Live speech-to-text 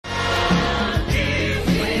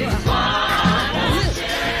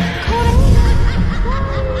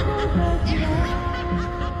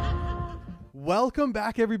Welcome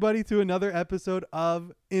back, everybody, to another episode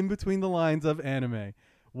of In Between the Lines of Anime,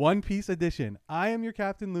 One Piece edition. I am your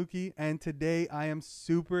Captain Luki, and today I am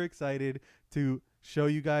super excited to show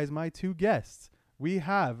you guys my two guests. We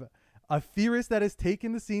have a theorist that has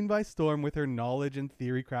taken the scene by storm with her knowledge and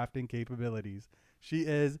theory crafting capabilities. She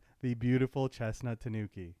is the beautiful Chestnut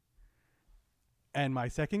Tanuki. And my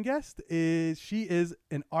second guest she is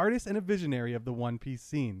an artist and a visionary of the One Piece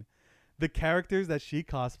scene. The characters that she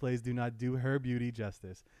cosplays do not do her beauty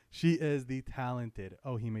justice. She is the talented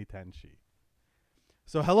Ohimetenshi.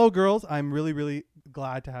 So hello, girls. I'm really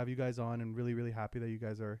glad to have you guys on and really happy that you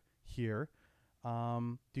guys are here.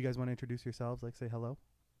 Do you guys want to introduce yourselves? Like, say hello?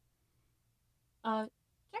 Sure.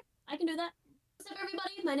 I can do that. What's up,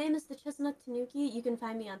 everybody? My name is the Chestnut Tanuki. You can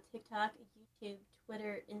find me on TikTok, YouTube,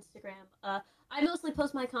 Twitter, Instagram. I mostly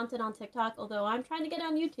post my content on TikTok, although I'm trying to get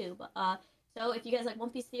on YouTube. So if you guys like One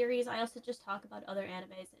Piece theories, I also just talk about other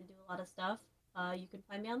animes and do a lot of stuff. You can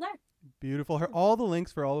find me on there. Beautiful. All the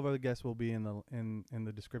links for all of our guests will be in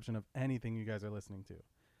the description of anything you guys are listening to.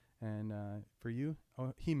 And for you,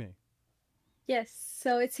 Hime. Yes,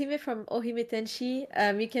 so it's Hime from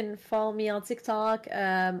Ohimetenshi. You can follow me on TikTok,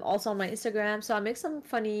 also on my Instagram. So I make some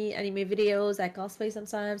funny anime videos. I cosplay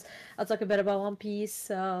sometimes. I'll talk a bit about One Piece.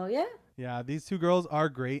 So yeah. Yeah, these two girls are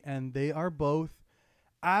great, and they are both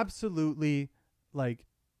absolutely like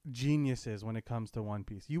geniuses when it comes to One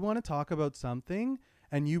Piece. You want to talk about something,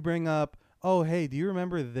 and you bring up, oh, hey, do you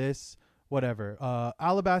remember this? Whatever.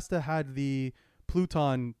 Alabasta had the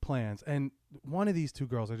Pluton plans, and one of these two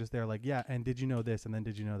girls are just there like, yeah, and did you know this, and then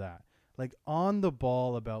did you know that? Like, on the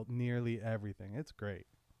ball about nearly everything. It's great.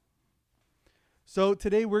 So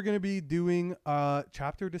today we're going to be doing a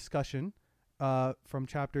chapter discussion from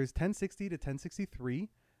chapters 1060 to 1063.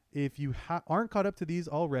 If you aren't caught up to these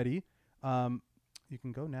already, you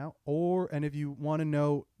can go now. And if you want to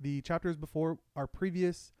know the chapters before our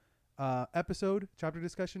previous episode, chapter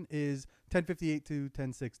discussion is 1058 to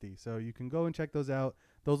 1060. So you can go and check those out.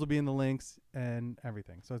 Those will be in the links and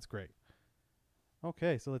everything. So it's great.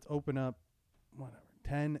 Okay, so let's open up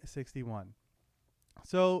 1061.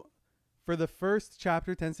 So for the first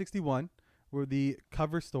chapter, 1061, where the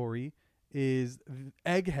cover story is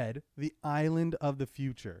Egghead, the Island of the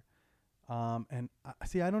Future. And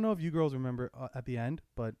see, I don't know if you girls remember at the end,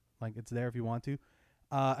 but like it's there if you want to.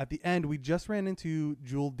 At the end, we just ran into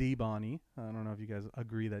Jewel D. Bonnie. I don't know if you guys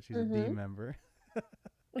agree that she's a D member.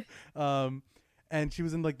 And she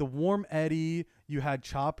was in like the Warm Eddy. You had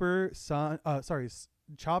Chopper,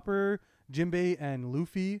 Chopper, Jinbei, and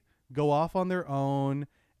Luffy go off on their own,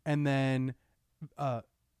 and then,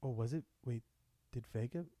 was it? Wait, did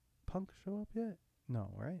Vega Punk show up yet?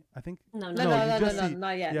 No, right? I think No,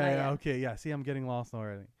 not yet. Yeah, okay, yeah. See, I'm getting lost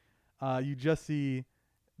already. You just see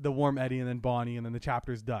the Warm Eddy and then Bonnie, and then the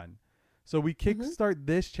chapter's done. So we kickstart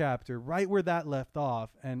this chapter right where that left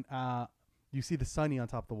off, and you see the Sunny on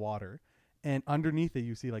top of the water, and underneath it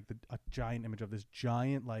you see like a giant image of this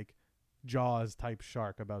giant like Jaws type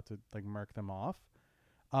shark about to like murk them off.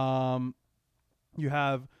 You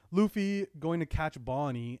have Luffy going to catch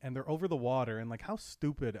Bonnie, and they're over the water, and like how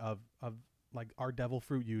stupid of like our devil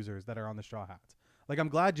fruit users that are on the Straw Hats. Like, I'm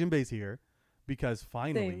glad Jinbei's here because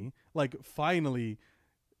finally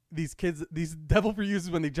these kids, these devil fruit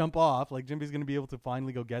users, when they jump off, like Jinbei's gonna be able to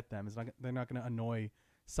finally go get them. They're not gonna annoy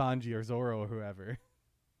Sanji or Zoro or whoever.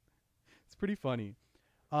 It's pretty funny.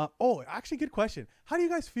 Actually, good question. How do you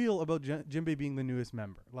guys feel about Jinbei being the newest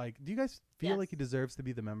member? Like, do you guys feel like he deserves to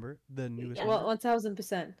be the newest member? Well,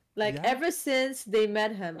 1000%. Like, ever since they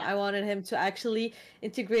met him, I wanted him to actually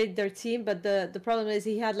integrate their team. But the problem is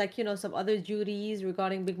he had like, some other duties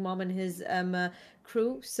regarding Big Mom and his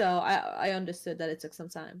crew. So I understood that it took some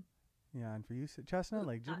time. Yeah, and for you, Chestnut,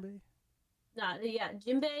 like Jinbei?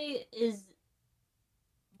 Jinbei is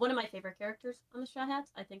one of my favorite characters on the Straw Hats.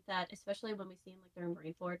 I think that, especially when we see him like during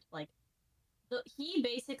Marineford, like he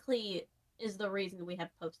basically is the reason we have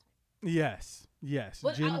post time. Yes.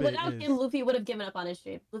 Without him, Luffy would have given up on his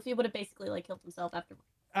dream. Luffy would have basically like killed himself after.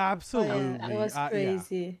 Absolutely, that was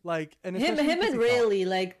crazy. Yeah. Like, and him and Rayleigh,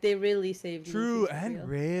 like they really saved. True, and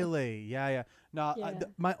Rayleigh, yeah. Now,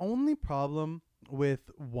 my only problem with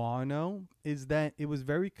Wano is that it was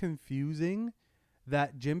very confusing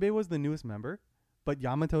that Jinbei was the newest member, but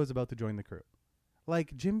Yamato is about to join the crew.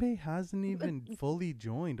 Like, Jinbei hasn't even fully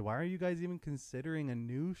joined. Why are you guys even considering a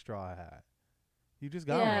new Straw Hat? You just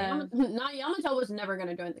got one. Yamato was never going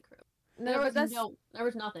to join the crew. No, There but was that's there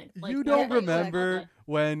was nothing. Like, You there don't was nothing about remember that.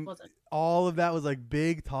 when Wasn't. all of that was like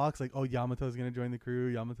big talks, like, oh, Yamato's gonna join the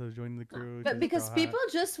crew. Yamato's joining the No. crew. but She's a because Straw Hat. people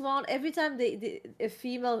just want every time a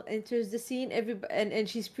female enters the scene, and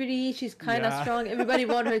she's pretty, she's kind of Yeah. strong. Everybody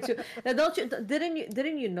want her to. Now, don't you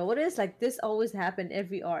didn't you notice like this always happened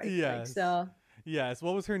every arc? Like Yes. so, Yes.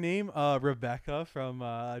 What was her name? Rebecca from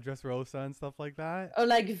Dressrosa and stuff like that. or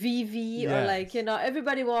like Vivi, or like Yes.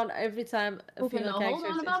 everybody want every time a Okay, female now hold character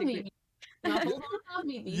on is about integrated. Vivi. Now hold on about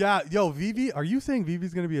Vivi. Yeah. Yo, Vivi, are you saying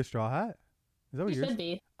Vivi's gonna be a Straw Hat? Is that what She you're should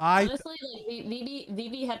saying? be. I Honestly, like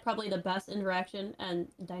Vivi had probably the best interaction and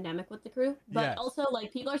dynamic with the crew. But Yes. also,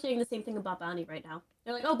 like, people are saying the same thing about Bonnie right now.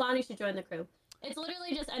 They're like, "Oh, Bonnie should join the crew." It's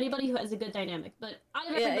literally just anybody who has a good dynamic. But out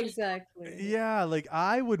of Yeah, everybody, exactly. Yeah, like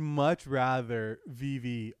I would much rather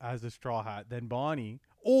Vivi as a Straw Hat than Bonnie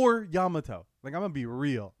or Yamato. Like I'm gonna be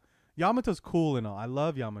real. Yamato's cool and all. I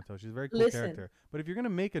love Yamato. She's a very cool Listen. character. But if you're gonna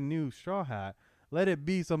make a new Straw Hat, let it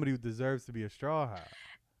be somebody who deserves to be a Straw Hat.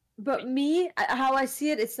 But me, how I see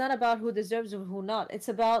it, it's not about who deserves or who not. It's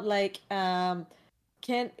about like, are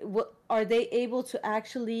they able to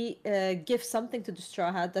actually give something to the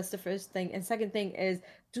Straw Hat? That's the first thing. And second thing is,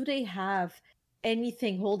 do they have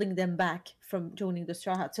anything holding them back from joining the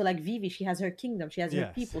Straw Hat? So like Vivi, she has her kingdom, she has her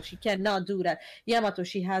Yes. people, she cannot do that. Yamato,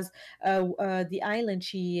 she has the island,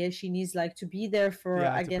 she needs like to be there for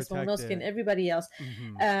Yeah, I to guess protect Momonosuke and it. everybody else.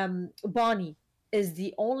 Mhm. Bonnie is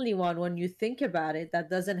the only one, when you think about it, that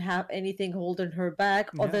doesn't have anything holding her back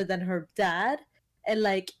Yeah. other than her dad. And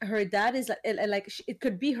like her dad is like, and like it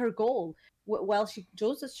could be her goal. While she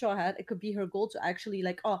chose the Straw Hat, it could be her goal to actually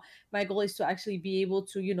like, oh, my goal is to actually be able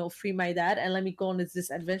to free my dad and let me go on this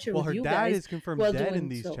adventure Well, with her you dad guys is confirmed while dead doing in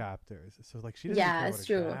these so. chapters. So like she doesn't Yeah, care it's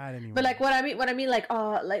about her true. dad anymore. But like what I mean, like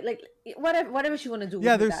like whatever she want to do.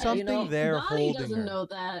 Yeah, with her there's dad, you know? something there Bonnie holding doesn't her. know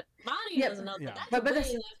that. Bonnie Yeah, doesn't know yeah. that. But That's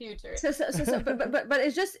way that's- in the future. but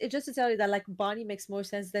it's just to tell you that like Bonnie makes more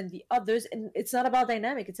sense than the others, and it's not about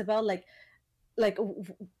dynamic. It's about like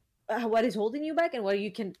what is holding you back and what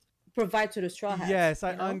you can provide to the Straw Hats. Yes,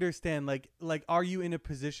 I you know? understand. Like, are you in a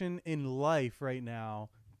position in life right now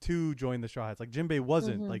to join the Straw Hats? Like, Jinbei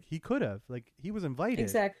wasn't. Mhm. Like, he could have. Like, he was invited.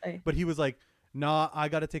 Exactly. But he was like, nah, I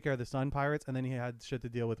got to take care of the Sun Pirates. And then he had shit to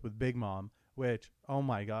deal with Big Mom, which, oh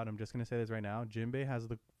my God, I'm just going to say this right now. Jinbei has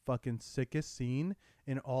the fucking sickest scene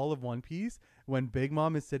in all of One Piece when Big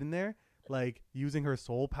Mom is sitting there, like, using her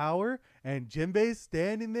soul power, and Jinbei's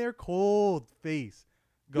standing there, cold face.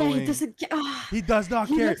 Going, Yeah, he doesn't. he does not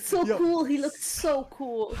he care. looked so Yo, cool. He looked so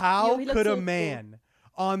cool. How he looked could so a cool. man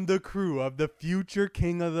on the crew of the future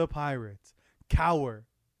king of the pirates cower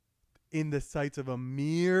in the sights of a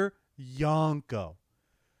mere Yonko?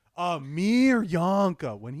 A mere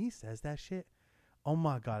Yonko. When he says that shit, oh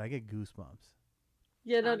my God, I get goosebumps.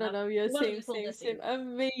 Yeah, no. Yeah, What a same, beautiful same. scene.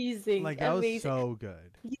 Amazing. Like, that amazing. was so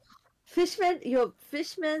good. Fishmen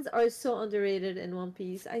are so underrated in One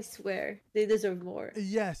Piece. I swear, they deserve more.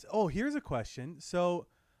 Yes. Oh, here's a question. So,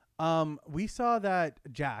 we saw that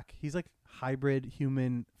Jack, he's like hybrid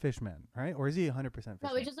human fishman, right? Or is he 100% fishman?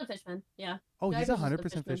 No, he's just a fishman. Yeah. Oh, Jack he's is just a 100%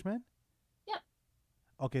 fishman. fishman? Yep.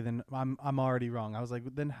 Okay, then I'm already wrong. I was like,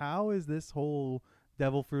 then how is this whole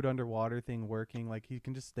devil fruit underwater thing working? Like, he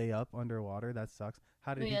can just stay up underwater. That sucks.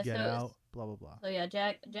 How did he Yeah, get so out? Blah blah blah. So yeah,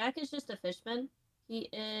 Jack is just a fishman. He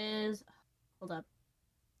is. Hold up.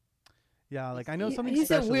 Yeah, like I know He- something He's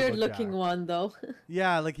a special weird about looking Jack. one though.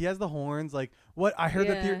 Yeah, like he has the horns. Like what I heard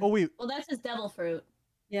that theory. Yeah. Oh wait. Well, that's his devil fruit.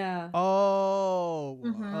 Yeah. Oh.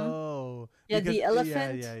 Mhm. Oh. Yeah, Because- the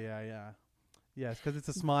elephant. Yeah. Yes, because it's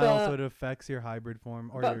a smile, so But- it affects your hybrid form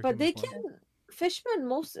or your But they human form. can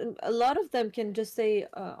fishmen. A lot of them can just stay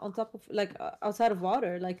on top of like outside of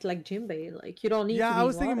water, like Jinbei. Like you don't need. Yeah, to be I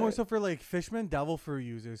was in thinking more water. so for like fishmen devil fruit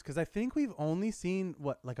users, because I think we've only seen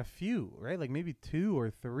like a few, right? Like maybe 2 or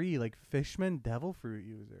 3 like fishmen devil fruit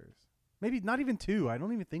users. Maybe not even 2. I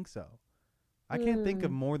don't even think so. I can't think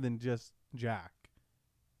of more than just Jack.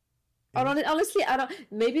 Honestly, I don't.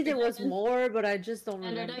 Maybe there was Deacon. more, but I just don't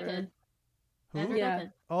Andrew remember. Deacon. Who? Andrew Yeah.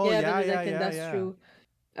 Deacon. Oh yeah, yeah, Vanilla Deacon, that's yeah. true.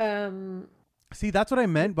 See, that's what I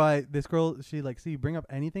meant by this girl. She like, see, you bring up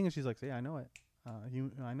anything, and she's like, see, I know it.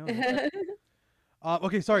 I know it.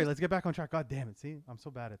 Okay, sorry. Let's get back on track. God damn it. See, I'm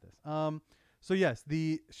so bad at this. So yes,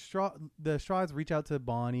 the straws reach out to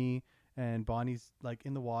Bonnie, and Bonnie's like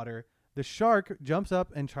in the water. The shark jumps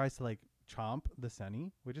up and tries to like chomp the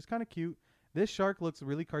Sunny, which is kind of cute. This shark looks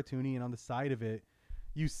really cartoony, and on the side of it,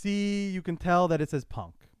 you can tell that it says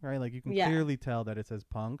punk, right? Like you can Yeah. clearly tell that it says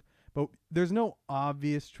punk, but there's no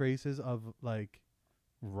obvious traces of like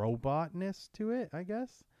robotness to it, I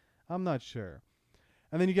guess. I'm not sure.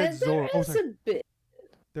 And then you get And there Zoro. Oh, is sorry. a bit.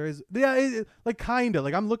 There is, yeah, like kind of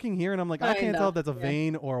like I'm looking here and I'm like I can't tell if that's a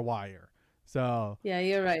vein or a wire. So yeah,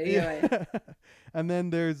 you're right. You're right. And then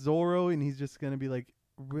there's Zoro, and he's just gonna be like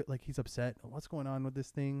he's upset. What's going on with this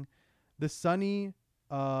thing? The Sunny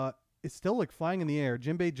is still like flying in the air.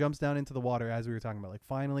 Jinbei jumps down into the water as we were talking about. Like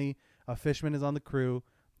finally, a fishman is on the crew.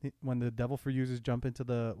 When the devil fruit users jump into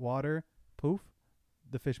the water, poof,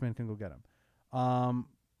 the fishman can go get him.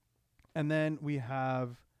 And then we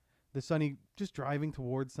have the Sunny just driving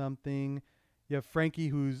towards something. You have Frankie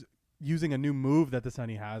who's using a new move that the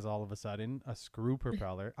Sunny has all of a sudden, a screw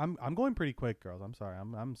propeller. I'm going pretty quick, girls. I'm sorry.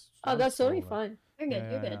 I'm that's totally fine. You're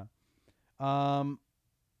good. You're good.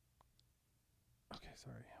 Okay,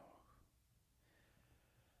 sorry.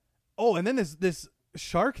 Oh, and then this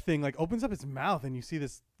shark thing like opens up its mouth and you see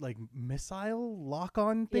this like missile lock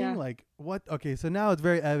on thing. Yeah. Like what? Okay, so now it's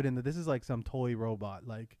very evident that this is like some toy robot.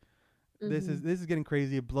 Like this is getting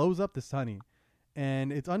crazy. It blows up the Sunny,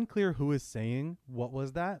 and it's unclear who is saying what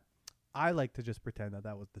was that. I like to just pretend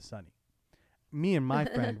that was the Sunny. Me and my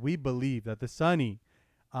friend, we believe that the Sunny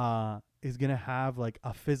is gonna have like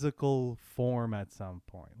a physical form at some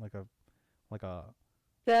point, like a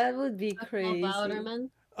that would be crazy.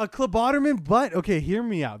 A Cloboterman, but okay, hear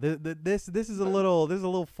me out. This is a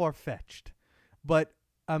little far fetched, but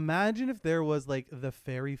imagine if there was like the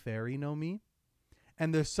fairy no mi,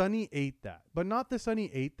 and the Sunny ate that, but not the Sunny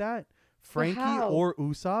ate that. Frankie or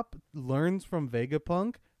Usopp learns from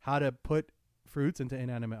Vegapunk how to put fruits into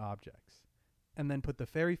inanimate objects, and then put the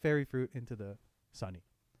fairy fruit into the Sunny.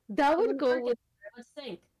 That would go with. It would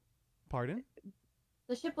sink. Pardon?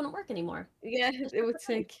 The ship wouldn't work anymore. Yeah, it would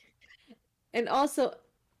sink. And also.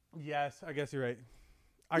 Yes, I guess you're right.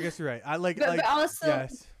 I but also,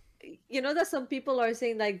 yes. You know that some people are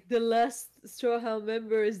saying like the last Straw Hat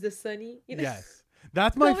member is the Sunny. You know? Yes,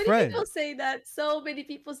 that's my friend. So many people say that. So many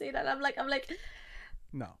people say that. I'm like.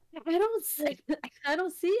 No. I don't see it. I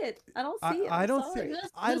don't see it. I don't see.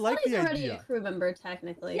 I like the idea. Already a crew member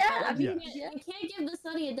technically. Yeah, I mean, you can't give the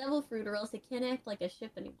Sunny a devil fruit, or else it can't act like a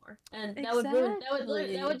ship anymore, and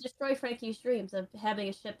that would destroy Frankie's dreams of having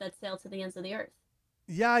a ship that sailed to the ends of the earth.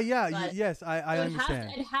 Yeah, yes, I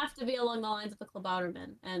understand. It'd have to be along the lines of a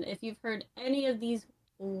Cloboterman, and if you've heard any of these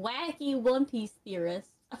wacky One Piece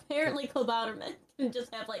theorists, apparently Cloboterman can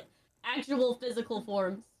just have like actual physical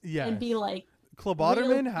forms and be like.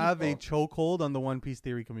 Cloboterman have a chokehold on the One Piece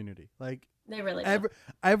theory community. Like they really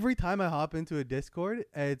every time I hop into a Discord,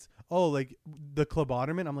 it's like the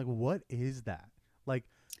Cloboterman. I'm like, what is that? Like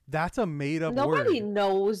that's a made up word. Nobody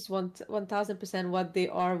knows 1000% what they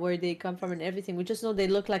are, where they come from, and everything. We just know they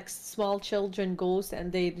look like small children ghosts,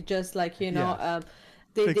 and they just like they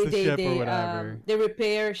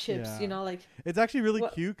repair ships. You know, like it's actually really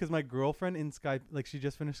cute because my girlfriend in Skype, like she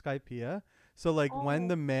just finished Skypea. So like when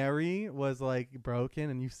the Mary was like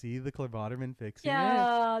broken and you see the Cloboterman fixing it.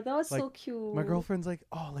 Yeah, that was like, so cute. My girlfriend's like,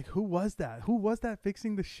 oh, like who was that? Who was that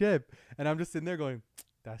fixing the ship? And I'm just sitting there going,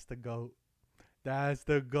 that's the goat. That's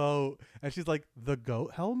the goat. And she's like, the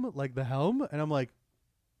goat helm? Like the helm? And I'm like,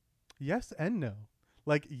 yes and no.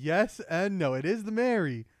 Like, yes and no. It is the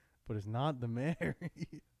Mary, but it's not the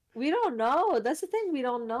Mary. We don't know. That's the thing. We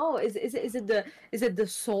don't know. Is it the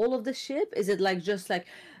soul of the ship? Is it like just like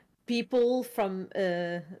people from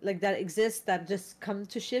like that exist that just come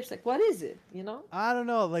to ships? Like what is it, you know? I don't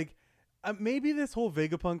know, like maybe this whole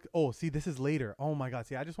Vegapunk. Oh, see, this is later. Oh my god,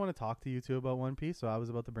 see, I just want to talk to you two about One Piece, so I was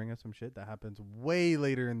about to bring up some shit that happens way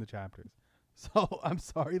later in the chapters. So I'm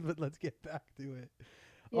sorry, but let's get back to it.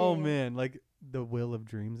 Oh man, like the Will of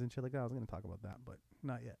Dreams and shit like that. I was gonna talk about that, but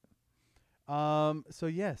not yet. So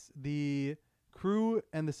yes, the crew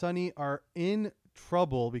and the Sunny are in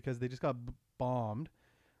trouble because they just got bombed.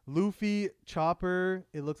 Luffy, Chopper,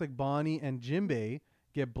 it looks like Bonnie and Jinbei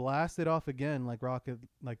get blasted off again like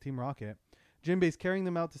Team Rocket. Jinbei's carrying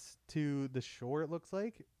them out to the shore, it looks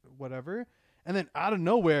like, whatever. And then out of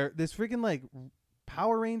nowhere, this freaking like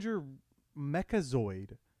Power Ranger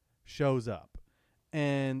Mechazoid shows up.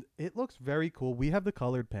 And it looks very cool. We have the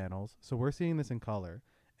colored panels, so we're seeing this in color.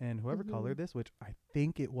 And whoever colored this, which I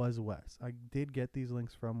think it was Wes. I did get these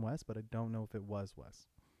links from Wes, but I don't know if it was Wes.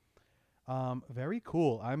 Very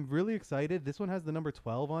cool. I'm really excited. This one has the number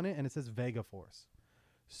 12 on it, and it says Vega Force.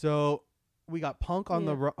 So we got Punk on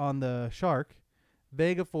the shark,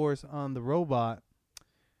 Vega Force on the robot.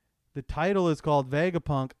 The title is called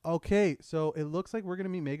Vegapunk. Okay, so it looks like we're gonna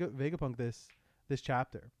meet Vegapunk this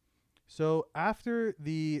chapter. So after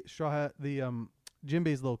the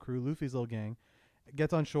Jinbei's little crew, Luffy's little gang,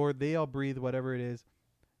 gets on shore, they all breathe whatever it is.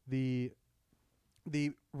 The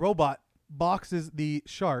robot boxes the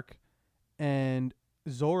shark. And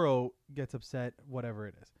Zoro gets upset, whatever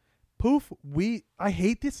it is. Poof, I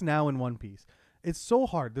hate this now in One Piece. It's so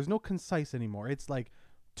hard. There's no concise anymore. It's like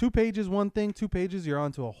 2 pages, one thing, 2 pages, you're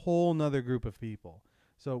on to a whole nother group of people.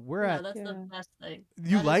 So we're No, at. that's the best thing.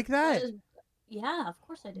 You like that? Yeah, of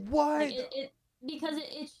course I do. What? Like, because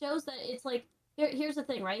it shows that it's like here's the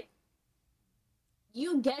thing, right?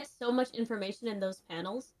 You get so much information in those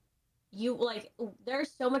panels. You like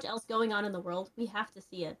there's so much else going on in the world. We have to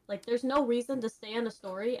see it. Like there's no reason to stay on a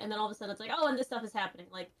story and then all of a sudden it's like, oh, and this stuff is happening.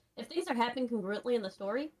 Like if things are happening congruently in the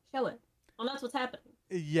story, show it. Well, that's what's happening.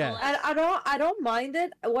 Yeah. So, like, I don't mind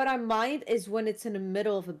it. What I mind is when it's in the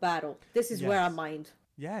middle of a battle. This is where I mind.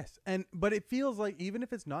 Yes. But it feels like even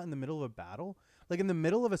if it's not in the middle of a battle, like in the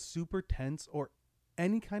middle of a super tense or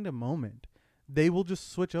any kind of moment, they will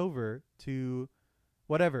just switch over to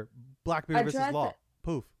whatever. Blackbeard versus Law.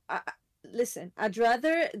 Poof. Listen, I'd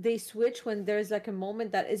rather they switch when there's like a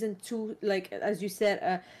moment that isn't too, like as you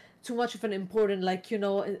said, too much of an important, like, you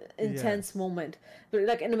know, intense moment. But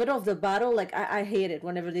like in the middle of the battle, like I hate it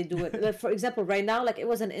whenever they do it. Like, for example, right now, like it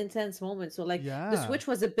was an intense moment, so like the switch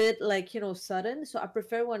was a bit like, you know, sudden. So I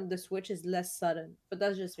prefer when the switch is less sudden. But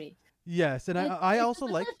that's just me. Yes, and I also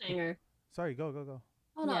like. Cliffhanger. Sorry, go.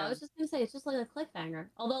 Oh no, I was just gonna say it's just like a cliffhanger.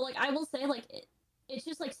 Although, like I will say, like it's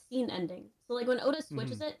just like scene ending. So like when Oda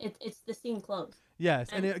switches it's the scene closed. Yes,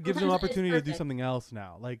 and it gives them an opportunity to do something else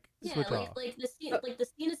now, like switch off. Like the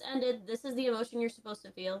scene is ended. This is the emotion you're supposed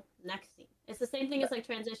to feel. Next scene. It's the same thing as like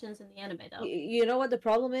transitions in the anime, though. You know what the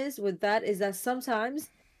problem is with that is that sometimes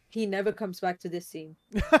he never comes back to this scene,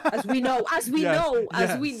 as we know,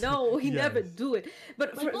 he never do it.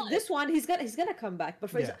 But for this one, he's gonna come back. But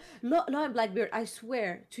for example, Law and Blackbeard, I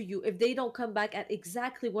swear to you, if they don't come back at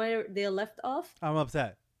exactly where they left off, I'm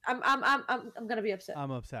upset. I'm gonna be upset.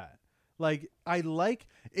 I'm upset. Like I like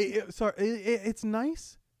it. Sorry, it's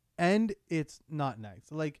nice and it's not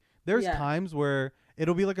nice. Like there's times where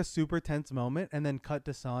it'll be like a super tense moment and then cut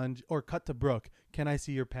to Sanj or cut to Brooke. Can I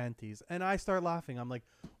see your panties? And I start laughing. I'm like,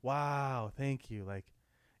 wow, thank you. Like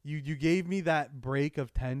you gave me that break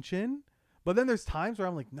of tension. But then there's times where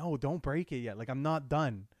I'm like, no, don't break it yet. Like I'm not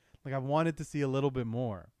done. Like I wanted to see a little bit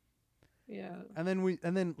more. Yeah. And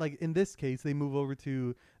then like in this case, they move over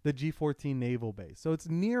to the G14 naval base. So it's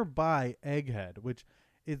nearby Egghead, which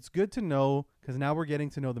it's good to know because now we're getting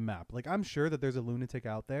to know the map. Like I'm sure that there's a lunatic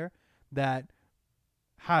out there that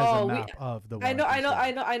has a map of the One Piece.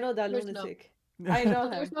 I know that lunatic. I know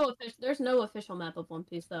there's no official map of One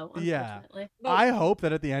Piece though. Unfortunately. Yeah. I hope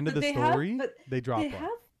that at the end of the story they drop one.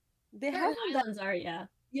 They have islands are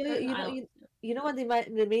you know when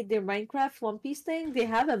they made their Minecraft One Piece thing, they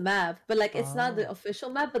have a map, but like it's not the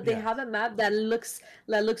official map, but they have a map that looks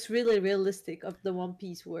really realistic of the One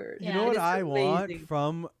Piece world. You know what I want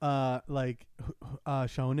from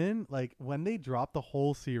Shonen, like when they drop the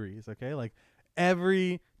whole series, okay, like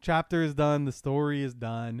every chapter is done, the story is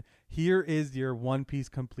done. Here is your One Piece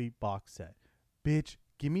complete box set, bitch.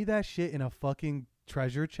 Give me that shit in a fucking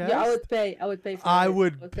treasure chest. Yeah, I would pay. For I it.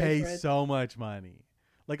 would pay so much money.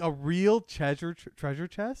 Like a real treasure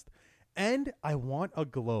chest, and I want a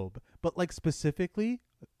globe, but like specifically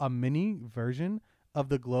a mini version of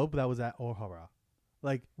the globe that was at Ohara,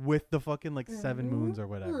 like with the fucking like 7 moons or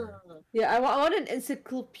whatever. Yeah, I want an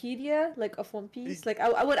encyclopedia like of One Piece. Like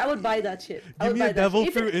I would buy that shit. Give me a devil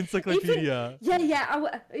fruit encyclopedia. Yeah. I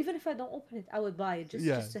would, even if I don't open it, I would buy it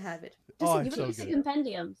just to have it. Just so good.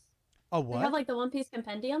 Compendiums. Oh what? They have like the One Piece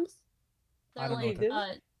compendiums. I don't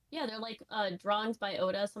know. Yeah, they're like drawings by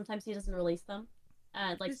Oda. Sometimes he doesn't release them,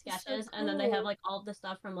 like sketches, so cool. And then they have like all the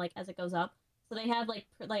stuff from like as it goes up. So they have like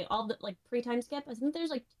all the like pre-time skip. I think there's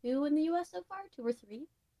like 2 in the U.S. so far, 2 or 3,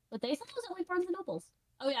 but they said it was at like Barnes and Nobles.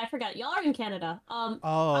 Oh yeah, I forgot. Y'all are in Canada. I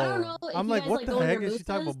don't know. If I'm you like, guys, what the heck is she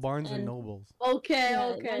talking about? Mooses Barnes and Nobles.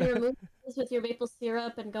 Okay. Your mooses with your maple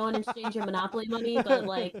syrup and go and exchange your Monopoly money, but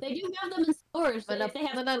like they do have them in stores. But if they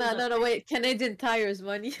have no, wait, Canadian Tires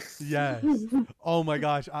money. Yes. Oh my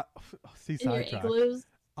gosh. See sidetrack.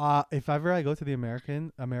 If ever I go to the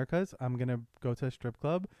Americas, I'm gonna go to a strip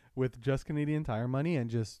club with just Canadian Tire money and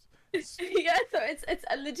just. Yeah, so it's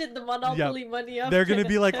a legit the Monopoly money. They're gonna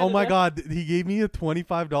be like, oh my god, he gave me a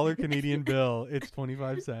 $25 Canadian bill. It's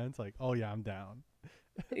 25 cents. Like, oh yeah, I'm down.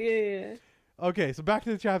 Yeah. Okay, so back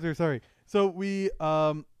to the chapter. Sorry. So we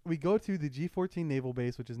go to the G14 naval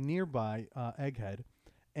base, which is nearby Egghead,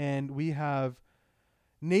 and we have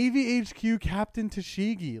Navy HQ Captain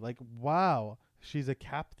Tashigi. Like, wow. She's a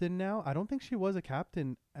captain now. I don't think she was a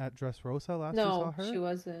captain at Dressrosa last we saw her. No, she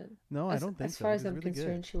wasn't. No, I don't think so. As far as I'm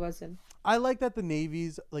concerned, she wasn't. I like that the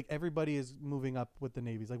navies, like everybody is moving up with the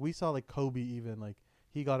navies. Like we saw like Kobe even, like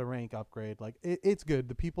he got a rank upgrade. Like it's good.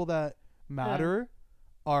 The people that matter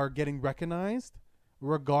are getting recognized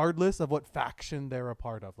regardless of what faction they're a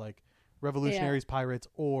part of, like revolutionaries, pirates,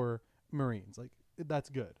 or Marines. Like that's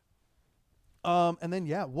good. And then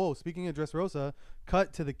speaking of Dressrosa,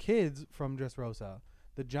 cut to the kids from Dressrosa,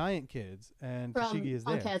 the giant kids, and From Tashigi is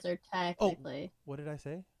Punk there. Hazard, technically. Oh, what did I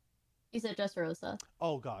say? You said Dressrosa.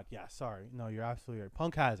 Oh God, yeah. Sorry, no, you're absolutely right.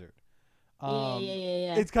 Punk Hazard.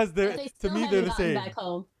 Yeah. It's because they're to me they're the same. Back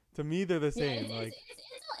home. To me they're the Yeah, same. it's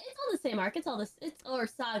all the same arc. It's all this. It's or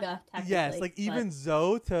saga. Technically. Yes, like even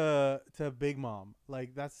Zoe to Big Mom,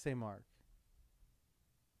 like that's the same arc.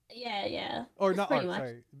 Yeah. Or it's not pretty arc. much.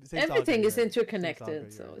 Sorry, same Everything saga, is right.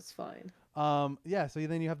 interconnected, Saga, so it's fine. Yeah. So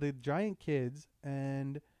then you have the giant kids,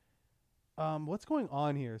 and what's going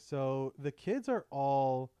on here? So the kids are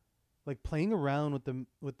all like playing around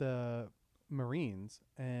with the Marines,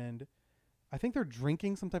 and I think they're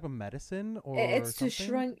drinking some type of medicine or It's something. to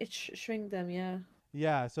shrink. Shrink them. Yeah.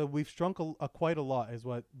 Yeah. So we've shrunk quite a lot, is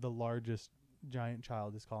what the largest giant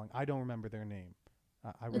child is calling. I don't remember their name. I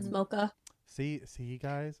It's wouldn't. Mocha. See,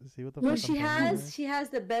 guys, see what the No, fuck she I'm telling you? has. She has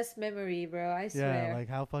the best memory, bro. I swear. Yeah, like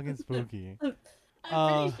how fucking spooky.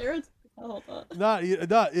 I'm pretty sure it's. Hold on. Not,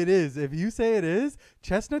 it is. If you say it is,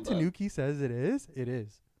 Chestnut Hold on. Tanuki says it is. It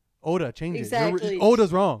is. Oda, change Exactly. it.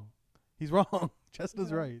 Oda's wrong. He's wrong.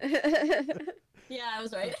 Chestnut's right. Yeah, I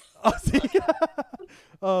was right. Oh, see?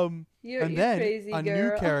 You're and then crazy, a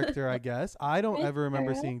girl. new character, I guess. I don't Hey, ever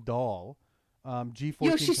remember girl. seeing Doll. G14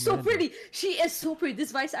 Yo, she's so Commander. pretty. She is so pretty.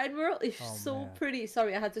 This Vice Admiral is Oh, so man. pretty.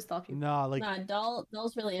 Sorry, I had to stop you. Nah, like Nah,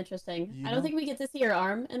 Doll's really interesting. You I know- don't think we get to see her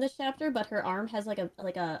arm in this chapter, but her arm has like a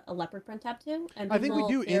leopard print tattoo. And I think we people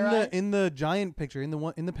do theorize- in the giant picture, in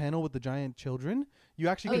the panel with the giant children. You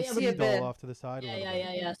actually Oh, can yeah, see we- Doll bit. off to the side. Yeah, a little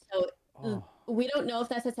yeah, bit. yeah. So Oh. we don't know if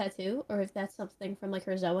that's a tattoo or if that's something from like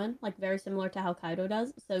her Zoan, like very similar to how Kaido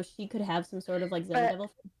does. So she could have some sort of like Zoan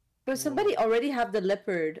devil. But somebody already have the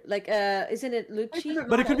leopard. Like, isn't it Lucci? favorite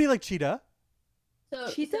But it could model. be like Cheetah.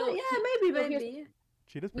 Cheetah? So Yeah, so here's- maybe.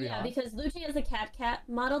 Cheetah's pretty Yeah, hot. because Lucci is a cat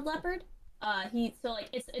modeled leopard.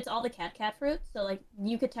 It's all the cat fruit. So like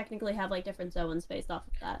you could technically have like different zoans based off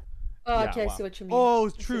of that. Oh, Yeah, okay, wow. I see what you mean. Oh,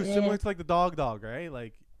 it's true. Yeah. Similar to like the dog, right?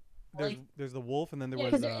 Like Like- there's the wolf, and then there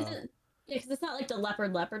Yeah, was. because it's not like the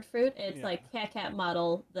leopard fruit. It's Yeah. like cat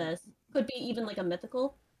model. This could be even like a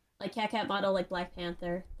mythical, like cat model, like Black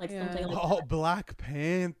Panther, like Yeah. something like Oh, Black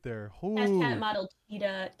Panther. that. Ooh. Cat model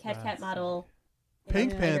cheetah, cat That's model. you know,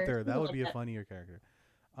 Pink tiger, Panther. something That would like be a that. funnier character.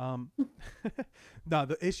 Now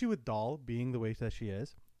the issue with Doll being the way that she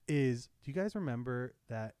is, do you guys remember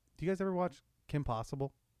that? Do you guys ever watch Kim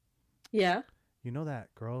Possible? Yeah. You know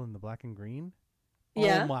that girl in the black and green?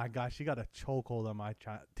 Yeah. Oh my gosh, she got a chokehold on my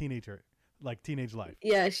teenage life.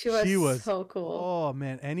 Yeah, she was so cool. Oh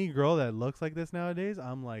man, any girl that looks like this nowadays,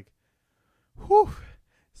 I'm like, whew,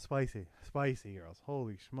 spicy girls.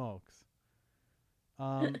 Holy smokes.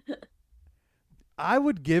 I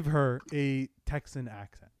would give her a Texan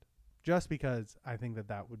accent, just because I think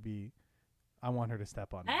that would be. I want her to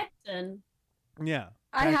step on it. Texan. Yeah.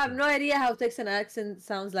 I have Texan. no idea how Texan accent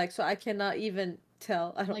sounds like, so I cannot even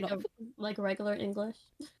tell. I don't Like know. like regular English.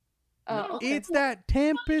 Oh, okay. It's that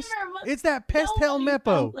Tempest. Whatever, It's that Pestel nobody Meppo.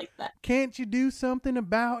 sounds like that. Can't you do something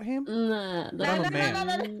about him? Nah, I'm a that's man.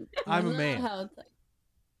 not I'm a man. how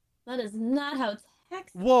that is not how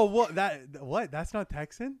Texan. Whoa, what? That's not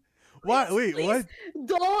Texan. What? Wait, Please,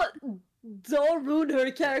 what? don't ruin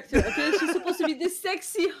her character. Okay, she's supposed to be this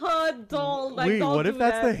sexy hot doll. Like, Wait, don't what do if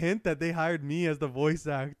that's that. the hint that they hired me as the voice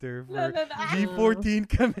actor for No. G14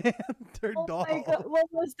 Commander Oh Doll? my god, what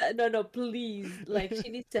was that? No, please. Like, she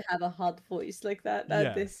needs to have a hot voice like that.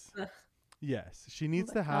 This. Yes, she needs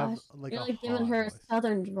Oh to my have gosh. like You're a like giving hot her voice. a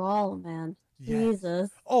southern drawl, man. Yes. Jesus.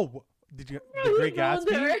 Oh, did you the You Great know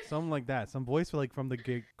Gatsby? her. Something like that. Some voice for like from the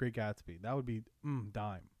Great Gatsby. That would be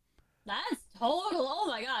dime. That's total. Oh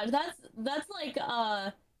my gosh. That's like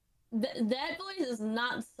that voice is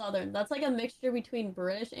not southern. That's like a mixture between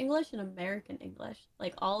British English and American English.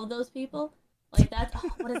 Like all of those people. Like that's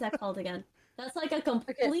what is that called again? That's like a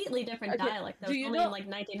completely different Okay. dialect. That Do was you only know- in like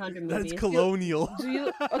 1900 That's movies. colonial. Do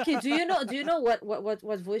you know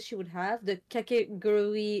what voice she would have? The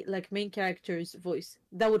Kakegurui like main character's voice.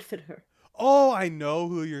 That would fit her. Oh, I know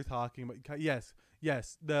who you're talking about. Yes,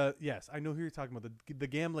 I know who you're talking about. The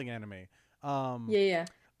gambling anime. Yeah.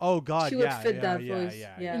 Oh God, She would yeah, fit yeah, that yeah, voice,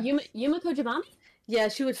 yeah, yeah. Yumiko Jabami? Yeah,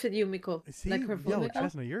 she would fit Yumiko. See, Like her yo, voice.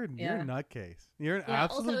 Chestnut, you're a Yeah. nutcase. You're an Yeah,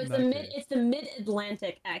 also absolute nutcase. it's the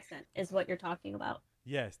mid-Atlantic accent is what you're talking about.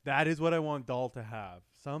 Yes, that is what I want Doll to have.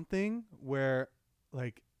 Something where,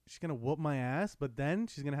 like, she's gonna whoop my ass, but then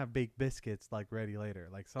she's gonna have baked biscuits like ready later,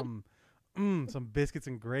 like some biscuits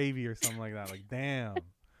and gravy or something like that. Like, damn.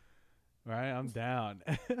 Right, I'm down.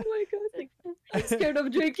 Oh my god, I'm scared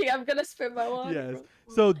of drinking. I'm gonna spill my water. Yes.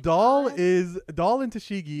 Oh So my Doll God. and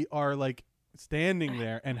Tashigi are like standing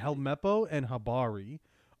there, and Helmeppo and Habari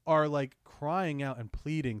are like crying out and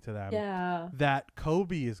pleading to them Yeah. that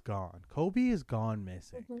Kobe is gone. Kobe is gone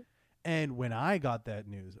missing. Mhm. And when I got that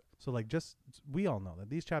news, so like just we all know that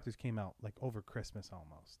these chapters came out like over Christmas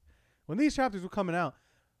almost. When these chapters were coming out,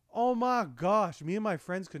 oh my gosh, me and my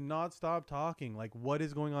friends could not stop talking. Like, what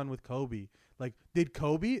is going on with Kobe? Like, did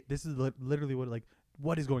Kobe? This is literally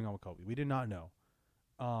what is going on with Kobe? We did not know.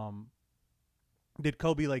 Did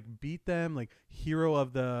Kobe like beat them? Like, hero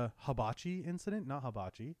of the Hibachi incident? Not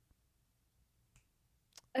Hibachi.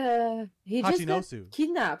 He just got Hachinosu.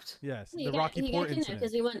 kidnapped. Yes, He the got Rocky Port kidnapped incident.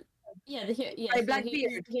 because he went. Yeah, By so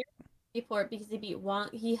Blackbeard. he report because he beat Wong.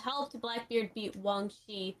 He helped Blackbeard beat Wang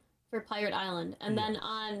Shi for Pirate Island, and then Yes.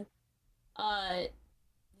 on,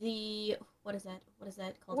 the what is that? What is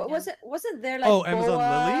that called? What again? was it? Wasn't there like Oh, Amazon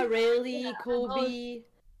Boa, Lily? Rayleigh, Yeah, Kobe?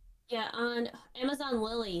 Yeah, on Amazon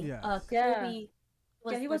Lily. Yes. Yeah. Kobe.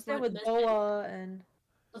 Yeah, he was there with missing. Boa and.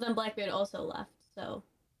 But then Blackbeard also left. So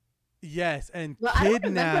Yes, and Well, I don't remember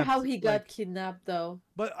kidnapped. how he got like, kidnapped though.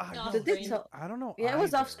 but Off Did they screen. tell? I don't know. Yeah, it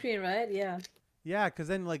was either. off screen, right? Yeah. Yeah, because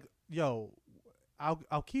then like, yo,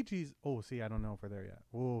 Aokichi's. Oh, see, I don't know if we're there yet.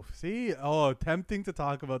 Oh, see, tempting to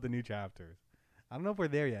talk about the new chapters. I don't know if we're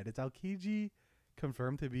there yet. Is Aokiji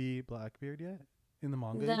confirmed to be Blackbeard yet in the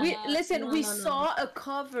manga? The- We listen. no, we no, no. saw a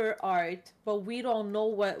cover art, but we don't know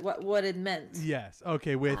what it meant. Yes.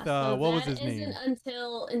 Okay. With so what was that his name?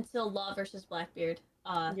 isn't until Law versus Blackbeard.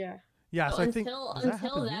 Yeah. Yeah. So I think until does that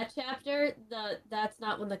happen here? that chapter, that's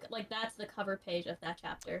not when that's the cover page of that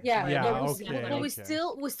chapter. Yeah, Yeah, but okay, we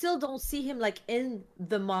okay. still don't see him like in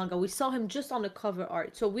the manga. We saw him just on the cover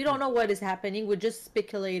art, so we don't know what is happening. We're just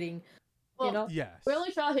speculating, Well, you know. Yes. We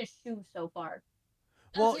only saw his shoe so far.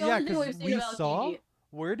 That's Well, the yeah, only thing we've because seen we about saw. Gigi.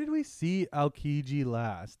 Where did we see Aokiji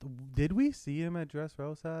last? Did we see him at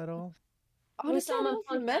Dressrosa at all? We saw him on don't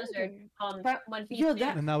Punk remember. Desert, But- when he yo, saved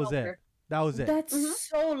And that was it. Clover. That was it. That's Mhm.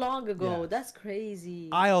 so long ago. Yes. That's crazy.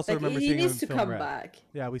 I also Like, remember he seeing him needs in to Film come Red. back.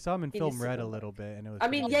 Yeah, we saw him in He Film needs to Red a come little bit, and it was. I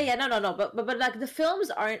mean, pretty yeah, good. no, but like the films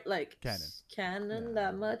aren't like Canon. canon Yeah.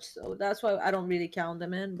 that much, so that's why I don't really count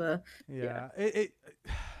them in. But Yeah. It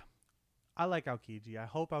I like Aokiji. I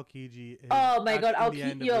hope Aokiji is. Oh my God, in the Aoki-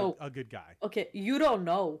 end, yo. a good guy. okay, you don't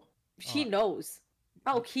know. She Oh. knows.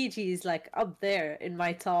 Aokiji is like up there in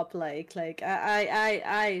my top. Like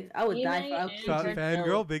I would die for Ime Aokiji. Shot and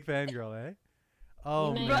fangirl, big fangirl, eh? Oh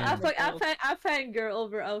You may Bro, man. I fangirl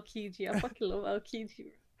over Aokiji. I fucking love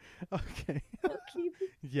Aokiji. Okay. Aokiji.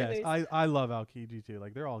 Yes, Anyways. I love Aokiji too.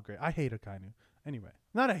 Like they're all great. I hate Akainu. Anyway,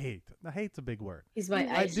 not a hate. A hate's a big word. He's my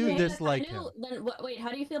I ice do man. dislike I knew- him. Then wait, how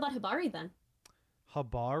do you feel about Hibari then?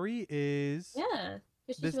 Habari is Yeah,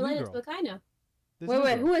 because This she's new related girl. to Akainu. this Wait, new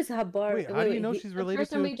wait, girl. who is Habari? Wait, how do you know he- she's The related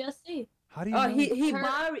person we to? just see. How do you Oh, know?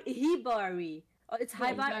 Hibari. Oh, it's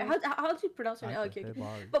Yeah, Hibari. Hibari. How do you pronounce her name? Okay, Okay, okay.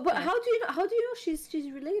 Habari. But Yeah. how do you know she's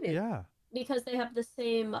related? Yeah. Because they have the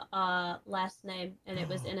same last name, and it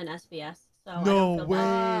was in an SBS. So I No don't feel way.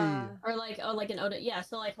 bad. Or like an Oda. Yeah.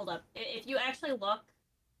 So like, hold up. If you actually look,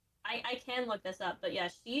 I can look this up, but yeah,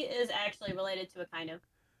 she is actually related to Akainu.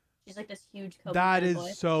 She's like this huge Kobe That fanboy.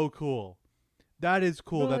 is so cool. That is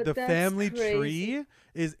cool Bro, that the that's family crazy. tree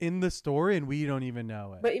is in the story and we don't even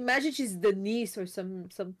know it. But imagine she's the niece or something.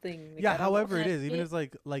 Like, yeah, I don't know. however it Yeah, is, even she- as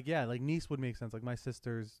like yeah, like niece would make sense, like my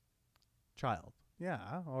sister's child.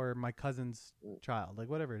 Yeah, or my cousin's child, like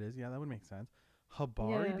whatever it is. Yeah, that would make sense.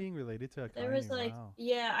 Habari Yeah. being related to Akainu. There was like, wow.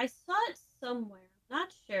 yeah, I saw it somewhere. Not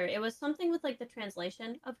sure. It was something with like the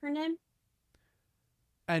translation of her name.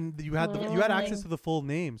 And you had Well, you had like- access to the full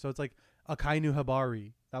name, so it's like Akainu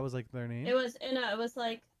Habari. That was like their name. It was it was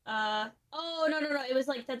like oh no. It was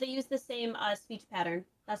like that they used the same speech pattern.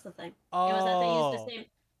 That's the thing. It was that they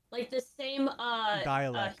used the same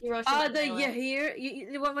Dialect. Hiroshima The dialect. you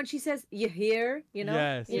hear when she says you hear, you know.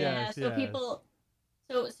 Yes, Yeah, yes, so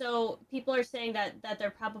yes. so people are saying that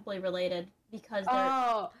they're probably related because they're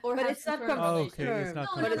Oh, or but have it's not confirmed Oh, confirmed. okay, it's not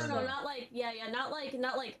no, confirmed. not like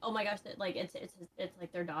not like oh my gosh, that like it's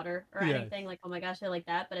like their daughter or Yes. anything like oh my gosh they're like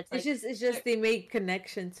that, but it's like It's just they make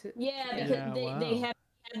connection to. yeah because Yeah, they wow. have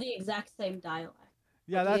the exact same dialect.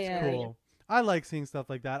 Yeah, that's Yeah. cool. I like seeing stuff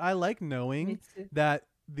like that. I like Me knowing too. that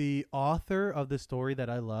the author of the story that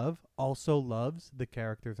I love also loves the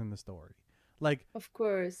characters in the story. Like, Of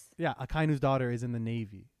course. yeah, Akainu's daughter is in the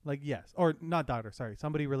Navy. Like, yes. Or not daughter, sorry.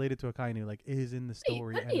 Somebody related to Akainu, like, is in the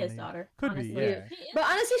story. Could and be the his Navy. daughter. Could be, honestly. yeah. She is- But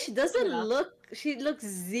honestly, she doesn't enough. look. She looks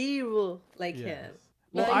zero like Yes. him.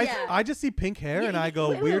 Well, But I yeah. I just see pink hair and I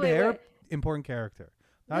go, Wait, weird hair, wait. important character.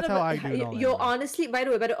 That's No, how but I do it all. yo, Anyway. honestly, by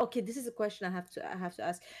the way, okay, this is a question I have to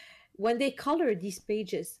ask. When they color these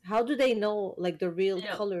pages, how do they know like the real They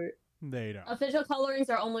don't. color? They don't. Official colorings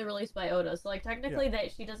are only released by Oda, so like technically Yeah.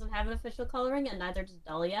 she doesn't have an official coloring, and neither does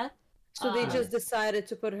Dahlia. So they Right. just decided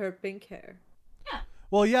to put her pink hair. Yeah.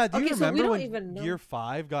 Well, yeah. Do you Okay, so we remember don't when even know. Gear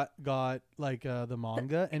 5 got like the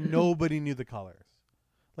manga and nobody knew the colors?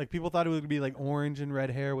 Like people thought it would be like orange and red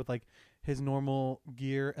hair with like his normal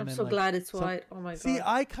gear, and I'm then so like glad it's some- white. Oh my See, god.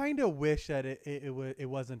 I kind of wish that it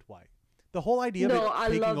wasn't white. The whole idea No, of I it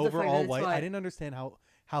taking love the over fact that all it's white, I white. didn't understand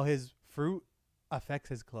how his fruit affects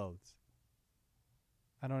his clothes.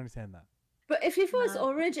 I don't understand that. But if it was No.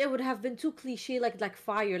 orange, it would have been too cliche, like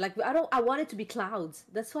fire. Like I want it to be clouds.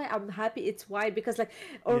 That's why I'm happy it's white because like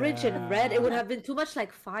orange and red, it would Yeah. have been too much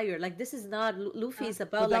like fire. Like this is not Luffy is But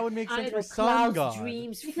about that like would make sense I- for Sun clouds, God.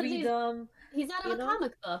 dreams, Because freedom. he's out of You a know?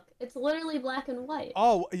 comic book. It's literally black and white.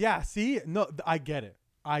 Oh yeah, see, no, I get it.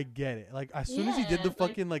 I get it. Like as soon as he did Yeah, the like-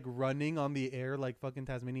 fucking like running on the air like fucking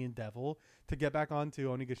Tasmanian devil to get back onto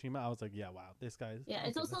Onigashima, I was like, yeah, wow, this guy's. Yeah,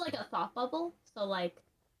 it's okay, also that's like a thought bubble. So like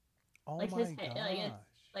Oh like my his gosh.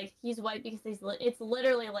 like he's white because it's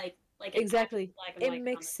literally like a Exactly. black and It white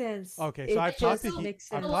makes sense. Okay, It so I've talked just to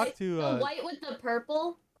makes I've sense. talked to the white with the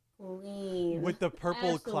purple, clean. with the purple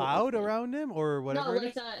Absolutely cloud clean. around him or whatever. No,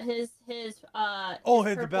 it like is? his Oh,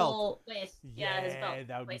 his the belt. purple waist. Yeah, his belt.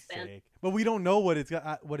 that would be waistband. sick. But we don't know what it's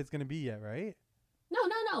gonna be yet, right?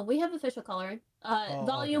 No. We have official coloring. Oh,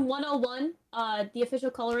 Volume okay. 101. The official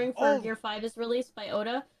coloring for Oh. Gear 5 is released by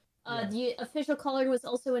Oda. Yeah. The official coloring was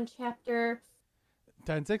also in chapter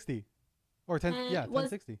 1060 or 10 yeah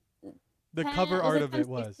was- 1060. The 10 cover was art it of it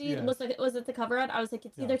was 1060? yeah. Was it the cover art? I was like,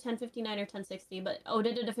 it's Yeah. either 1059 or 1060, but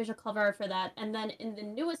Oda did official cover art for that. And then in the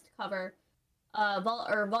newest cover,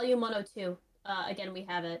 volume 102, again we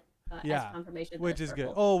have it Yeah, as confirmation. that which it's is good.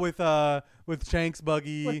 purple. Oh, with Shanks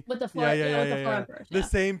buggy. With the yeah, floor, yeah, yeah, yeah, with yeah, the floor yeah. emperors, The yeah.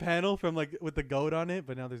 same panel from like with the goat on it,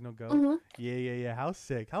 but now there's no goat. Mhm. Yeah. How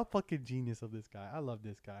sick! How fucking genius of this guy. I love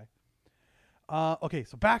this guy. Okay,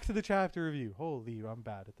 so back to the chapter review. Holy, I'm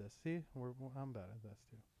bad at this. See, I'm bad at this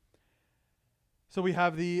too. So we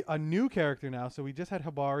have a new character now. So we just had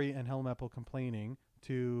Hibari and Helmeppo complaining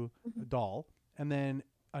to Doll, and then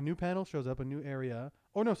a new panel shows up, a new area.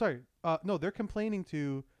 Oh no, sorry. No, they're complaining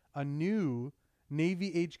to a new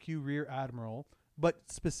Navy HQ Rear Admiral, but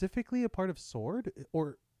specifically a part of Sword,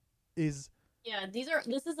 or is Yeah,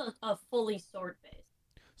 this is a fully sword base.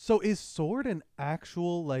 so is Sword an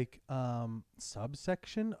actual like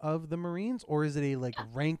subsection of the Marines, or is it a like Yeah.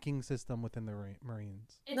 ranking system within the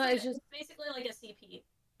Marines? It's No, like it's just- it's basically like a CP.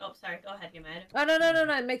 Oh, sorry. Go ahead, you mad. Oh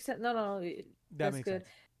no! It makes sense. No. That That's makes good.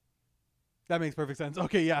 sense. That makes perfect sense.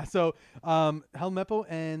 Okay, yeah. So Helmeppo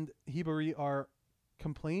and Hibari are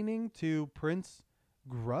complaining to Prince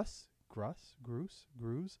Grus,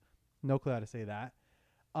 no clue how to say that,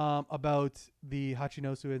 about the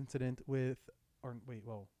Hachinosu incident with, or wait,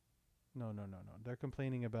 whoa, no. They're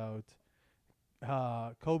complaining about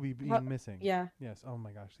Kobe being missing. Yeah. Yes. Oh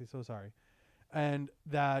my gosh, they're so sorry. And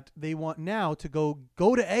that they want now to go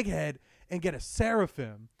to Egghead and get a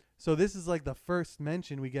Seraphim. So this is like the first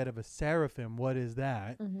mention we get of a Seraphim. What is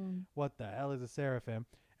that? Mm-hmm. What the hell is a Seraphim?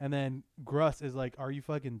 And then Gruss is like, are you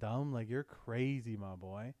fucking dumb? Like, you're crazy, my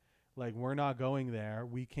boy. Like, we're not going there.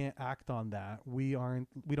 We can't act on that. We don't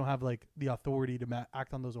have like the authority to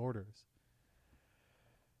act on those orders.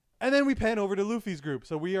 And then we pan over to Luffy's group.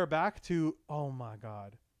 So we are back to, oh my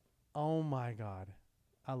God.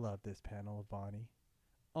 I love this panel of Bonnie.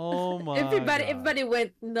 Oh my God. Everybody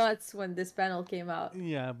went nuts when this panel came out.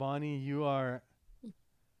 Yeah, Bonnie, you are.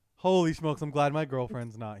 Holy smokes! I'm glad my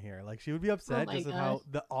girlfriend's not here. Like, she would be upset my just of how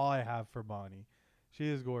the awe I have for Bonnie. She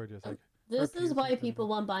is gorgeous. Like, This her is why piercings people are-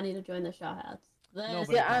 want Bonnie to join the Straw Hats. No, This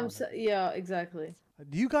but- Yeah, exactly.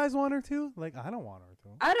 do you guys want her to? Like, I don't want her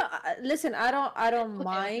to. Listen. I don't Okay,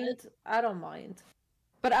 mind. I don't mind.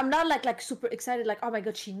 But I'm not like super excited. Like, oh my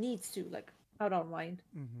god, she needs to. Like, I don't mind.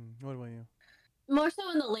 Mm-hmm. What about you? more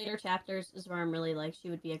so in the later chapters is where I'm really like she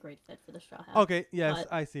would be a great fit for the Straw Hats. Okay, yes,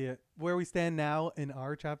 But- I see it. Where we stand now in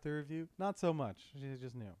our chapter review, not so much. She's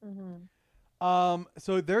just new. Mm-hmm.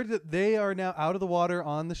 So they are now out of the water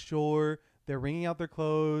on the shore. They're wringing out their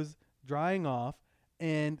clothes, drying off,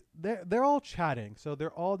 and they're all chatting. So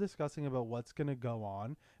they're all discussing about what's gonna go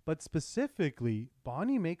on. But specifically,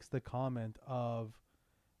 Bonnie makes the comment of,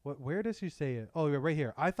 where does she say it? Oh, right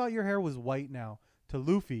here. I thought your hair was white now, to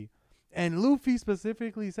Luffy, and Luffy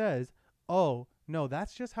specifically says, "Oh no,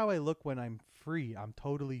 that's just how I look when I'm free. I'm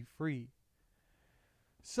totally free."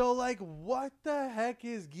 So, like, what the heck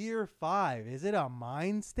is Gear 5? Is it a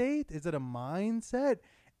mind state? Is it a mindset?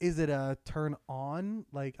 Is it a turn on?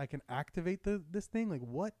 Like I can activate this thing? Like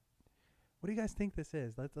what do you guys think this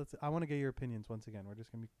is? Let's I want to get your opinions once again. We're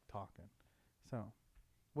just going to be talking. So,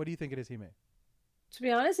 what do you think it is, Hime? To be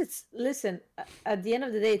honest, at the end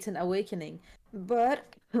of the day, it's an awakening. But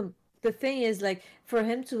the thing is, like, for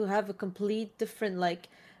him to have a complete different, like,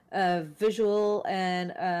 visual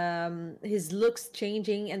and his looks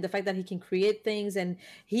changing, and the fact that he can create things and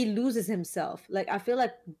he loses himself. Like, I feel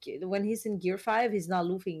like when he's in Gear 5, he's not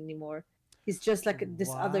Luffy anymore. He's just like this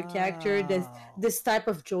other character, this type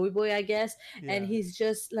of Joy Boy, I guess. Yeah. And he's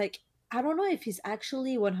just like, I don't know if he's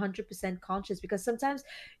actually 100% conscious, because sometimes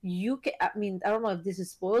you can, I mean, I don't know if this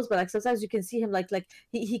is spoils, but like sometimes you can see him like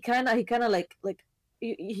he kind of like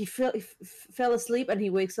he fell asleep and he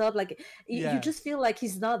wakes up, like you just feel like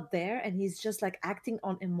he's not there and he's just like acting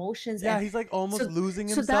on emotions. Yeah, and he's like almost losing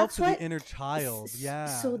himself to the inner child. Yeah.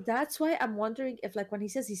 So that's why I'm wondering if, like, when he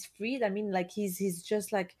says he's freed, I mean, like he's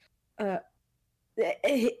just like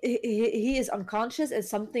he is unconscious and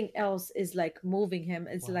something else is like moving him.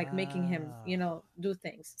 It's like making him, do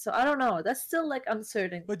things. So I don't know. That's still like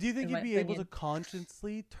uncertain. But do you think you'd be able to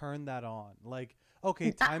consciously turn that on? Like,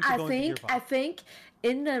 okay, time to go into Gear 5. I think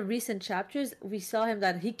in the recent chapters we saw him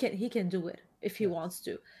that he can do it if he wants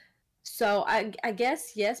to. So I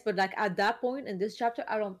guess yes, but like at that point in this chapter,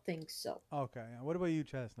 I don't think so. Okay. What about you,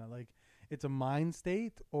 Chestnut? Like, it's a mind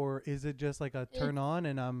state, or is it just like a turn on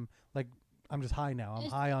and I'm just high now. I'm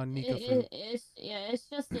high on Nika fruit. It's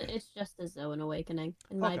just a Zoan awakening,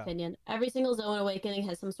 in my opinion. Every single Zoan awakening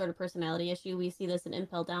has some sort of personality issue. We see this in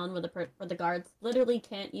Impel Down, where the guards literally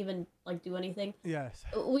can't even like do anything. Yes.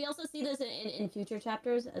 We also see this in future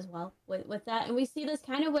chapters as well with that, and we see this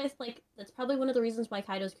kind of with like, that's probably one of the reasons why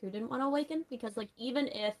Kaido's crew didn't want to awaken, because like even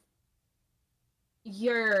if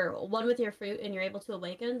you're one with your fruit and you're able to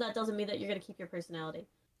awaken, that doesn't mean that you're gonna keep your personality.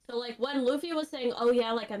 So, like, when Luffy was saying, oh,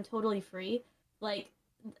 yeah, like, I'm totally free, like,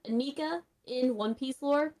 Nika in One Piece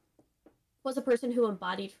lore was a person who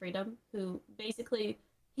embodied freedom, who basically,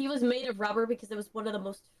 he was made of rubber because it was one of the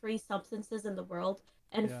most free substances in the world,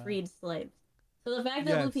 and freed slaves. So the fact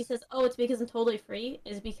that Luffy says, oh, it's because I'm totally free,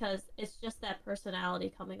 is because it's just that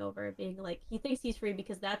personality coming over, being like, he thinks he's free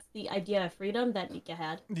because that's the idea of freedom that Nika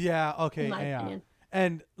had. Yeah, okay, in my opinion.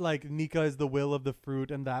 And, like, Nika is the will of the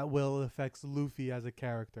fruit, and that will affects Luffy as a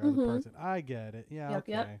character, as a person. I get it. Yeah,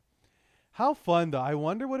 okay. Yep. How fun, though. I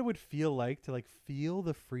wonder what it would feel like to, like, feel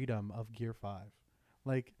the freedom of Gear 5.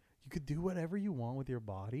 Like, you could do whatever you want with your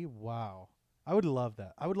body. Wow. I would love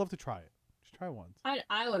that. I would love to try it. Just try once.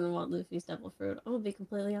 I wouldn't want Luffy's devil fruit. I'm going to be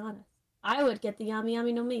completely honest. I would get the Yami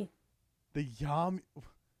Yami no Mi. The Yami...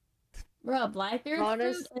 Bro, Blackbeard's fruit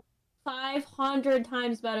is 500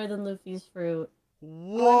 times better than Luffy's fruit.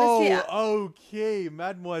 Whoa, honestly, okay,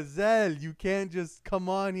 mademoiselle, you can't just come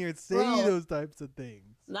on here and say those types of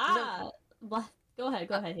things. Nah, go ahead,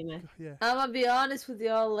 Hime. Yeah. I'm gonna be honest with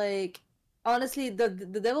y'all, like, honestly, the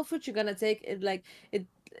devil fruit you're gonna take, like,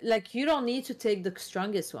 you don't need to take the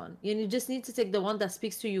strongest one. You just need to take the one that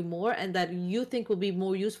speaks to you more and that you think will be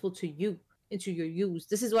more useful to you, into your use.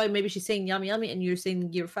 This is why maybe she's saying Yami Yami and you're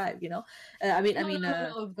saying Gear 5, No.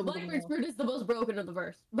 Blackbeard's fruit is the most broken of the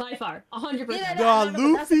verse. By far. 100%.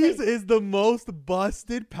 Luffy's is the most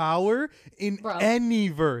busted power in any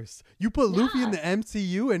verse. You put Luffy in the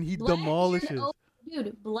MCU and he demolishes.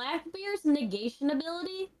 Dude, Blackbeard's negation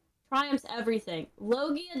ability triumphs everything.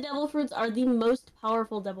 Logia devil fruits are the most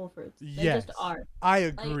powerful devil fruits. They just are. I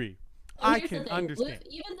agree. I can understand.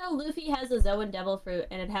 Even though Luffy has a Zoan Devil Fruit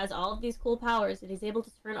and it has all of these cool powers and he's able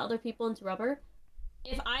to turn other people into rubber,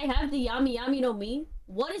 if I have the Yami Yami no Mi,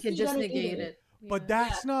 what is he just gonna negate do? it? But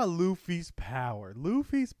that's not Luffy's power.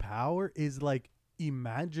 Luffy's power is like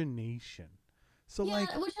imagination. So but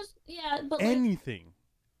anything.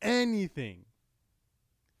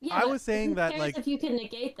 Yeah, I was saying that, like, if you can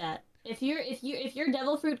negate that. If your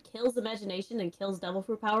devil fruit kills imagination and kills devil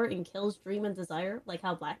fruit power and kills dream and desire, like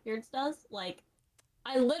how Blackbeard's does, like,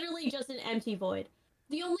 I literally just an empty void.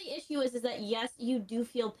 The only issue is that yes, you do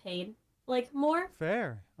feel pain, like, more.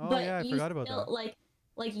 Fair. Oh but yeah, I forgot about that.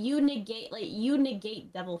 Like you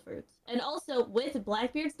negate devil fruits, and also with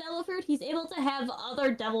Blackbeard's devil fruit, he's able to have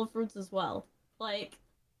other devil fruits as well, like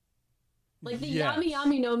the Yami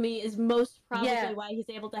Yami no Mi is most probably why he's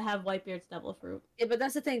able to have Whitebeard's devil fruit. Yeah, but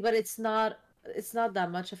that's the thing. But it's not that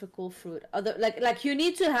much of a cool fruit. Like you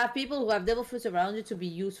need to have people who have devil fruits around you to be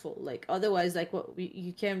useful. Like otherwise, like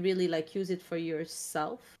you can't really like use it for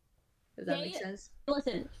yourself. If that makes sense.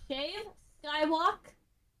 Listen, shave, skywalk.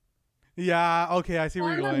 Yeah. Okay, I see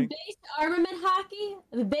where you're going. Base armament hockey,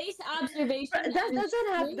 the base observation.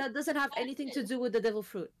 That doesn't have anything to do with the devil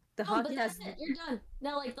fruit. The hockey has. That's it. You're done.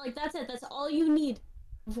 No, like that's it. That's all you need.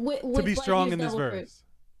 to be strong in this verse.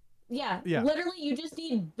 Yeah, literally, you just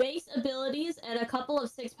need base abilities and a couple of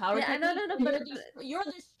 6 power techniques. You're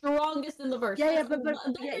the strongest in the verse. But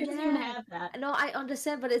doesn't even have that. No, I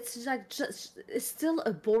understand, but it's like it's still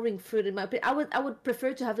a boring fruit in my opinion. I would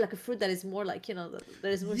prefer to have like a fruit that is more like that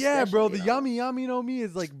is more. Yeah, special, bro, the yummy no me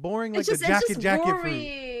is like boring, like the jacket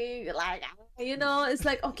fruit. Like it's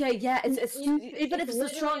like okay, yeah, it's even if it's the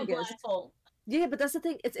strongest. Yeah, but that's the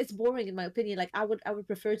thing. It's boring in my opinion. Like I would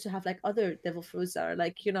prefer to have like other devil fruits that are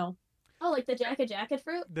like Oh, like the jacket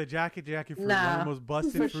fruit? The jacket fruit, one of the most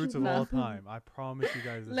busted fruits of all time. I promise you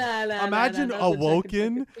guys. Imagine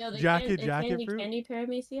awoken jacket fruit. Candy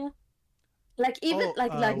paramecia. Like even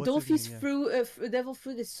like Dolphy's fruit, devil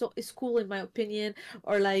fruit is cool in my opinion,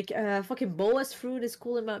 or like fucking Boa's fruit is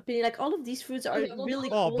cool in my opinion. Like all of these fruits are really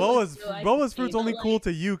cool. Boa's fruit's only cool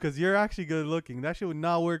to you because you're actually good looking. That shit would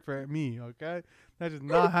not work for me. Okay, that's just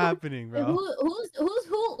not happening, bro.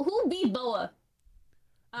 Who beat Boa?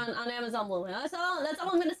 On Amazon Lily. That's all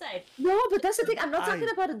I'm gonna say. No, but that's the thing. I'm not talking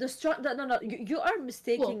about the strong. No. You are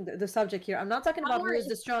mistaking the subject here. I'm not talking about who is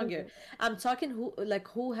the stronger. I'm talking who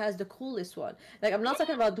has the coolest one. Like I'm not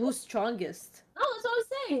talking about who's strongest. No, that's what I'm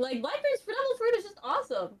saying. Like Blackbeard's devil fruit is just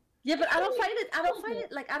awesome. Yeah, but I don't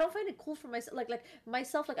find it cool for myself. Like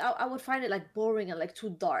myself, like I would find it like boring and like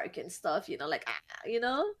too dark and stuff. Yeah, like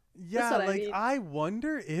I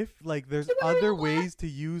wonder if like there's other ways to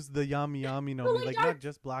use the yummy no me, like not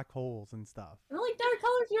just black holes and stuff. I like dark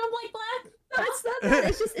colors. You don't like black? No, it's not that.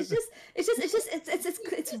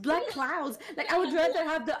 It's black clouds. Like I would rather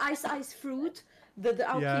have the ice fruit. The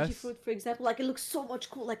Aokiji fruit, for example, like it looks so much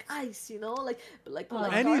cool, like ice, like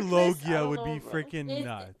any Logia would be freaking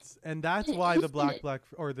nuts, and that's why the black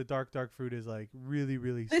or the dark fruit is like really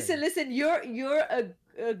Listen, you're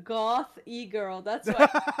a goth e-girl, that's why.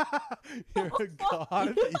 You're a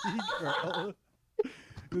goth e-girl.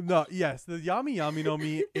 No, yes, the yummy no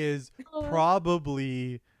me is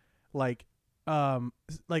probably like on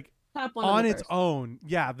its own,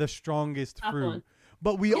 the strongest Top fruit. one.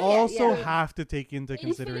 But we also have to take into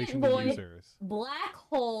consideration the users. Black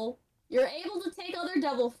hole. You're able to take other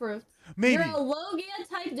devil fruits. Maybe. You're a Logia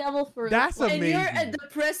type devil fruit. That's amazing. And you're a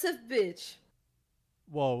depressive bitch.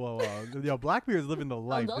 Whoa. Yo, Blackbeard's living the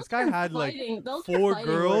life. This guy had like 4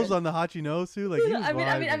 girls on the Hachinosu. Like,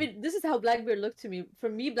 I mean, this is how Blackbeard looked to me. For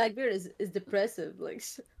me, Blackbeard is depressive. Like,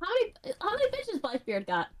 how many bitches Blackbeard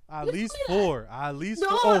got? At least 4. At least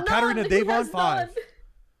 4. Oh, Katarina Devon 5.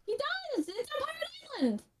 He does. It's on Pirate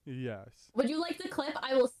Island. Yes. Would you like the clip?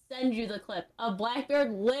 I will send you the clip of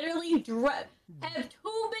Blackbeard literally have 2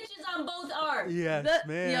 bitches on both arms. Yes,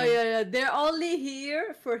 man. Yeah. They're only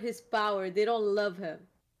here for his power. They don't love him.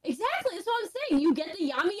 Exactly. That's what I'm saying. You get the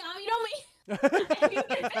yummy no me. And you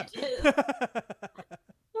get bitches.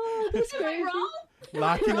 Oh, that's crazy. Am I wrong?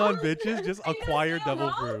 Lacking on bitches, just acquire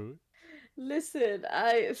devil fruit. Listen,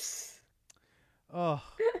 Oh,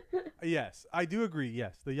 yes, I do agree.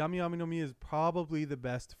 Yes, the yummy no mi is probably the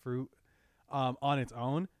best fruit on its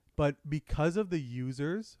own. But because of the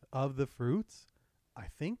users of the fruits, I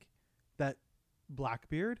think that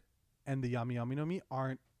Blackbeard and the yummy no mi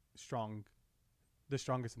aren't the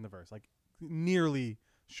strongest in the verse. Like, nearly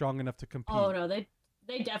strong enough to compete. Oh, no, they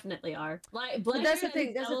definitely are. Like Blackbeard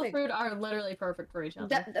and devil fruit are literally perfect for each other.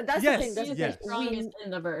 That's the thing. That's the strongest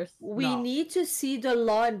in the verse. We need to see the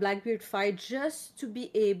Law and Blackbeard fight just to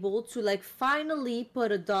be able to like finally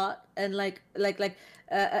put a dot and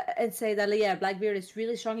and say that Blackbeard is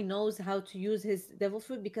really strong. He knows how to use his devil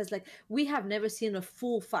fruit, because like we have never seen a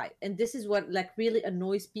full fight, and this is what like really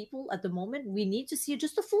annoys people at the moment. We need to see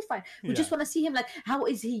just a full fight. We just want to see him like how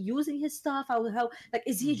is he using his stuff? How like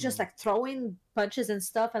is he just like throwing punches and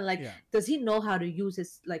stuff, and like does he know how to use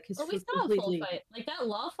his fruit we saw completely? A full fight. Like that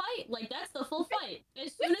Law fight, like that's the full fight.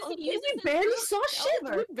 As soon as he uses we barely saw shit.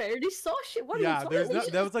 We barely saw shit. What are you talking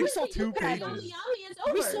about? That was like 2 pages.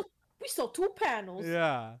 We saw 2 panels.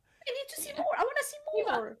 Yeah. I need to see more. I want to see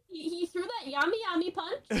more. He threw that yummy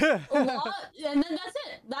punch, and then that's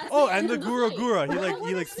it. And the gura.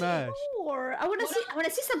 He like smashed. More. I want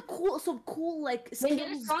to see some cool like. They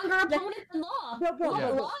get a stronger opponent than Law. Bro,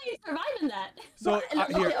 Law is surviving that. So okay.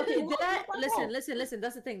 Did I listen?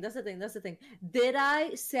 That's the thing. Did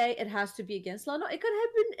I say it has to be against Law? No, it could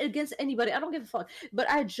have been against anybody. I don't give a fuck. But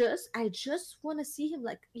I just want to see him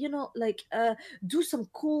do some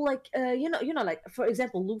cool like like for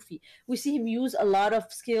example Luffy. We see him use a lot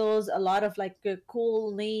of skills, a lot of like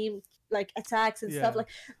cool name like attacks and stuff. Like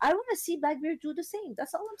I want to see Blackbeard do the same.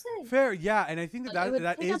 That's all I'm saying. Fair, yeah, and I think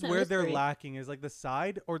that is where they're lacking, is like the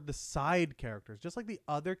side characters, just like the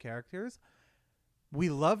other characters. We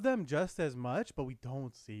love them just as much, but we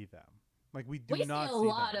don't see them. Like we do We not see a see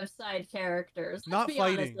lot them. of side characters. Let's Not be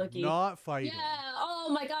fighting. honest, Loki. Not fighting. Yeah. Oh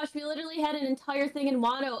my gosh, we literally had an entire thing in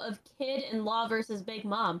Wano of Kid and Law versus Big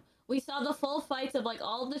Mom. We saw the full fights of like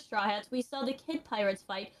all of the Straw Hats. We saw the Kid Pirates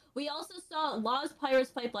fight. We also saw Law's Pirates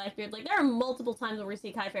fight Blackbeard. Like there are multiple times where we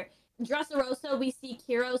see Kaifair. Dressrosa, we see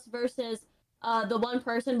Kiros versus the one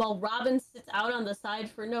person while Robin sits out on the side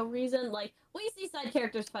for no reason. Like we see side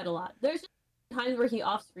characters fight a lot. There's just times where he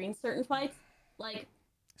off-screens certain fights, like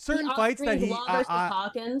Certain fights that he Law versus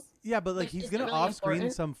Hawkins. yeah, but like he's gonna really off-screen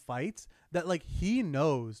important. some fights that like he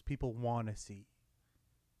knows people want to see.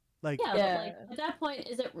 Like Yeah, but like at that point,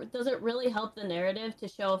 does it really help the narrative to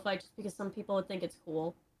show a fight just because some people would think it's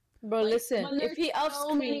cool? Bro, Like, listen, when if he there's off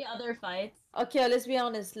so many other fights. Okay, let's be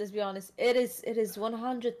honest. It is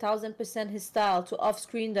 100,000% his style to off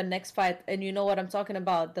screen the next fight, and you know what I'm talking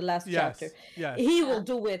about. The last chapter. Yes. He will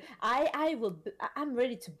do it. I'm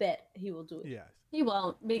ready to bet he will do it. Yes. He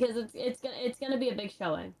won't because it's gonna be a big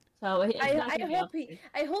showing. So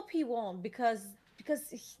I hope he won't because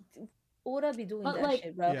Oda be doing that like,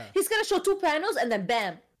 shit, bro. Yeah. He's gonna show 2 panels and then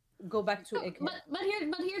bam, go back to it. But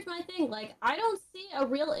here's my thing. Like I don't see a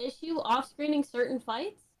real issue off screening certain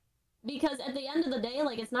fights. Because at the end of the day,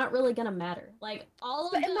 like it's not really gonna matter. Like all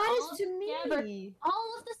of me.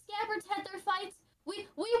 All of the Scabbards had their fights. We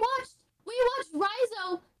watched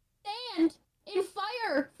Rizo stand in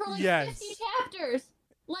fire for like 50 chapters.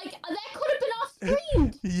 Like that could have been off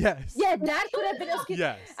screened. Yes. Yeah, that could have been off screen.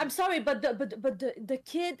 Yes. I'm sorry, but the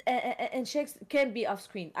kid and Shanks can't be off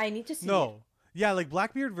screen. I need to see. No. It. Yeah, like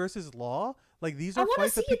Blackbeard versus Law. Like these are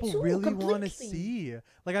fights that see it people too, really want to completely. see.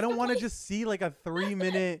 Like I don't want to just see like a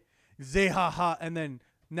 3-minute Zehaha and then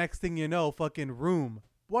next thing you know, fucking room.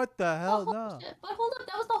 What the hell? No. But hold up,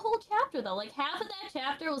 that was the whole chapter though. Like half of that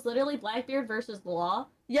chapter was literally Blackbeard versus Law.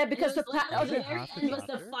 Yeah, because the very end was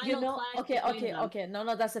the final clash. Okay.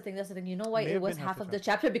 No, that's the thing. You know why it was half of the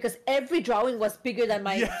chapter? Because every drawing was bigger than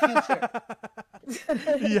my future.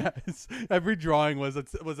 Yes, every drawing was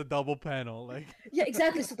a double panel. Like yeah,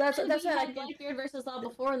 exactly. So that's we why had Blackbeard versus Law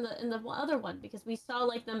before in the other one because we saw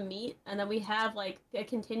like them meet and then we have like a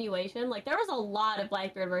continuation. Like there was a lot of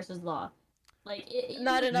Blackbeard versus Law. Like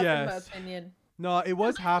not enough in my opinion. No, it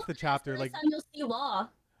was half the chapter. Like time you'll see Law.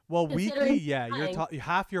 Well, weekly, yeah,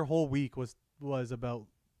 half your whole week was about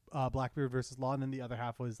Blackbeard versus Law, and then the other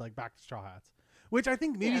half was like back to Straw Hats. Which I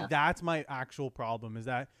think maybe that's my actual problem is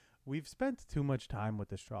that we've spent too much time with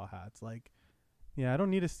the Straw Hats. Like, yeah, I don't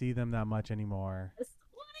need to see them that much anymore.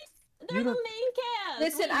 They're the main cast.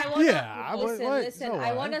 Listen,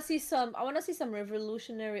 I want to see some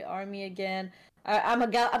Revolutionary Army again. I'm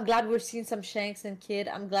glad we're seeing some Shanks and Kid.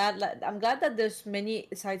 I'm glad that there's many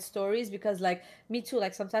side stories because like me too.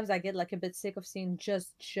 Like sometimes I get like a bit sick of seeing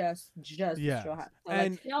just Straw Hats. So,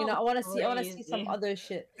 and like, I want to see some other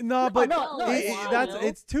shit. No, but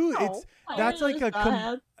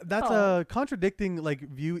that's a contradicting like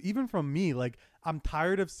view even from me. Like I'm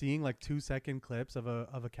tired of seeing like 2-second clips of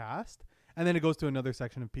a cast. And then it goes to another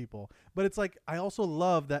section of people. But it's like I also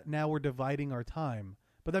love that now we're dividing our time.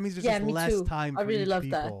 But that means there's just less time for each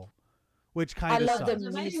people. Which kind of sucks.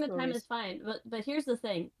 Dividing the time is fine. But here's the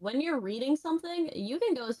thing. When you're reading something, you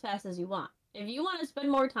can go as fast as you want. If you want to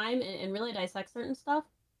spend more time and really dissect certain stuff,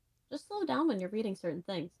 just slow down when you're reading certain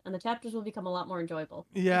things. And the chapters will become a lot more enjoyable.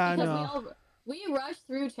 Yeah, because we rush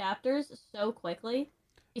through chapters so quickly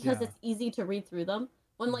because it's easy to read through them.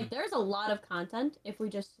 When like there's a lot of content, if we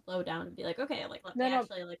just slow down and be like, okay, like let me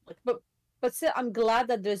actually like look. But still, I'm glad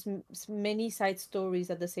that there's many side stories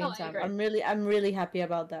at the same time. I'm really happy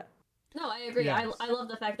about that. No, I agree. Yes. I love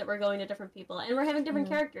the fact that we're going to different people and we're having different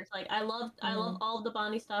characters. Like I love all of the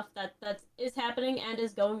Bonnie stuff that is happening and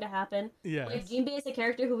is going to happen. Yeah. Like Jinbei is a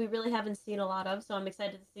character who we really haven't seen a lot of, so I'm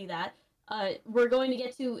excited to see that. We're going to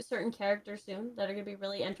get to certain characters soon that are going to be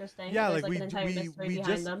really interesting. Yeah, there's, like an entire mystery we behind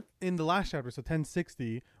just them. in the last chapter, so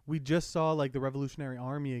 1060, we just saw like the Revolutionary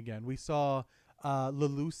Army again. We saw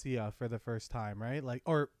Lelucia for the first time, right? Like,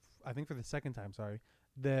 or I think for the second time. Sorry,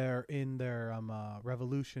 they're in their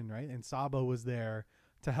revolution, right? And Sabo was there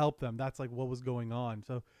to help them. That's like what was going on.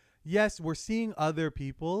 So yes, we're seeing other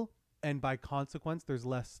people, and by consequence, there's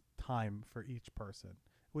less time for each person,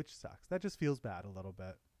 which sucks. That just feels bad a little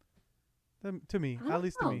bit. To me, at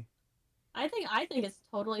least to me. I think it's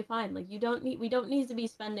totally fine. Like we don't need to be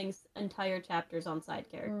spending entire chapters on side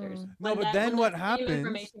characters. No, but then what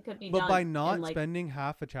happens? But by not spending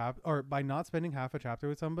half a chapter,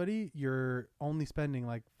 with somebody, you're only spending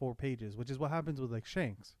like 4 pages, which is what happens with like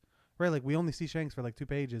Shanks, right? Like we only see Shanks for like 2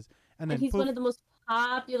 pages, and then he's one of the most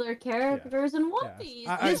popular characters in One Piece.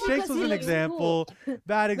 Shanks was an example,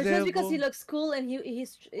 bad example. But just because he looks cool and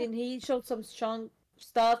he showed some strong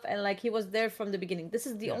stuff, and like he was there from the beginning. This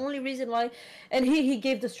is the Yeah. only reason why, and he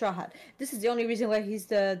gave the Straw Hat. This is the only reason why he's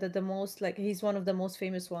the most, like, he's one of the most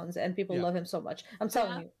famous ones, and people Yeah. love him so much. I'm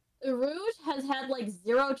telling you. Rouge has had like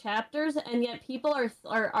 0 chapters, and yet people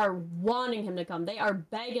are wanting him to come. They are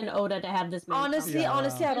begging Oda to have this man Honestly, Yeah.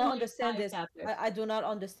 honestly, I come. don't Like, understand 5 this. chapters. I do not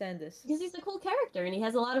understand this. Because he's a cool character, and he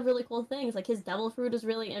has a lot of really cool things. Like his devil fruit is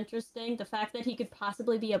really interesting. The fact that he could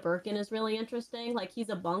possibly be a Birkin is really interesting. Like he's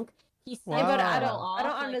a bunk. He's Wow. But I off.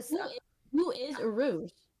 don't Like, understand. who is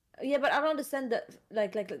Rouge? Yeah, but I don't understand that.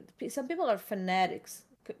 Like some people are fanatics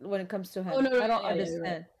when it comes to him. Oh, no, I don't yeah, understand.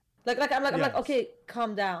 right. I'm like, Yes. okay,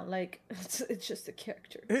 calm down. Like it's just a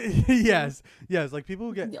character. Yes. Like people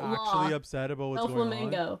who get Law. actually upset about what's El going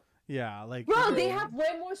Flamingo. on. Yeah, like Bro, they have way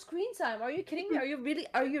more screen time. Are you kidding me? Are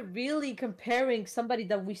you really comparing somebody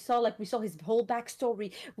that we saw his whole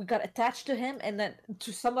backstory, we got attached to him, and then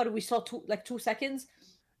to somebody we saw 2 seconds?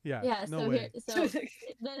 Yeah. Yeah, No so way.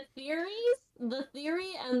 the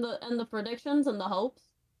theory and the predictions and the hopes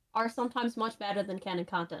are sometimes much better than canon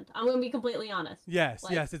content. I'm gonna be completely honest. Yes,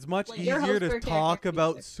 Like- yes. It's much like, your easier hopes to for talk character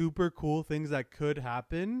about features. super cool things that could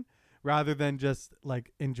happen rather than just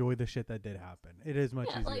like enjoy the shit that did happen. It is much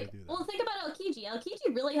Yeah, easier like, to do that. well, think about Aokiji.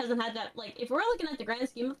 Aokiji really hasn't had that. Like, if we're looking at the grand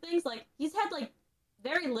scheme of things, like he's had like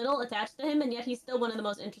very little attached to him, and yet he's still one of the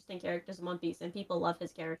most interesting characters in One Piece, and people love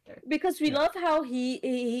his character. Because we Yeah. love how he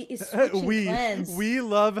is switching clans. we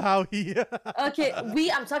love how he Okay,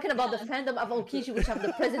 I'm talking about the fandom of Aokiji, which I'm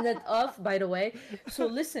the president of, by the way. So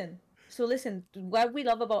listen, what we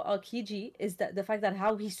love about Aokiji is that the fact that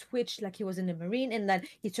how he switched, like he was in the marine and then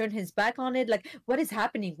he turned his back on it. Like, what is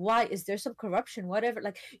happening? Why is there some corruption? Whatever.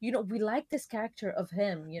 Like, we like this character of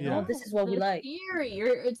him. Yeah. This is what we The like. Theory.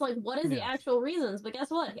 It's like, what is the Yes. actual reasons? But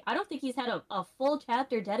guess what? I don't think he's had a full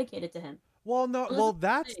chapter dedicated to him. Well, no, Listen, well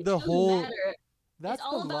that's it the doesn't whole matter. that's It's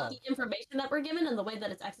all the about love. the information that we're given and the way that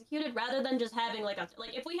it's executed, rather than just having like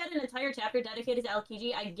if we had an entire chapter dedicated to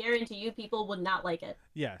Aokiji, I guarantee you people would not like it.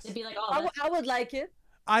 Yes. They'd be like, oh, I would like it.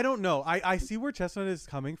 I don't know. I see where Chestnut is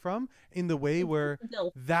coming from in the way where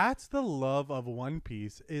Bill. that's the love of One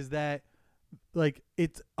Piece is that like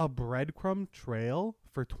it's a breadcrumb trail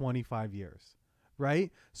for 25 years,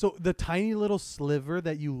 right? So the tiny little sliver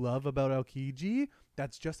that you love about Aokiji,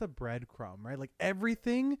 that's just a breadcrumb, right? Like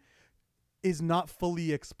everything is not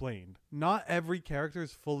fully explained. Not every character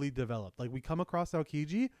is fully developed. Like we come across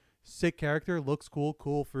Aokiji, sick character, looks cool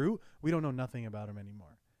fruit. We don't know nothing about him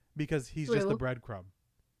anymore because he's just a True. breadcrumb.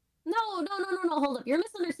 No, hold up. You're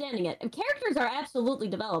misunderstanding it. And characters are absolutely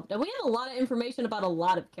developed. And we have a lot of information about a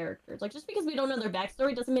lot of characters. Like, just because we don't know their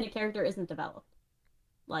backstory doesn't mean a character isn't developed.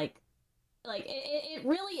 Like it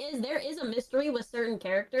really is. There is a mystery with certain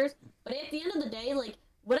characters. But at the end of the day, like,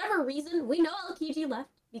 whatever reason, we know Aokiji left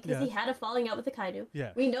because he Yes. had a falling out with the Kaido.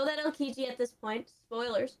 Yeah. We know that Aokiji at this point,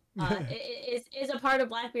 spoilers, is a part of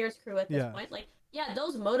Blackbeard's crew at this Yeah. point. Like, yeah,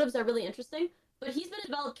 those motives are really interesting. But he's been a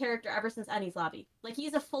developed character ever since Enies Lobby. Like,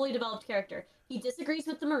 he's a fully developed character. He disagrees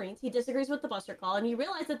with the Marines, he disagrees with the Buster Call, and he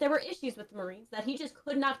realized that there were issues with the Marines that he just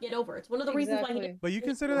could not get over. It's one of the reasons why he Exactly. But you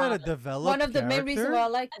consider that a developed One of the main character? reasons why I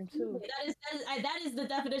like him too. that is the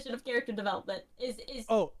definition of character development, is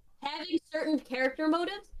Oh, having certain character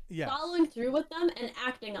motives, yes. following through with them, and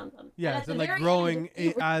acting on them. Yes, and like growing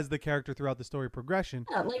as the character throughout the story progression.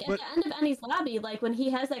 Yeah, like But- at the end of Enies Lobby, like when he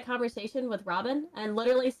has that conversation with Robin and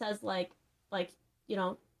literally says like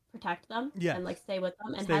protect them Yes. and like stay with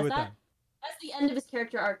them and Stay has with that. them. That's the end of his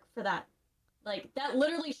character arc for that. Like that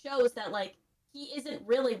literally shows that like he isn't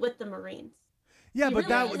really with the Marines. Yeah, He but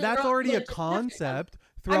really isn't that's really already a just after them. concept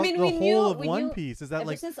throughout mean, the we whole knew- of we One knew Piece. Is that ever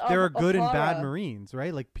like since there are good and bad Ohara. Marines,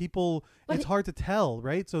 right? Like people, But it's hard to tell,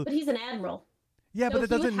 right? So But he's an admiral. yeah, So but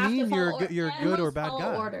that he would doesn't have to mean you're follow you're a good admirals or bad follow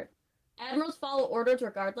guy. Order. Admirals follow orders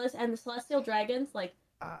regardless, and the Celestial Dragons,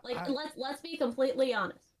 let's be completely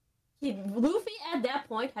honest. Luffy at that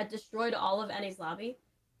point had destroyed all of Enies Lobby.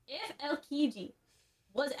 If Aokiji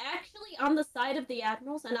was actually on the side of the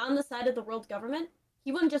admirals and on the side of the world government,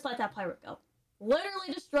 he wouldn't just let that pirate go.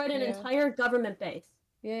 Literally destroyed an Yeah. entire government base.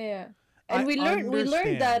 Yeah. I And we learned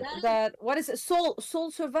that understand. that what is it?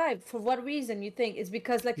 Soul survived. For what reason you think? It's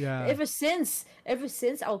because like Yeah. ever since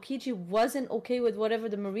Aokiji wasn't okay with whatever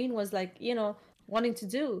the Marine was like, wanting to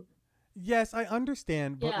do. Yes, I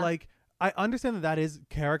understand, but Yeah. like I understand that is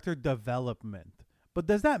character development. But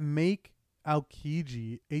does that make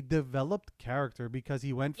Aokiji a developed character because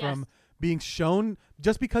he went from Yes. being shown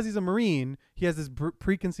just because he's a Marine, he has this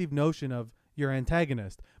preconceived notion of your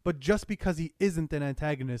antagonist, but just because he isn't an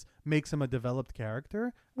antagonist makes him a developed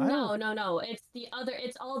character? No.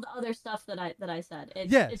 It's all the other stuff that I said.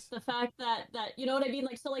 It's Yes. it's the fact that you know what I mean?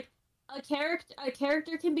 Like so like a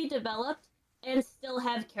character can be developed and still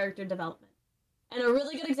have character development. And a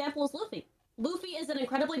really good example is Luffy. Luffy is an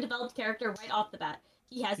incredibly developed character right off the bat.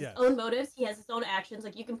 He has his own motives, he has his own actions.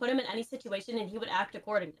 Like, you can put him in any situation and he would act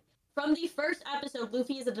accordingly. From the first episode,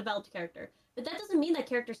 Luffy is a developed character. But that doesn't mean that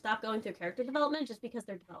characters stop going through character development just because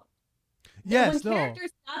they're developed. Yes, when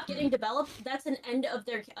characters stop getting developed, that's an end of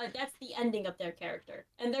their that's the ending of their character,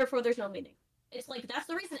 and therefore there's no meaning. It's like, that's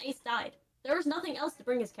the reason Ace died. There was nothing else to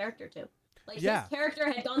bring his character to. Like, his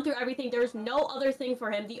character had gone through everything. There was no other thing for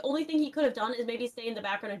him. The only thing he could have done is maybe stay in the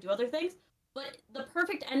background and do other things. But the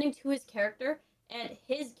perfect ending to his character and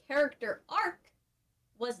his character arc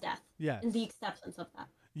was death. Yes. And the acceptance of that.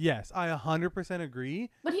 Yes, I 100% agree.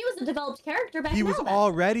 But he was a developed character back then. He was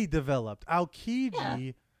already developed.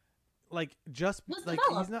 Aokiji, like, just was like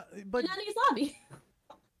developed. he's not, but in Enies Lobby.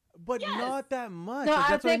 But not that much. No, like,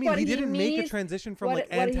 that's what I mean. He didn't make a means, transition from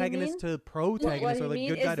like antagonist to protagonist or like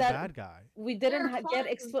good guy to bad guy. We didn't get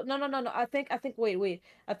no. I think wait.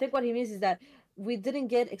 I think what he means is that we didn't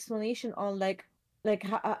get explanation on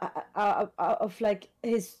of like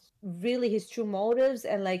his true motives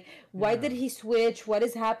and like why did he switch, what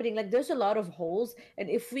is happening. Like, there's a lot of holes, and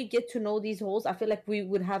if we get to know these holes, I feel like we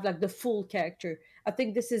would have like the full character. I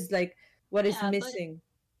think this is like what is missing.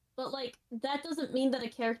 But like, that doesn't mean that a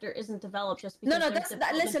character isn't developed just because. No,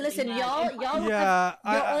 listen, y'all have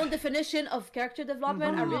your own definition of character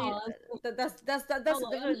development. I really that's a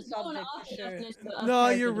different subject for sure. No,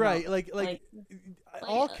 you're right. Like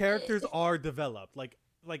all characters are developed. Like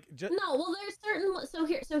just no. Well, there's certain. So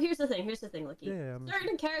here's the thing. Lucky.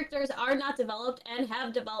 Certain characters are not developed and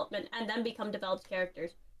have development and then become developed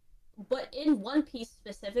characters. But in One Piece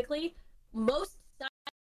specifically, most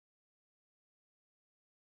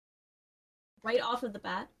right off of the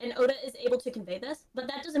bat, and Oda is able to convey this, but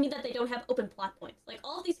that doesn't mean that they don't have open plot points. Like,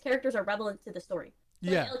 all of these characters are relevant to the story.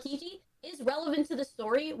 So like, Aokiji is relevant to the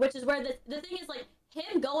story, which is where the thing is, like,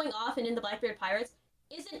 him going off and in the Blackbeard Pirates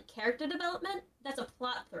isn't character development, that's a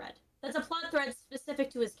plot thread. That's a plot thread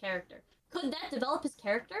specific to his character. Could that develop his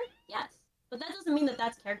character? Yes. But that doesn't mean that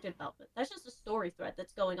that's character development. That's just a story thread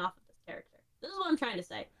that's going off of this character. This is what I'm trying to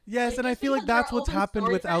say. Yes, like, and I feel like that's what's happened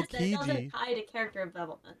with Aokiji. That doesn't tie to character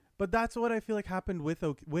development. But that's what I feel like happened with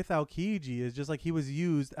Aokiji, is just like he was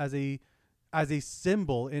used as a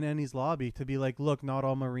symbol in Enies Lobby to be like, look, not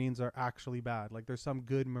all Marines are actually bad. Like, there's some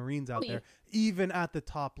good Marines out there, even at the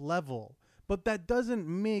top level. But that doesn't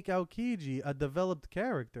make Aokiji a developed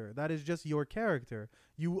character. That is just your character.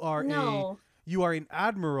 You are an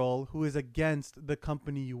admiral who is against the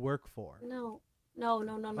company you work for. No.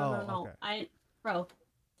 Okay.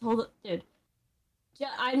 Dude.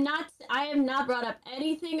 I am not brought up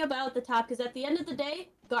anything about the top, because at the end of the day,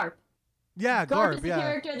 Garp. Yeah, Garp is a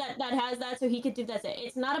character that has that, so he could do that.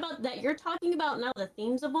 It's not about that. You're talking about now the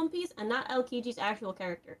themes of One Piece and not Aokiji's actual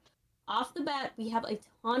character. Off the bat, we have a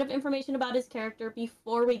ton of information about his character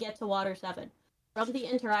before we get to Water 7, from the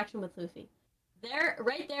interaction with Luffy.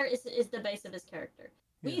 Right there is the base of his character.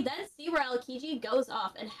 We then see where Aokiji goes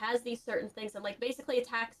off and has these certain things and like basically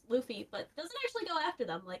attacks Luffy, but doesn't actually go after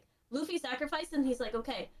them. Like, Luffy sacrificed, and he's like,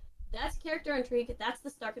 okay, that's character intrigue. That's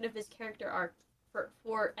the start of his character arc for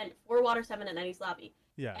Water 7 and Enies Lobby.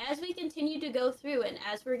 Yeah. As we continue to go through, and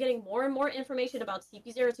as we're getting more and more information about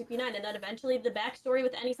CP0, CP9, and then eventually the backstory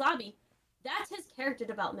with Enies Lobby, that's his character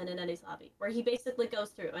development in Enies Lobby, where he basically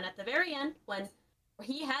goes through. And at the very end, when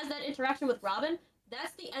he has that interaction with Robin,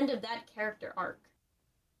 that's the end of that character arc.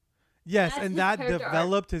 Yes, and that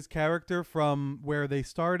developed his character from where they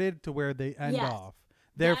started to where they end off.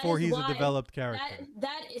 Therefore, he's a developed character.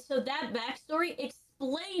 So that backstory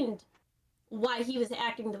explained why he was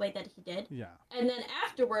acting the way that he did. Yeah. And then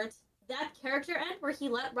afterwards, that character end where he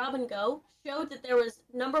let Robin go showed that there was,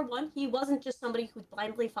 number one, he wasn't just somebody who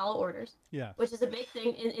blindly follow orders. Yeah. Which is a big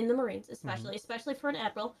thing in the Marines, especially for an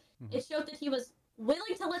admiral. Mm-hmm. It showed that he was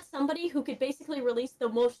willing to let somebody who could basically release the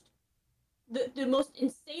most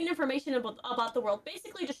insane information about the world,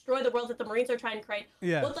 basically destroy the world that the Marines are trying to create,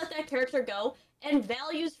 would let that character go, and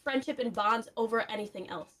values friendship and bonds over anything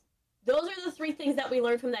else. Those are the three things that we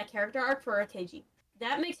learned from that character arc for Aokiji.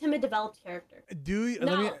 That makes him a developed character.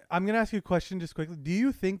 I'm going to ask you a question just quickly. Do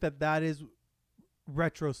you think that is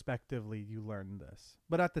retrospectively you learned this?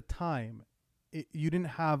 But at the time, you didn't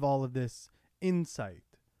have all of this insight.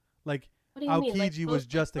 Like, Aokiji was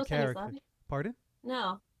just a character. Pardon?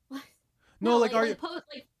 No. No,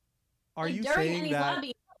 are you during saying Enies that?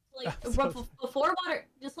 Lobby, before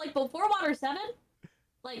Water 7,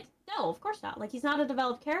 like, no, of course not. Like, he's not a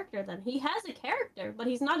developed character then. He has a character, but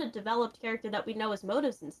he's not a developed character that we know his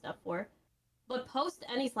motives and stuff for. But post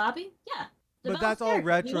Enies Lobby, yeah, But that's all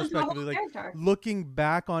retrospectively. Like looking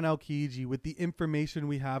back on Aokiji with the information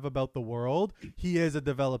we have about the world, he is a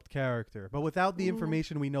developed character. But without the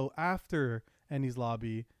information we know after Enies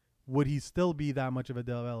Lobby, would he still be that much of a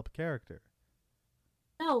developed character?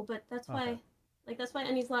 No, but that's why, like that's why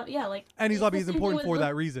Enies Lobby. Yeah, like Enies Lobby is important for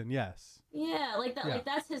that reason. Yes. Yeah, like that. Yeah. Like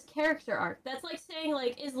that's his character arc. That's like saying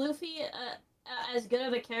like, is Luffy as good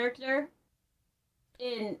of a character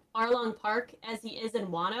in Arlong Park as he is in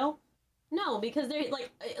Wano? No, because they're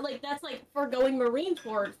like that's like foregoing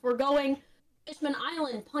Marineford, foregoing Fishman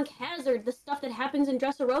Island, Punk Hazard, the stuff that happens in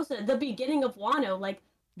Dressrosa, the beginning of Wano, like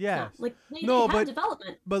yes, no, like they have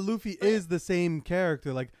development. But Luffy is the same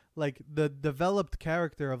character, like the developed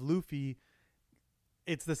character of Luffy.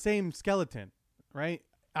 It's the same skeleton, right?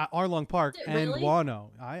 At Arlong Park and really?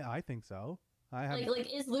 Wano. I think so. I have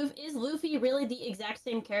is Luffy really the exact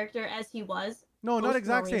same character as he was? No, not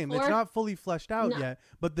exact same. It's not fully fleshed out yet.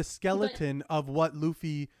 But the skeleton of what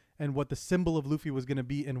Luffy and what the symbol of Luffy was going to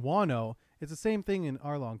be in Wano, it's the same thing in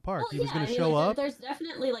Arlong Park. He was going to show up. There's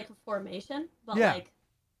definitely like a formation, but like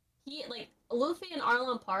Luffy in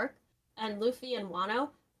Arlong Park and Luffy in Wano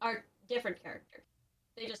are different characters.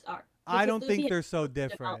 They just are. I don't think they're so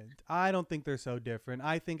different. I don't think they're so different.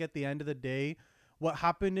 I think at the end of the day, what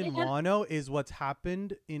happened in Wano is what's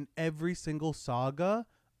happened in every single saga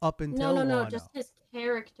up until Wano. No, just his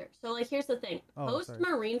character. So like here's the thing. Post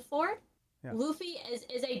Marineford, Luffy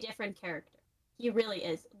is a different character. He really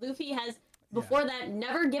is. Luffy has before that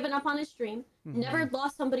never given up on his dream, never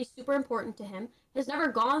lost somebody super important to him, has never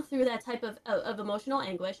gone through that type of emotional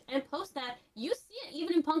anguish, and post that you see it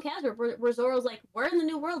even in Punk Hazard where Zoro's like, we're in the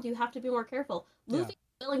new world, you have to be more careful. Luffy is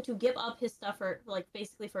willing to give up his stuff for like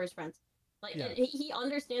basically for his friends. Like he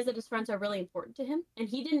understands that his friends are really important to him, and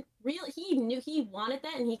he knew he wanted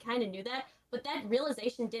that, and he kind of knew that, but that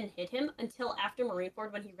realization didn't hit him until after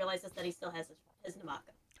Marineford when he realizes that he still has his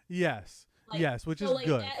Namaka. Yes. Yes, which is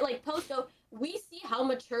good. Like post-go, we see how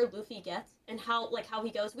mature Luffy gets and how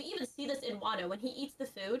he goes. We even see this in Wano when he eats the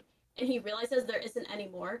food and he realizes there isn't any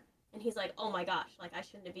more, and he's like, "Oh my gosh, like I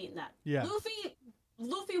shouldn't have eaten that." Yeah.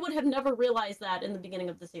 Luffy would have never realized that in the beginning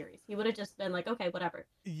of the series. He would have just been like, "Okay, whatever."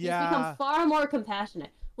 Yeah. He's become far more compassionate.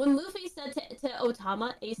 When Luffy said to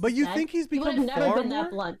Otama, "Ace," but you think he's become he would have never been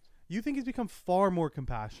that blunt. You think he's become far more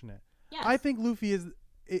compassionate? Yes. I think Luffy is.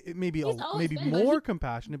 Maybe more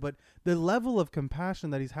compassionate, but the level of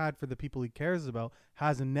compassion that he's had for the people he cares about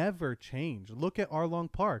has never changed. Look at Arlong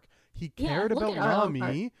Park. He cared about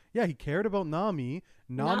Nami. Yeah, he cared about Nami.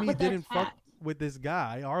 Nami didn't fuck with this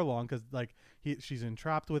guy Arlong because like she's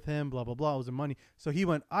entrapped with him. Blah blah blah. It was the money. So he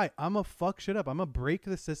went, I'm gonna fuck shit up. I'm gonna break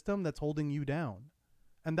the system that's holding you down,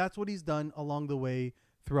 and that's what he's done along the way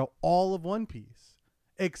throughout all of One Piece,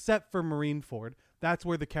 except for Marineford. That's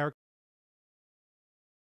where the character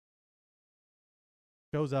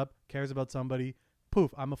shows up, cares about somebody,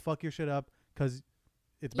 poof, I'm gonna fuck your shit up because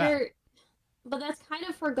it's bad. But that's kind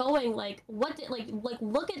of foregoing like what did like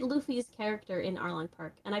look at Luffy's character in Arlong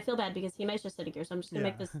Park, and I feel bad because he might just sitting here, so I'm just gonna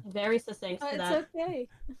make this very succinct. It's okay.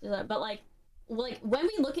 But like when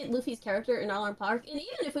we look at Luffy's character in Arlong Park, and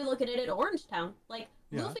even if we look at it at Orange Town, like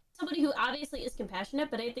Luffy is somebody who obviously is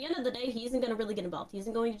compassionate, but at the end of the day, he isn't gonna really get involved. He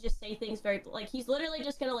isn't going to just say things very like he's literally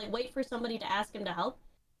just gonna like wait for somebody to ask him to help.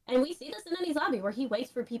 And we see this in Enies Lobby, where he waits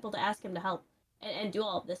for people to ask him to help and do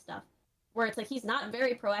all of this stuff. Where it's like he's not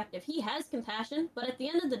very proactive. He has compassion, but at the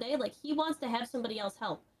end of the day, like he wants to have somebody else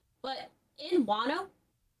help. But in Wano,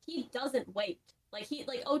 he doesn't wait. Like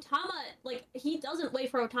Otama, like he doesn't wait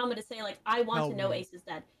for Otama to say like, I want to know Ace is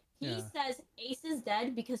dead. He says Ace is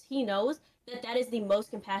dead because he knows that is the most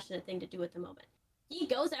compassionate thing to do at the moment. He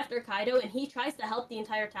goes after Kaido and he tries to help the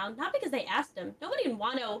entire town, not because they asked him. Nobody in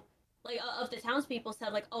Wano like of the townspeople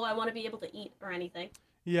said like, oh, I want to be able to eat or anything.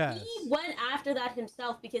 Yeah. He went after that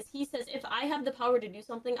himself because he says if I have the power to do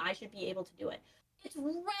something, I should be able to do it. It's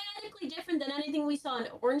radically different than anything we saw in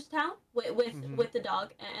Orange Town with the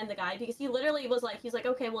dog and the guy, because he literally was like, he's like,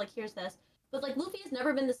 okay, well, like here's this. But like Luffy has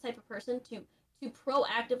never been this type of person to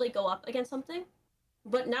proactively go up against something,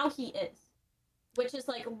 but now he is. Which is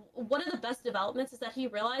like one of the best developments is that he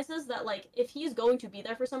realizes that like if he's going to be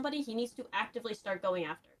there for somebody, he needs to actively start going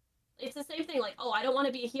after. It's the same thing, like, oh, I don't want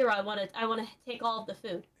to be a hero. I want to take all of the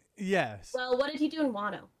food. Yes. Well, what did he do in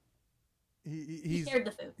Wano? He shared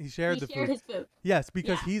the food. He shared his food. Yes,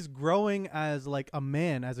 because he's growing as like a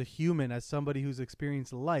man, as a human, as somebody who's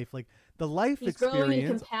experienced life, like the life experience. He's growing in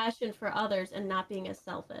compassion for others and not being as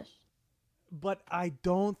selfish. But I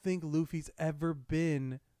don't think Luffy's ever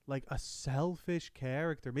been like a selfish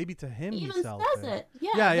character. Maybe to him he's selfish. Says it.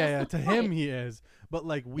 Yeah. To him he is. But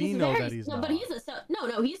like we know that he's not. But he's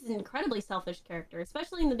he's an incredibly selfish character,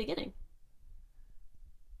 especially in the beginning.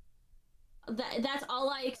 that's all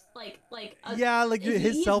I like. Yeah, like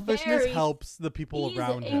his selfishness helps the people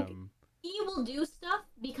around him. He will do stuff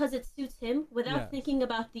because it suits him without thinking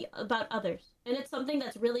about others, and it's something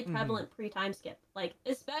that's really prevalent pre-time skip. Like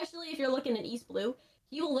especially if you're looking at East Blue,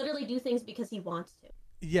 he will literally do things because he wants to.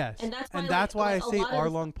 Yes, and that's why I say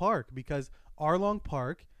Arlong Park, because Arlong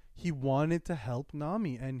Park, he wanted to help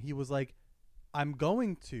Nami, and he was like, "I'm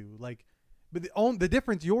going to like." But the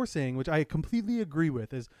difference you're saying, which I completely agree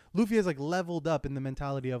with, is Luffy has like leveled up in the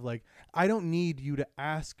mentality of like, I don't need you to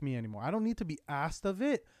ask me anymore. I don't need to be asked of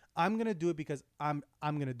it. I'm gonna do it because I'm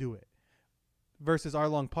gonna do it. Versus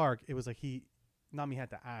Arlong Park, it was like Nami had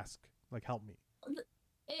to ask, like, help me.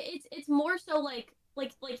 It's more so like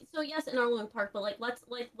so yes in Arlong Park, but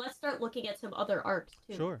let's start looking at some other arcs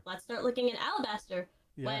too. Sure. Let's start looking at Alabaster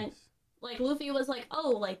when like Luffy was like, oh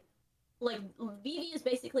like Vivi is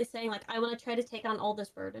basically saying like, I want to try to take on all this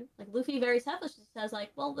burden. Like Luffy very selfishly says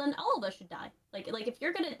like, well then all of us should die. Like if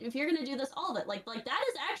you're gonna do this, all of it. Like that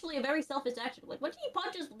is actually a very selfish action. Like when he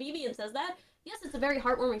punches Vivi and says that, yes, it's a very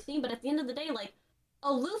heartwarming scene, but at the end of the day, like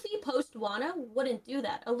a Luffy post Wano wouldn't do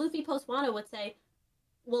that. A Luffy post Wano would say,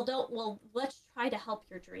 well let's try to help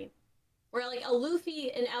your dream. Where like a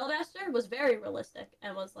Luffy in Alabaster was very realistic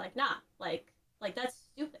and was like, nah, like that's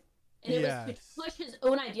stupid. And it was to push his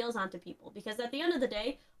own ideals onto people. Because at the end of the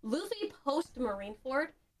day, Luffy post Marineford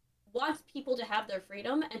wants people to have their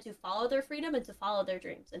freedom and to follow their freedom and to follow their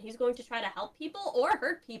dreams. And he's going to try to help people or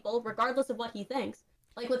hurt people regardless of what he thinks.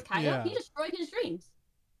 Like with Kaido, he destroyed his dreams.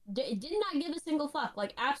 Did not give a single fuck.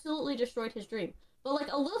 Like absolutely destroyed his dream. But like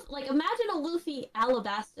imagine a Luffy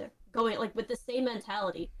Alabaster going like with the same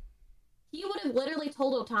mentality. He would have literally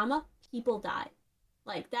told Otama, people die.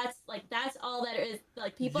 That's all that is.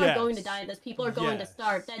 Like people are going to die. Those people are going to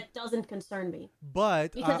starve. That doesn't concern me.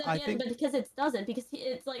 But because because it doesn't. Because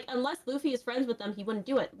it's like unless Luffy is friends with them, he wouldn't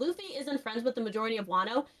do it. Luffy isn't friends with the majority of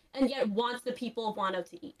Wano, and yet wants the people of Wano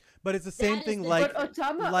to eat. But it's the same thing. But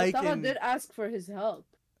Otama did ask for his help.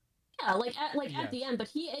 Yeah, at the end, but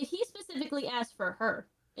he specifically asked for her.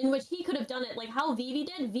 In which he could have done it like how Vivi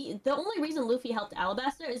did. The only reason Luffy helped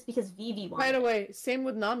Alabaster is because Vivi wanted. By the way, same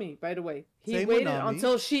with Nami. By the way, he waited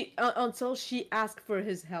until she asked for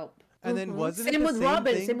his help. And then wasn't same it with the same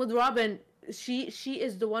Robin? thing? Same with Robin. She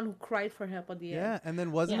is the one who cried for help at the end. Yeah, and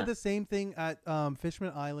then wasn't it the same thing at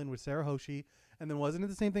Fishman Island with Sarah Hoshi? And then wasn't it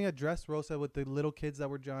the same thing at Dressrosa with the little kids that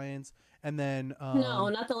were giants? And then no,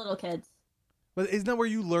 not the little kids. But isn't that where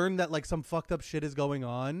you learn that like some fucked up shit is going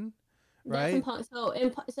on? Right. In Punk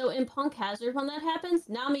Hazard, when that happens,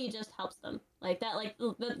 Nami just helps them like that. Like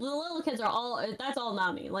the little kids are all. That's all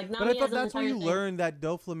Nami. Like Nami. But I thought that's where you learn that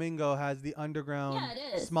Doflamingo has the underground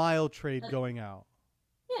smile trade going out.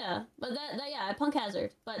 Yeah, but at Punk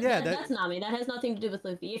Hazard. But that's Nami. That has nothing to do with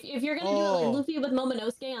Luffy. If you're gonna do it like Luffy with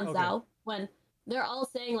Momonosuke on Zao, when they're all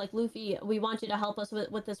saying like Luffy, we want you to help us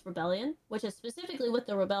with this rebellion, which is specifically with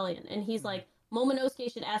the rebellion, and he's like.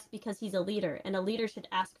 Momonosuke should ask because he's a leader, and a leader should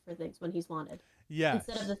ask for things when he's wanted. Yeah.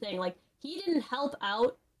 Instead of the thing, like he didn't help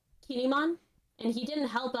out Kinemon, and he didn't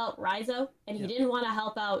help out Raizo, and he didn't want to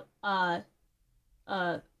help out the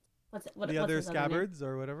other scabbards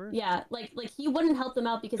or whatever. Yeah, like he wouldn't help them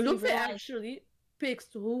out because Luffy actually picks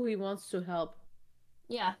who he wants to help.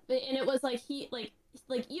 Yeah, and it was like he like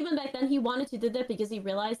even back then he wanted to do that because he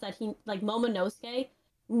realized that he like Momonosuke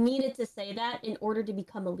needed to say that in order to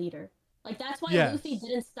become a leader. Like, that's why Luffy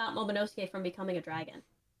didn't stop Momonosuke from becoming a dragon.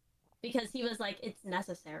 Because he was like, it's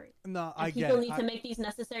necessary. No, I get it. People need to make these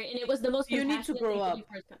necessary. And it was the most You need to grow up.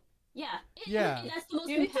 Yeah. That's the most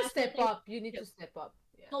You need to step up. You need to step up.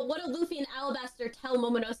 Yeah. But what did Luffy and Alabaster tell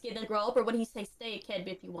Momonosuke to grow up? Or would he say, stay a kid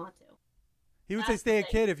if you want to? He would say, stay a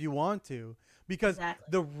kid if you want to. Because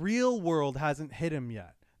the real world hasn't hit him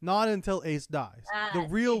yet. Not until Ace dies. The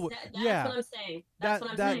real, that's what I'm saying. That's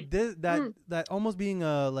what I'm saying. That almost being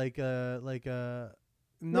not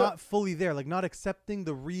fully there, like not accepting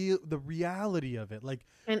the reality of it. Like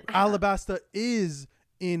Alabasta is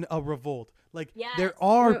in a revolt. Like there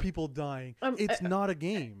are people dying. It's not a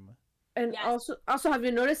game. And also, have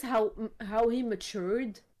you noticed how he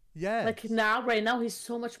matured? Yeah. Like right now, he's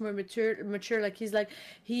so much more mature. Like he's like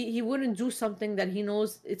he wouldn't do something that he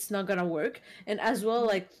knows it's not gonna work. And as well,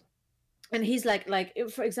 like, and he's like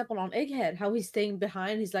if, for example, on Egghead, how he's staying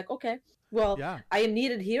behind. He's like, okay, well, I am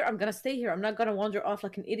needed here. I'm gonna stay here. I'm not gonna wander off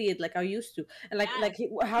like an idiot like I used to. And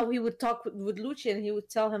how he would talk with Lucci, and he would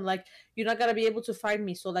tell him like, you're not gonna be able to find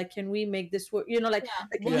me. So like, can we make this work? You know,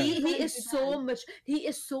 he is so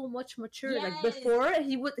much mature. Like before,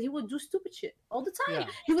 he would do stupid shit all the time.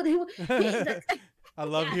 He would. I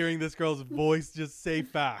love hearing this girl's voice just say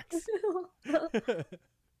facts. You're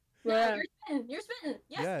spitting.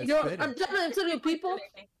 Yeah, it's Yo, fitting. I'm telling you,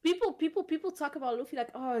 people talk about Luffy like,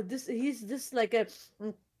 oh, he's this like a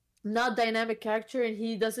not dynamic character and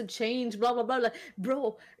he doesn't change, blah blah blah. Like,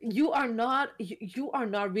 bro, you are not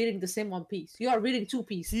reading the same One Piece. You are reading Two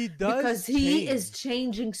Piece He does because he is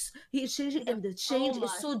change. changing. He is changing, and the change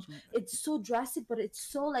is much. it's so drastic, but it's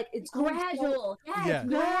so like it's going so, Gradual. Yeah, Yeah. it's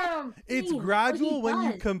gradual. It's What he gradual when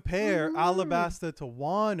you does. compare Mhm. Alabasta to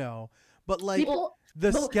Wano, but like people.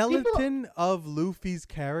 the but skeleton of Luffy's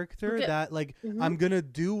character Okay. that like Mhm. I'm gonna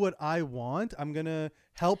do what I want, I'm gonna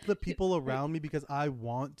help the people around me because I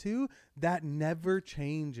want to, that never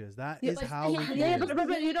changes. That Yeah, is But how he Luffy yeah, is.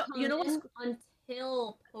 but you know what's come in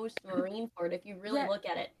until post Marineford, if you really Yeah. look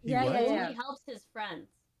at it. He yeah, was? yeah, He yeah, only helps his friends.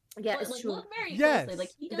 yeah. But It's like true. look very Yes. closely.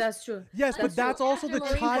 Like he does That's true. Yes, but until that's also after the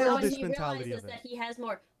Marineford, childish when he mentality realizes of it. that he has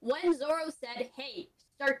more. When Zoro said, "Hey,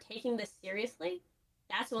 start taking this seriously,"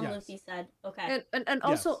 that's when Yes. Luffy said, "Okay." And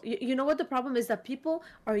also, Yes. you know what the problem is, that people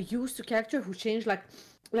are used to character who change like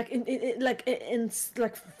like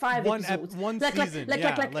 5 episodes, One like season,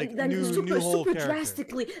 yeah, like new whole super character.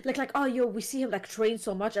 drastically, like oh yo, we see him like train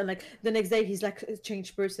so much and like the next day he's like a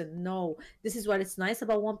changed person. No, this is what it's nice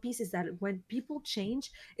about One Piece, is that when people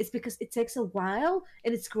change, it's because it takes a while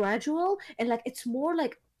and it's gradual and like it's more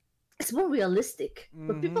realistic,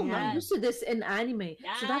 but people not Mhm. Yes. used to this in anime.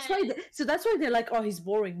 So that's why Yes. they're like, oh, he's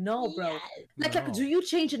boring. No, bro. Yes. Like do No. you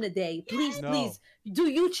change in a day? Please, Yes. No. please, do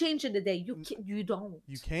you change in a day? You don't.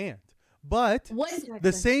 You can't. But What? the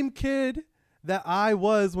Exactly. same kid that I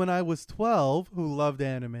was when I was 12 who loved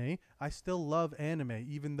anime, I still love anime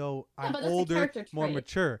even though I'm but that's a older, character more trait.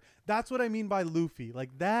 mature. That's what I mean by Luffy.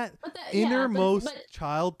 Like that But that, innermost but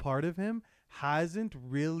child part of him hasn't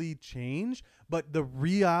really changed, but the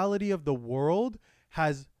reality of the world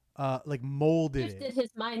has like molded shifted it.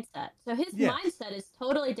 his mindset. So his Yes. mindset is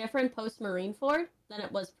totally different post Marineford than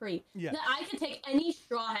it was pre. Yes. Now, I could take any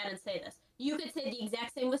straw hat and say this. You could say the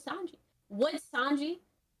exact same with Sanji. Would Sanji,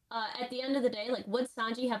 at the end of the day, like, would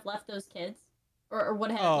Sanji have left those kids? Or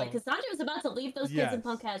would have, like, because Sanji was about to leave those kids in Yes.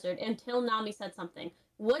 Punk Hazard until Nami said something.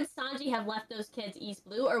 Would Sanji have left those kids East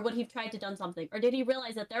Blue, or would he have tried to done something? Or did he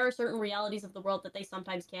realize that there are certain realities of the world that they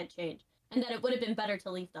sometimes can't change, and that it would have been better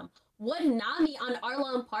to leave them? Would Nami on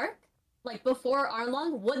Arlong Park, like before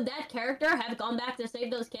Arlong, would that character have gone back to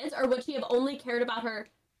save those kids, or would she have only cared about her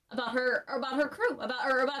crew, about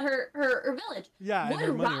her village? Yeah, and Would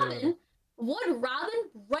her money or whatever. Robin,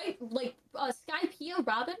 right, like Skypiea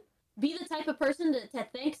Robin, be the type of person to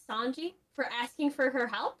thank Sanji for asking for her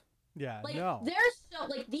help? Yeah, Like, no. they're so,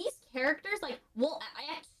 like, these characters, like, will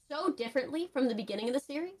act so differently from the beginning of the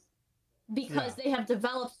series because they have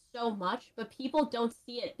developed so much, but people don't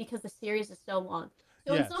see it because the series is so long.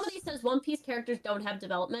 So when Yes. somebody says One Piece characters don't have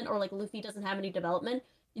development, or, like, Luffy doesn't have any development,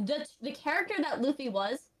 the character that Luffy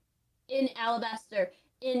was in Alabaster,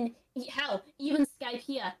 in even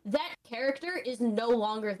Skypiea, that character is no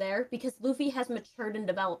longer there because Luffy has matured and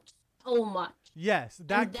developed so much. Yes, And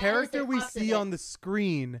that that character is the we crux of see it. on the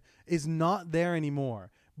screen is not there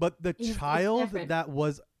anymore. But the It's child different. that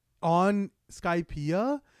was on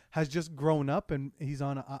Skypiea has just grown up and he's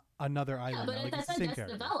on another Yeah, island but now. Like, that's, it's the same that's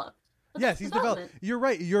character. developed. But Yes, that's he's development. developed. You're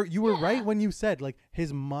right. You were right Yeah. when you said like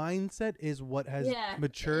his mindset is what has Yeah,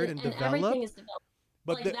 matured and developed. everything is developed.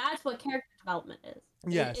 But Like, the- that's what character development is.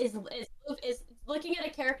 Yes. Is looking at a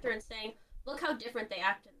character and saying, look how different they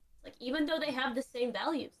act in. Like, even though they have the same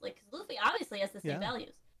values, like, 'cause Luffy obviously has the same Yeah.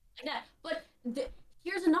 values, like that. But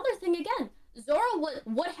here's another thing again. Zoro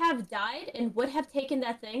would have died and would have taken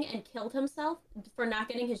that thing and killed himself for not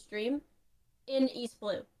getting his dream in East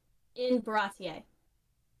Blue, in Baratier.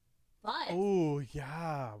 But oh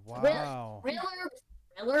yeah, wow.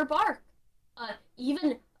 Thriller Bark,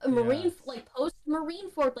 even a Marine, Yes. like post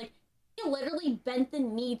Marineford, like he literally bent the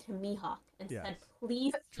knee to Mihawk and Yes. said,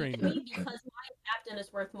 "Please Train keep her. me because my captain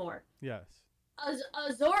is worth more." Yes.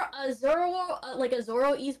 A Zoro, like a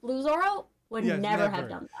Zoro East Blue Zoro would Yes, never have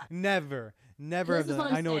done that. Never This have is done what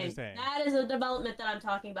that. I'm I know saying. what you're saying. That is a development that I'm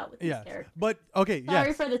talking about with these Yes. characters. But okay, Sorry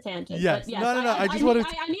yes. for the tangent. Yes. But yes, No, I just wanted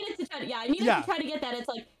to- I needed to try. I needed Yeah. to try to get that. It's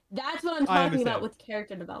like that's what I'm I talking about understand. with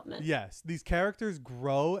character development. Yes, these characters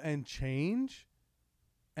grow and change,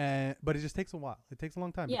 but it just takes a while. It takes a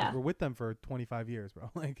long time Yeah. because we're with them for 25 years, bro.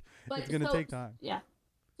 Like But it's gonna take time. Yeah.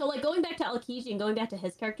 So like going back to Aokiji and going back to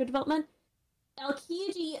his character development,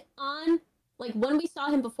 Aokiji like when we saw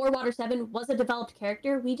him before Water 7 was a developed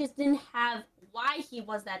character. We just didn't have why he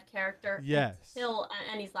was that character Yes. until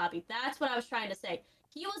Enies Lobby. That's what I was trying to say.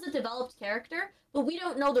 He was a developed character, but we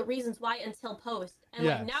don't know the reasons why until post. And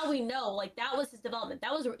like Yes. now we know, like that was his development.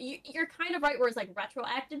 That was you're kind of right where it's like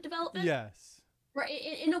retroactive development. Yes. right,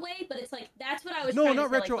 in a way, but it's like that's what I was No, trying not to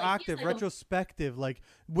say. retroactive, He's retrospective. Like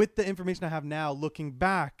with the information I have now, looking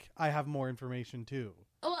back, I have more information too.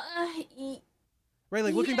 well, Right,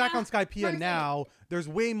 like looking back yeah, on Skypiea for now, there's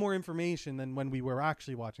way more information than when we were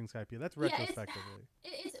actually watching Skypiea. That's yeah, retrospectively.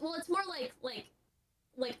 it's more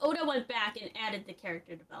like Oda went back and added the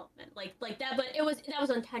character development like that, but that was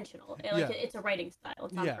intentional. Yeah. It's a writing style.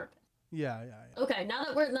 It's on Yeah. purpose. Yeah. Okay, now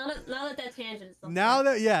that that tangent is Now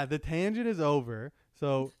that the tangent is over,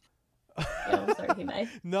 so yeah, I'm sorry, Hime.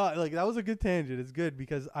 no, like that was a good tangent. It's good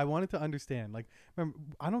because I wanted to understand. Like, remember,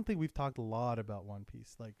 I don't think we've talked a lot about One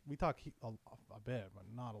Piece. Like, we talk a bit, but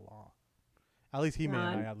not a lot. At least Hime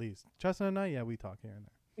and I, at least Chestnut and I, yeah, we talk here and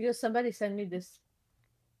there. Yo, somebody send me this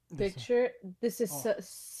picture. This is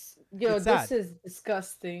It's this sad. is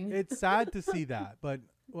disgusting. It's sad to see that, but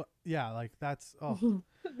well, yeah, like that's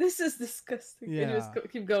This is disgusting. Yeah. Anyways,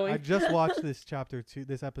 keep going. I just watched this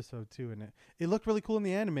this episode 2, and it looked really cool in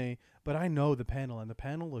the anime, but I know the panel, and the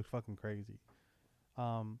panel looked fucking crazy.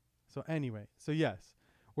 So anyway, so yes,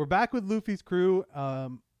 we're back with Luffy's crew,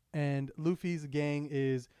 and Luffy's gang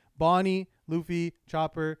is Bonnie, Luffy,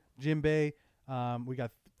 Chopper, Jinbei. We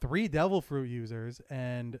got 3 Devil Fruit users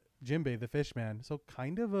and Jinbei the Fishman. So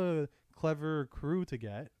kind of a clever crew to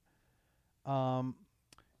get.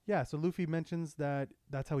 Yeah, so Luffy mentions that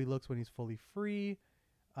that's how he looks when he's fully free.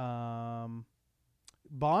 Bonnie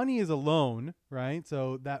is alone, right?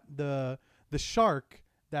 So that the shark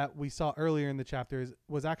that we saw earlier in the chapters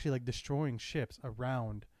was actually like destroying ships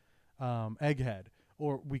around Egghead,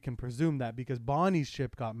 or we can presume that because Bonnie's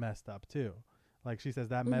ship got messed up too. Like she says,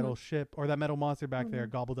 that metal ship or that metal monster back there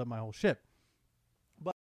gobbled up my whole ship. But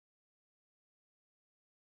I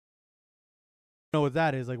don't know what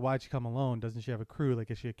that is. Like, why'd she come alone? Doesn't she have a crew? Like,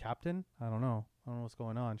 is she a captain? I don't know. I don't know what's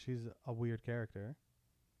going on. She's a weird character.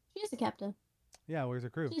 She is a captain. Yeah, where's her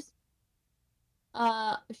crew?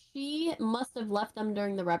 She must have left them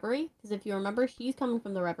during the reverie, because if you remember, she's coming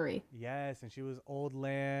from the reverie. Yes, and she was old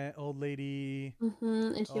lady.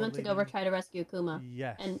 And she went to go try to rescue Kuma.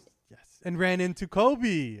 Yes. And and ran into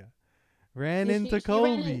Kobe. Ran into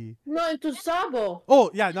Kobe. No, into Sabo.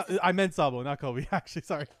 Oh yeah, no, I meant Sabo, not Kobe. Actually,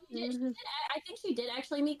 sorry. I think she did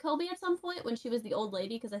actually meet Kobe at some point when she was the old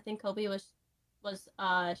lady, because I think Kobe was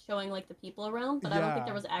showing like the people around, but I don't think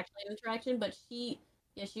there was actually an interaction. But she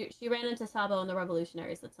ran into Sabo and the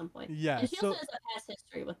Revolutionaries at some point. Yeah, and she also has a past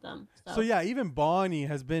history with them. So yeah, even Bonnie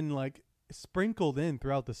has been like sprinkled in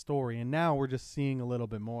throughout the story, and now we're just seeing a little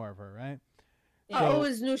bit more of her, right? I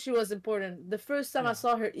always knew she was important. The first time I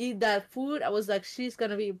saw her eat that food, I was like, she's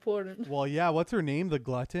gonna be important. Well, yeah, what's her name? The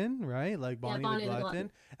Glutton, right? Like Bonnie the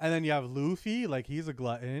Glutton. And then you have Luffy, like he's a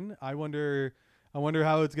glutton. I wonder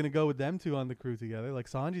how it's gonna go with them two on the crew together. Like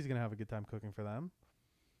Sanji's gonna have a good time cooking for them.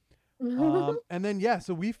 And then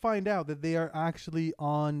so we find out that they are actually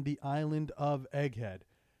on the island of Egghead,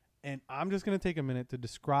 and I'm just gonna take a minute to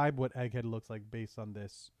describe what Egghead looks like based on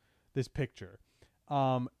this picture.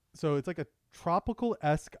 So it's like a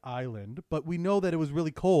tropical-esque island, but we know that it was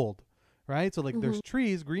really cold, right? So like there's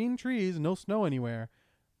trees, green trees, no snow anywhere,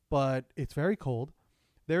 but it's very cold.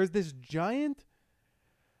 There's this giant,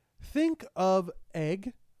 think of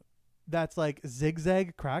egg that's like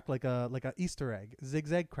zigzag cracked, like a Easter egg,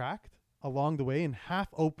 zigzag cracked along the way and half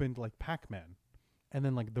opened like Pac-Man, and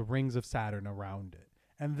then like the rings of Saturn around it.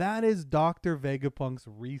 And that is Dr. Vegapunk's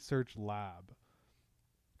research lab.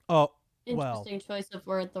 Oh, interesting choice of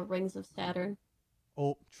word, the rings of Saturn.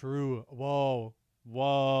 Oh, true. Whoa.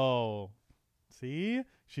 See?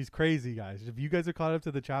 She's crazy, guys. If you guys are caught up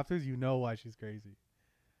to the chapters, you know why she's crazy.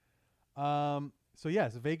 So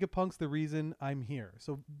yes, Vegapunk's the reason I'm here.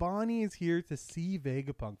 So Bonnie is here to see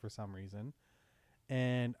Vegapunk for some reason.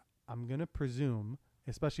 And I'm going to presume,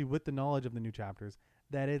 especially with the knowledge of the new chapters,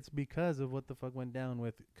 that it's because of what the fuck went down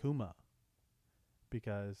with Kuma.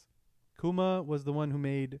 Because Kuma was the one who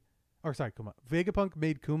made... Or sorry, Kuma. Vegapunk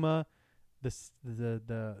made Kuma the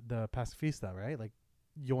pacifista, right? Like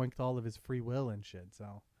yoinked all of his free will and shit.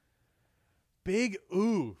 So big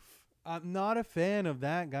oof. I'm not a fan of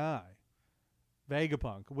that guy,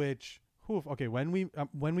 Vegapunk. Which, oof, okay, when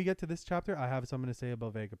we get to this chapter, I have something to say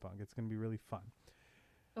about Vegapunk. It's gonna be really fun.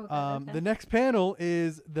 Okay. The next panel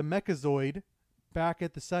is the Mechazoid back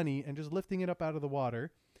at the Sunny and just lifting it up out of the water.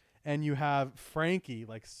 And you have Frankie,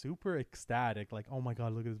 like, super ecstatic. Like, oh, my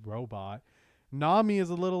God, look at this robot. Nami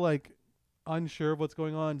is a little, like, unsure of what's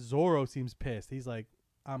going on. Zoro seems pissed. He's like,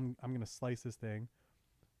 I'm going to slice this thing.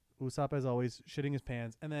 Usopp, as always, shitting his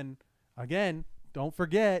pants. And then, again, don't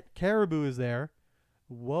forget, Caribou is there.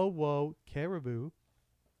 Whoa, Caribou.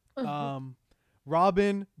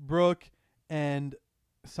 Robin, Brooke, and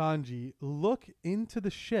Sanji, look into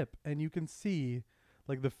the ship and you can see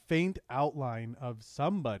like the faint outline of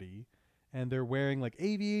somebody, and they're wearing like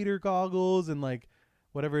aviator goggles and like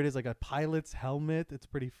whatever it is, like a pilot's helmet. It's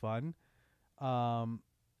pretty fun. Um,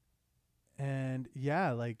 and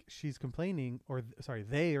yeah, like she's complaining, or sorry,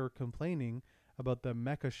 they are complaining about the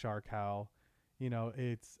mecha shark. How,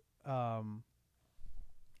 um,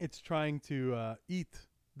 it's trying to eat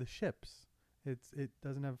the ships. It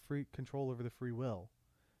doesn't have free control over the free will.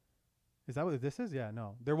 Is that what this is? Yeah,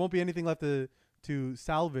 no. There won't be anything left to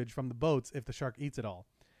salvage from the boats if the shark eats it all.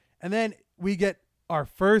 And then we get our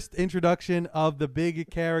first introduction of the big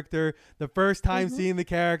character, the first time seeing the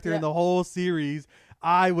character in the whole series.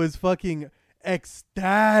 I was fucking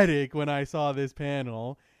ecstatic when I saw this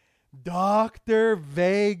panel. Dr.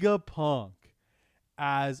 Vegapunk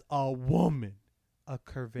as a woman, a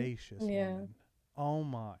curvaceous woman. Oh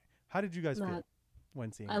my. How did you guys feel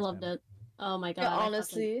when seeing this? I loved it. Oh my god. Yeah,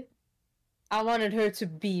 honestly, I wanted her to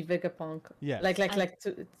be Vegapunk. Yeah. Like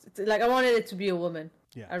I wanted it to be a woman.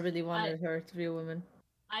 Yeah. I really wanted her to be a woman.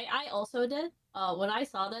 I also did. When I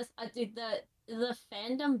saw this, dude, the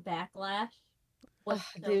fandom backlash was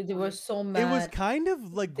they were so mad. It was kind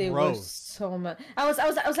of like they gross. Were so mad. I was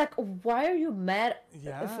like, why are you mad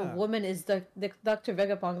if a woman is the Dr.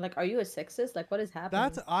 Vegapunk? Like, are you a sexist? Like, what is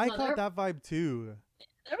happening? I caught that vibe too.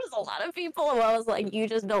 There was a lot of people who I was like, you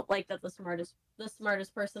just don't like that the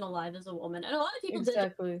smartest person alive is a woman, and a lot of people did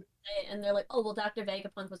say it, and they're like, oh well, Dr.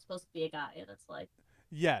 Vegapunk was supposed to be a guy, and it's like,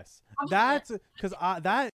 yes, that's because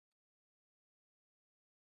that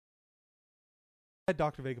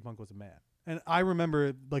Dr. Vegapunk was a man. And I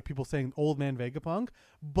remember like people saying old man Vegapunk,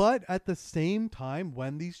 but at the same time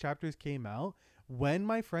when these chapters came out, when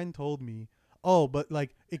my friend told me, oh, but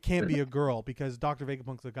like it can't be a girl because Dr.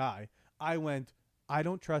 Vegapunk's a guy, I went, I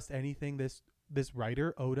don't trust anything this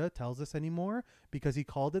writer Oda tells us anymore because he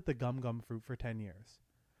called it the gum gum fruit for 10 years.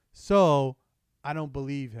 So I don't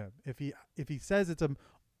believe him. If he says it's a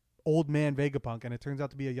old man Vegapunk and it turns out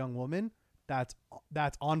to be a young woman, that's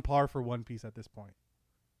on par for One Piece at this point.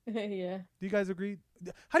 Yeah. Do you guys agree?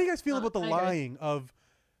 How do you guys feel about the lying of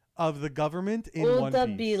the government in One Piece?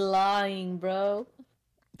 Oda be lying, bro.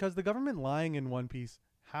 Because the government lying in One Piece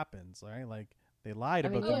happens, right? Like they lied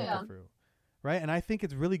about the Nika fruit, right? And I think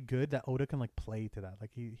it's really good that Oda can like play to that. Like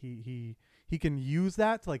he can use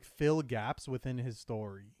that to like fill gaps within his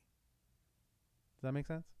story. Does that make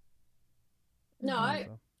sense? No, I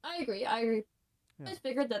agree. I agree. Yeah. I just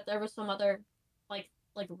figured that there was some other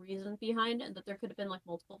like reason behind it, and that there could have been like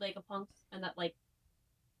multiple Vegapunks, and that like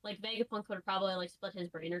Vegapunk could have probably like split his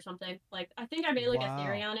brain or something. Like I think I made like a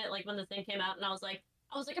theory on it, like when the thing came out, and I was like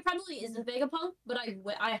it probably isn't Vegapunk, but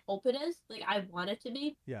I hope it is. Like I want it to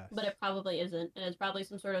be. Yes. But it probably isn't, and it's probably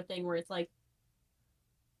some sort of thing where it's like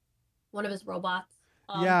one of his robots.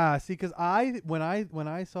 Yeah. See, because when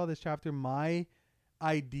I saw this chapter, my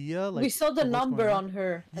idea like we saw the number on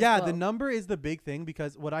her. Yeah, the number is the big thing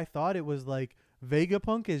because what I thought it was like.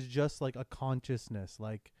 Vegapunk is just like a consciousness,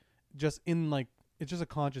 like just in like it's just a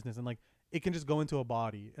consciousness, and like it can just go into a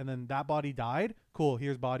body, and then that body died. Cool,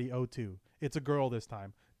 here's body 02. It's a girl this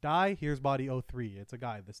time. Die. Here's body 03. It's a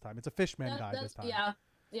guy this time. It's a fishman guy this time. Yeah.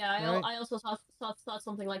 I also saw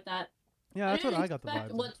something like that. Yeah, that's what I got the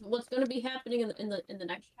vibe. What's going to be happening in the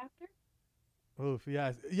next chapter? Oof,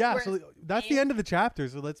 yeah. So that's the end of the chapter.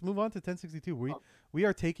 So let's move on to 1062. We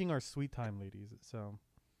are taking our sweet time, ladies. So.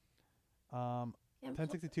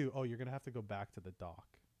 1062. Oh, you're gonna have to go back to the dock.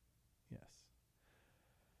 Yes.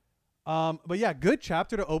 But yeah, good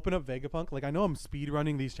chapter to open up Vegapunk. Like I know I'm speed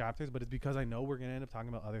running these chapters, but it's because I know we're gonna end up talking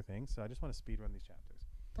about other things. So I just want to speed run these chapters.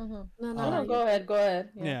 Mm-hmm. No, go ahead.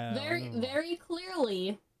 Yeah. Very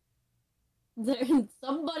clearly,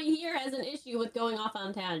 somebody here has an issue with going off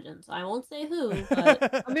on tangents. I won't say who,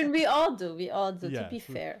 but I mean, we all do. Yes. To be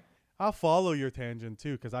fair. I'll follow your tangent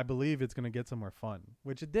too, because I believe it's gonna get somewhere fun,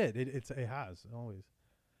 which it did. It has always.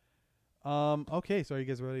 Okay, so are you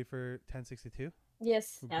guys ready for 1062?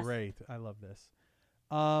 Yes. Great, I love this.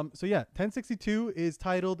 So yeah, 1062 is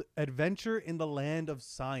titled "Adventure in the Land of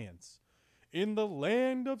Science." In the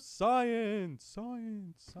land of science.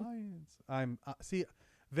 I'm see,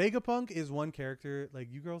 Vegapunk is one character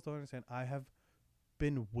like you girls don't understand. I have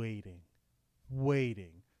been waiting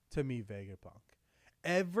to meet Vegapunk.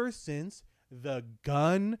 Ever since the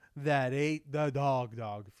gun that ate the dog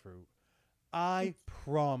fruit, I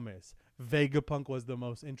promise Vegapunk was the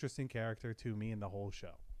most interesting character to me in the whole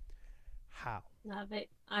show. How?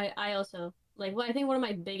 I also like. Well, I think one of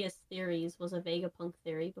my biggest theories was a Vegapunk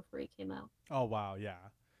theory before he came out. Oh wow, yeah,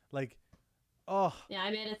 like, oh yeah, I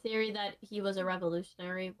made a theory that he was a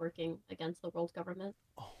revolutionary working against the world government.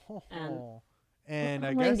 Oh, and And I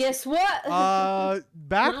And guess guess what?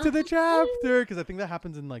 back to the chapter, because I think that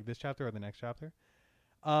happens in like this chapter or the next chapter.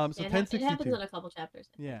 So It 1062. happens in a couple chapters.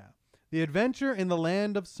 Yeah. The Adventure in the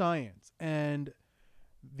Land of Science. And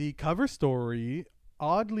the cover story,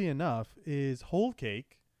 oddly enough, is whole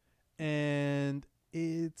cake. And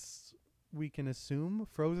it's, we can assume,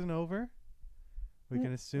 frozen over. We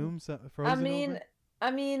can assume frozen over.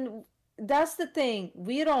 I mean, that's the thing.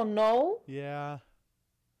 We don't know. Yeah.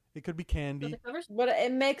 It could be So candy. the covers, But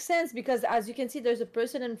it makes sense because, as you can see, there's a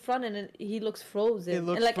person in front and he looks frozen. It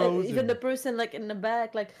looks and like frozen. even the person like in the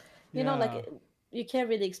back, like you know, like you can't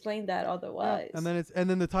really explain that otherwise. Yeah. And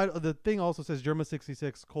then the title, the thing also says Germa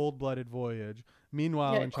 66 Cold-Blooded Voyage.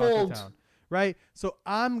 Meanwhile, Yeah, in Chocolate cold. Town, right? So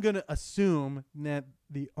I'm gonna assume that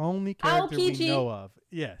the only character we Aokiji. know of,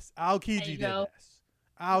 yes, Aokiji There you did go. this.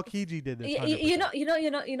 Aokiji did this. You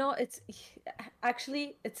 100%. know. It's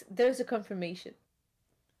actually there's a confirmation.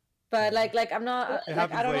 But like I'm not It like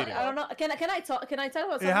happens later. I don't know. Can I talk about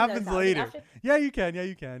something It happens that's later. after? Yeah, you can. Yeah,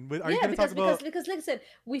 you can. But are you gonna talk about? Because listen,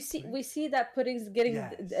 we see that Pudding's getting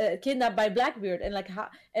Yes. kidnapped by Blackbeard, and like how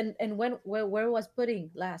and where was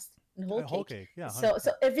Pudding last in Whole Cake? Whole Cake. Yeah. So 100%.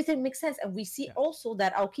 everything makes sense, and we see also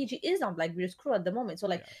that Aokiji is on Blackbeard's crew at the moment. So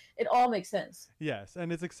like it all makes sense. Yes,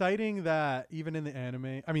 and it's exciting that even in the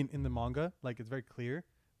anime, I mean in the manga, like it's very clear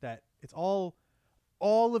that it's all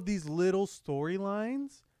of these little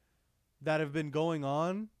storylines that have been going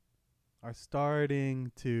on are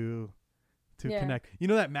starting to connect. You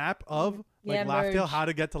know that map of like Laugh Tale, how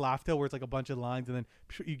to get to Laugh Tale, where it's like a bunch of lines and then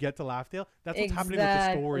you get to Laugh Tale. That's what's happening with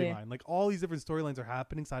the storyline. Like all these different storylines are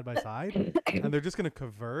happening side by side, and they're just gonna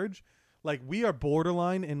converge. Like we are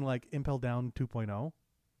borderline in like Impel Down 2.0.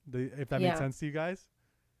 If that makes sense to you guys.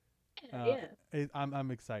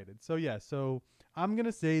 I'm excited. So so I'm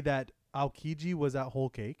gonna say that Aokiji was at Whole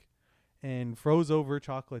Cake and froze over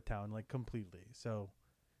Chocolate Town like completely. So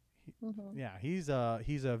he's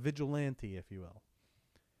a vigilante, if you will.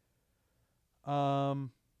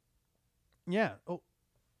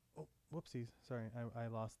 Whoopsies. Sorry, I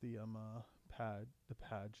lost the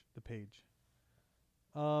page.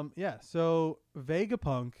 So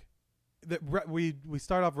Vegapunk, we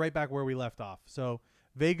start off right back where we left off. So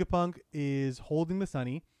Vegapunk is holding the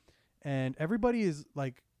Sunny, and everybody is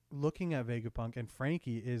like looking at Vegapunk, and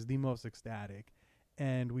Frankie is the most ecstatic.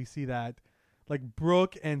 And we see that like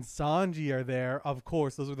Brooke and Sanji are there. Of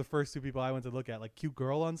course, those were the first two people I went to look at. Like cute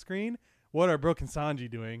girl on screen. What are Brooke and Sanji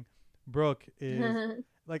doing? Brooke is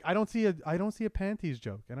like I don't see a panties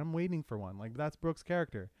joke, and I'm waiting for one. Like that's Brooke's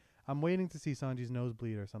character. I'm waiting to see Sanji's nose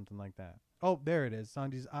bleed or something like that. Oh, there it is.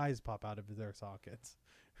 Sanji's eyes pop out of their sockets.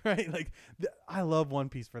 Right? Like I love One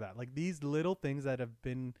Piece for that. Like these little things that have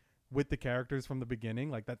been with the characters from the beginning,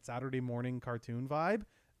 like that Saturday morning cartoon vibe,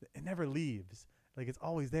 it never leaves. Like it's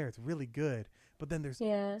always there. It's really good. But then there's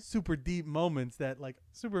super deep moments that like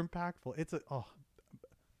super impactful. It's a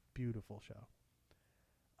beautiful show.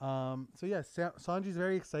 So Sanji's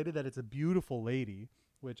very excited that it's a beautiful lady,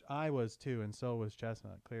 which I was too, and so was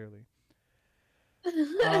Chestnut, clearly.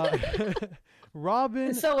 Robin.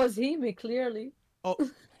 And so was Hime, clearly. Oh,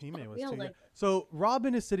 Hime was too. So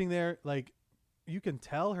Robin is sitting there, like you can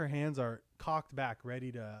tell her hands are cocked back,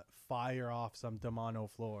 ready to fire off some Damano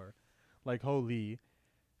floor, like holy.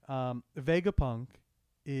 Vegapunk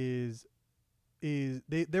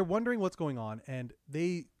they're wondering what's going on, and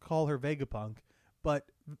they call her Vegapunk,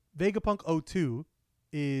 but Vegapunk 02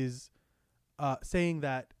 is saying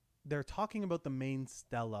that they're talking about the main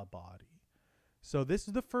Stella body. So this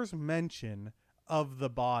is the first mention of the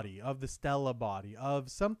body, of the Stella body,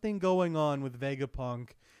 of something going on with Vegapunk,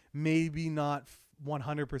 maybe not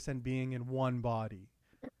 100% being in one body,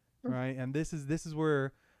 right? And this is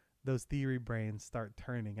where those theory brains start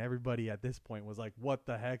turning. Everybody at this point was like, what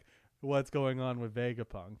the heck? What's going on with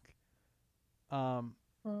Vegapunk?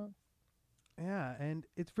 Yeah, and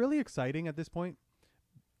it's really exciting at this point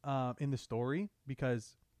in the story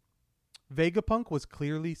because Vegapunk was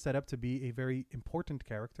clearly set up to be a very important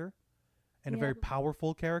character and a very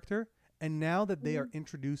powerful character. And now that they are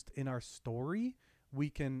introduced in our story, we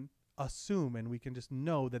can assume and we can just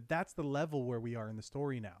know that that's the level where we are in the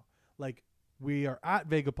story now. Like we are at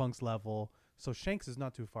Vegapunk's level, so Shanks is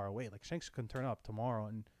not too far away. Like Shanks can turn up tomorrow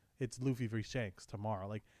and it's Luffy v Shanks tomorrow.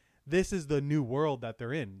 Like this is the new world that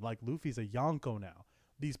they're in. Like Luffy's a Yonko now.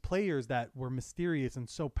 These players that were mysterious and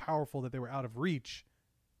so powerful that they were out of reach,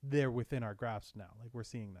 they're within our grasp now. Like we're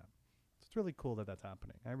seeing them. So it's really cool that that's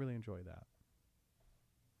happening. I really enjoy that.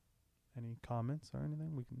 Any comments or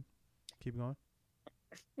anything? We can keep going.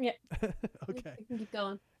 Yeah. Okay. We can keep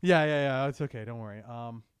going. Yeah. It's okay. Don't worry.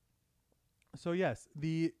 So yes,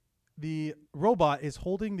 the robot is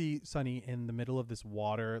holding the Sunny in the middle of this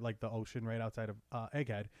water, like the ocean right outside of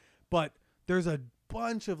Egghead, but there's a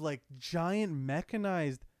bunch of like giant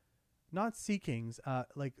mechanized, not sea kings,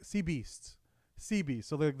 like sea beasts. Sea beasts.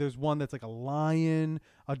 So there's one that's like a lion,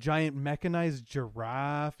 a giant mechanized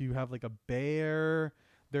giraffe. You have like a bear.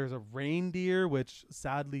 There's a reindeer, which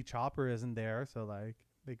sadly Chopper isn't there, so like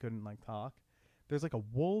they couldn't like talk. There's like a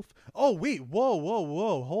wolf. Oh wait,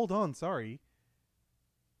 whoa! Hold on, sorry.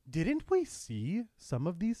 Didn't we see some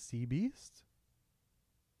of these sea beasts?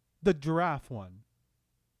 The giraffe one.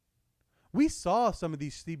 We saw some of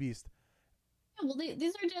these sea beasts. Yeah, well,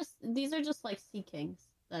 these are just like sea kings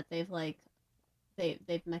that they've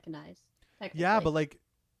mechanized. Yeah, but like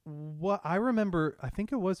what I remember, I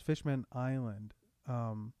think it was Fishman Island.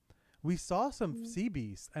 We saw some sea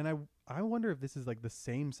beasts, and I wonder if this is like the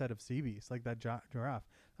same set of sea beasts, like that giraffe.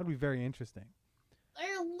 That'd be very interesting.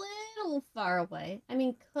 They're a little far away. I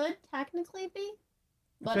mean, could technically be,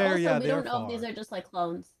 but Fair, also yeah, we don't they're know if these far. are just like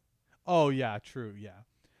clones. Oh yeah, true, yeah.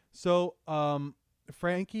 So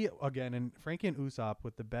Frankie again, and Frankie and Usopp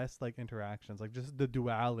with the best like interactions, like just the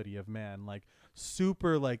duality of man, like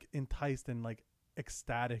super like enticed and like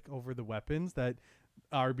ecstatic over the weapons that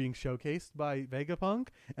are being showcased by Vegapunk,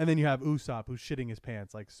 and then you have Usopp who's shitting his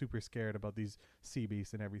pants, like super scared about these sea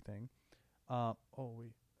beasts and everything. Oh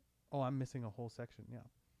wait, oh I'm missing a whole section. Yeah.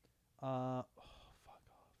 Oh, fuck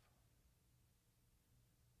off.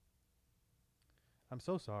 I'm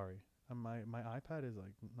so sorry. My iPad is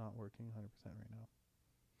like not working 100% right now.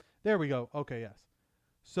 There we go. Okay, yes.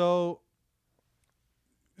 So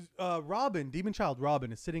Robin, Demon Child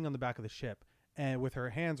Robin, is sitting on the back of the ship and with her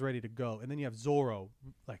hands ready to go. And then you have Zoro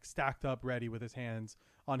like stacked up ready with his hands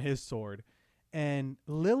on his sword. And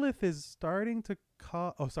Lilith is starting to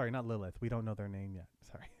call. Oh, sorry, not Lilith. We don't know their name yet.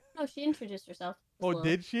 Sorry. No, she introduced herself. Oh,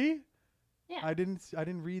 did she? Yeah. I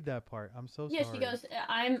didn't read that part. I'm so sorry. Yeah, she goes,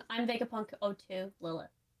 I'm Vegapunk 02 Lilith,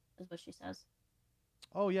 is what she says.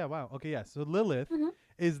 Oh yeah, wow. Okay, yeah. So Lilith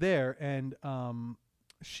is there, and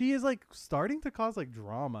she is like starting to cause like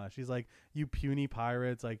drama. She's like, "You puny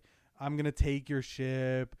pirates! Like, I'm gonna take your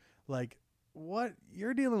ship. Like, what?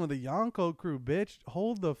 You're dealing with a Yonko crew, bitch.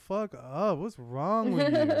 Hold the fuck up. What's wrong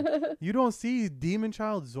with you? You don't see Demon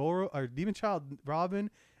Child Zoro or Demon Child Robin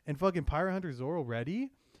and fucking Pirate Hunter Zoro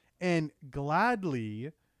ready?" And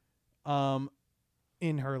gladly,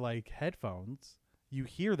 in her like headphones, you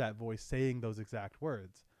hear that voice saying those exact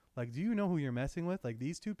words. Like, do you know who you're messing with? Like,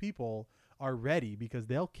 these two people are ready because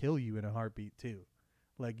they'll kill you in a heartbeat too.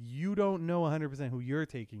 Like, you don't know 100% who you're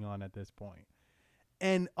taking on at this point.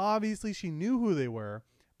 And obviously she knew who they were,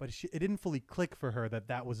 but it didn't fully click for her that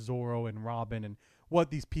that was Zoro and Robin and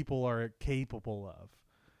what these people are capable of.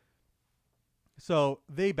 So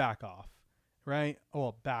they back off, right?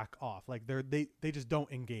 Well, back off. Like they just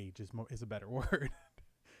don't engage is a better word.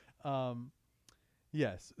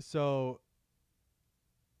 Yes. So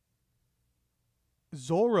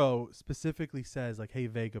Zoro specifically says like, "Hey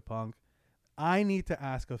Vegapunk, I need to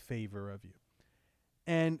ask a favor of you."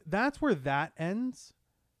 And that's where that ends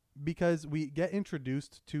because we get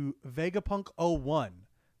introduced to Vegapunk 01.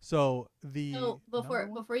 So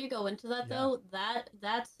before you go into that though,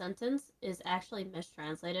 that sentence is actually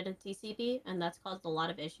mistranslated in TCB, and that's caused a lot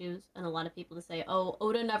of issues and a lot of people to say, "Oh,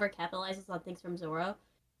 Oda never capitalizes on things from Zoro."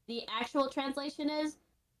 The actual translation is,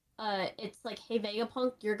 it's like, "Hey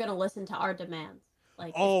Vegapunk, you're gonna listen to our demands."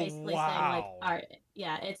 Like, it's basically saying like,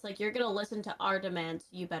 it's like you're gonna listen to our demands.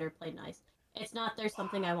 You better play nice. It's not there's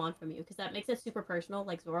something I want from you, because that makes it super personal.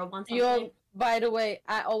 Like Zoro wants something. By the way,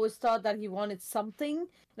 I always thought that he wanted something,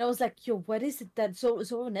 and I was like, "Yo, what is it that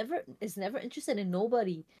Zoro never interested in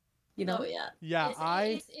nobody?" You know? Oh yeah. Yeah,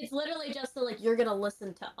 it's literally just so, like, you're gonna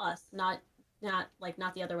listen to us, not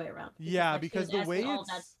the other way around. Yeah, because the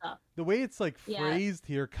way it's like phrased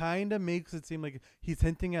here kind of makes it seem like he's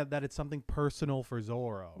hinting at that it's something personal for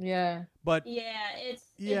Zoro. Yeah. But it's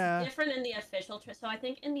different in the official. So I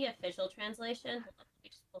think in the official translation, hold on, let me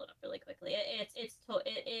just pull it up really quickly.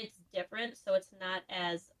 It's different, so it's not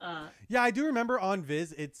as. Yeah, I do remember on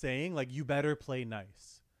Viz it's saying like, "You better play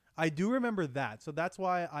nice." I do remember that, so that's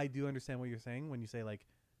why I do understand what you're saying when you say like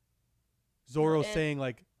Zoro's saying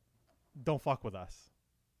like, "Don't fuck with us."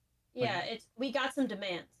 Yeah, like, we got some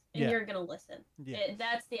demands, and you're gonna listen. Yeah.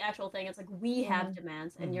 That's the actual thing. It's like, we have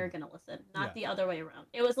demands, and you're gonna listen, not the other way around.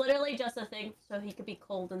 It was literally just a thing so he could be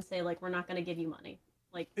cold and say like, "We're not gonna give you money.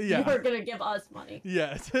 Like, you're gonna give us money."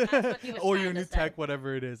 Yes. Or your new tech,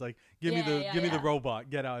 whatever it is. Like, give me the robot.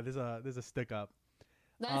 Get out. There's a stick up.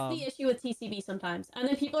 That's the issue with TCB sometimes, and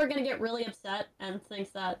then people are gonna get really upset and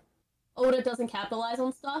think that Oda doesn't capitalize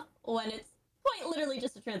on stuff when quite literally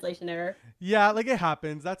just a translation error. Yeah, like it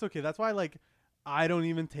happens. That's okay. That's why like I don't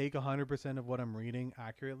even take 100% of what I'm reading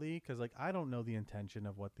accurately because like I don't know the intention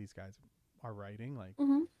of what these guys are writing. Like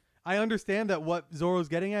I understand that what Zoro's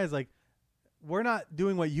getting at is like we're not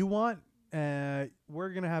doing what you want. We're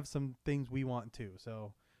gonna have some things we want too.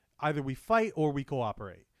 So either we fight or we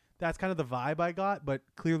cooperate. That's kind of the vibe I got. But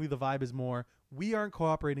clearly the vibe is more we aren't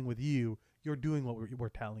cooperating with you. You're doing what we're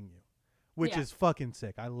telling you, which is fucking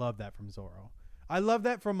sick. I love that from Zoro. I love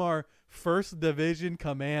that from our first division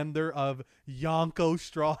commander of Yonko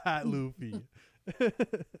Straw Hat Luffy.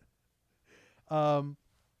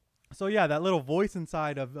 So yeah, that little voice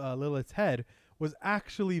inside of Lilith's head was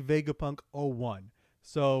actually Vegapunk 01.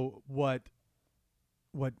 So what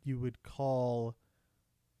you would call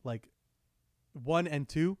like 1 and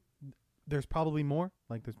 2, there's probably more.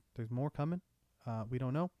 Like there's more coming. We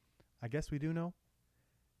don't know. I guess we do know.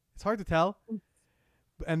 It's hard to tell.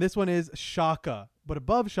 And this one is Shaka, but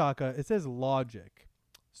above Shaka it says logic.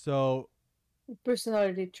 So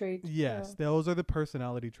personality trait. Yes, those are the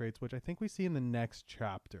personality traits, which I think we see in the next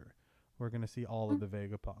chapter. We're gonna see all of the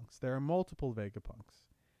Vegapunks. There are multiple Vegapunks.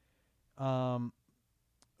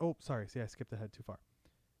 Oh, sorry. See, I skipped ahead too far.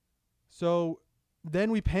 So then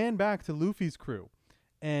we pan back to Luffy's crew,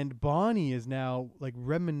 and Bonnie is now like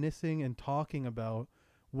reminiscing and talking about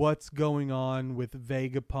what's going on with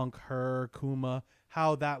Vegapunk, her, Kuma,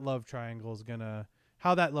 how that love triangle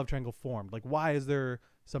formed. Like, why is there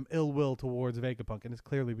some ill will towards Vegapunk? And it's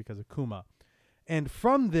clearly because of Kuma. And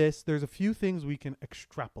from this, there's a few things we can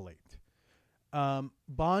extrapolate.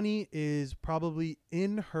 Bonnie is probably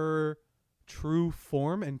in her true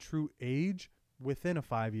form and true age within a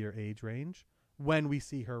 5-year age range when we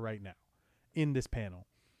see her right now in this panel.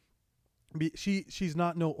 She's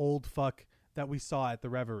not no old fuck that we saw at the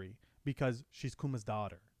Reverie because she's Kuma's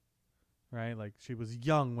daughter, right? Like she was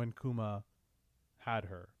young when Kuma had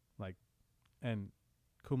her, like, and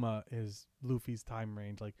Kuma is Luffy's time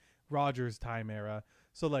range, like Roger's time era.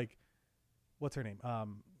 So like, what's her name?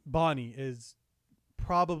 Bonnie is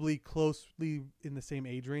probably closely in the same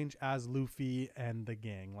age range as Luffy and the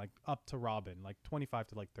gang, like up to Robin, like 25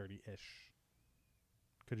 to like 30-ish.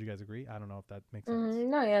 Could you guys agree? I don't know if that makes sense.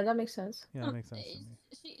 No, yeah, that makes sense. Yeah, that makes sense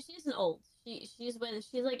to me. She's an old. She's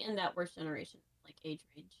like in that worst generation, like age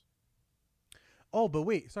range. Oh, but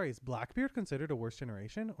wait, sorry, is Blackbeard considered a worst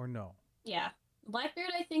generation or no? Yeah. Blackbeard,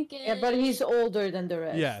 I think, is... Yeah, but he's older than the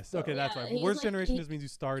rest. Yes, okay, that's right. Worst like, generation just means you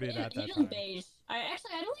started at that time. Beige. I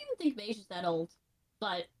don't even think Beige is that old,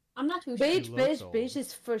 but I'm not too sure. Beige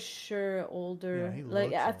is for sure older. Yeah,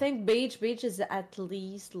 like I think Beige is at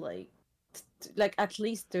least like at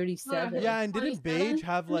least 37. Yeah, and didn't Beige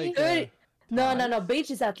have like 30? No,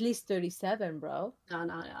 Beige is at least 37, bro.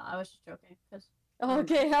 No, I was just joking.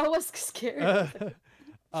 Okay, I was scared.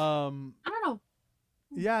 I don't know.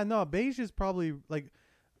 Yeah, no, Beige is probably like,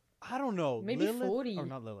 I don't know. Maybe Lilith, 40. Or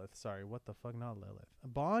not Lilith, sorry. What the fuck, not Lilith.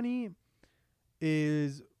 Bonnie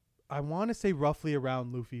is, I want to say roughly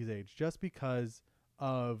around Luffy's age, just because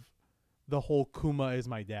of the whole Kuma is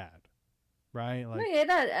my dad. Right? Like, yeah,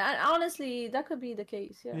 that honestly, that could be the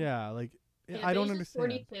case, yeah. Yeah, like, I don't understand.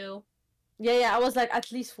 42. Yeah, I was like,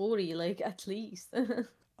 at least 40, like, at least.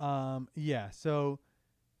 Yeah, so...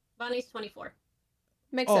 Bonnie's 24.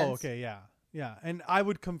 Makes sense. Oh, okay, yeah. Yeah, and I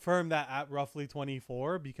would confirm that at roughly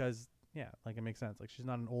 24 because, yeah, like it makes sense. Like she's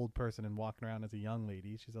not an old person and walking around as a young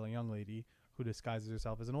lady. She's a young lady who disguises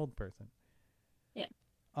herself as an old person. Yeah.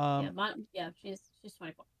 She's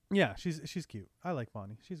 24. Yeah, she's cute. I like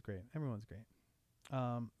Bonnie. She's great. Everyone's great.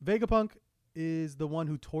 Vegapunk is the one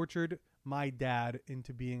who tortured my dad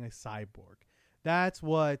into being a cyborg. That's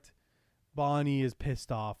what Bonnie is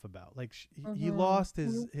pissed off about. Like he lost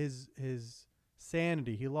his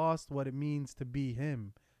sanity. He lost what it means to be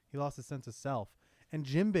him. He lost his sense of self. And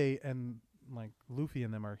Jinbei and like Luffy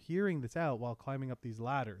and them are hearing this out while climbing up these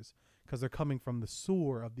ladders because they're coming from the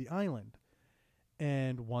sewer of the island.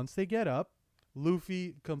 And once they get up,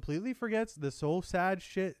 Luffy completely forgets this whole sad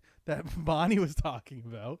shit that Bonnie was talking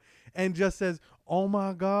about and just says, "Oh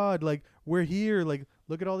my god, like we're here, like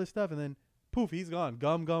look at all this stuff." And then poof, he's gone.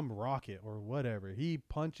 Gum rocket or whatever. He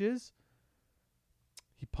punches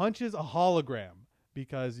a hologram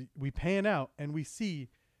because we pan out and we see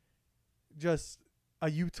just a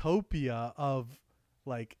utopia of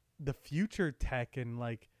like the future tech and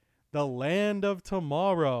like the land of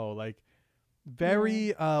tomorrow. Like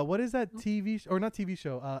very, what is that TV or not TV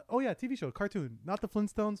show? TV show, cartoon, not the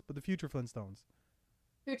Flintstones, but the future Flintstones.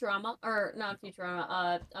 Futurama or not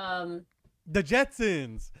Futurama, the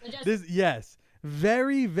Jetsons. Yes.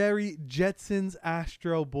 Very, very Jetsons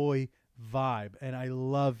Astro Boy vibe, and I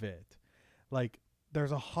love it. Like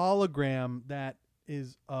there's a hologram that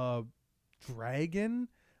is a dragon,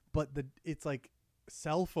 but it's like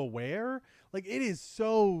self-aware. Like it is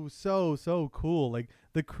so cool. Like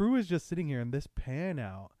the crew is just sitting here in this pan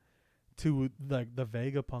out to like the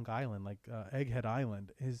Vegapunk Island, like Egghead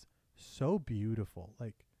Island is so beautiful.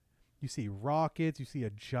 Like you see rockets, you see a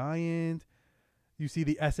giant, you see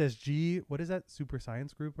the SSG. What is that? Super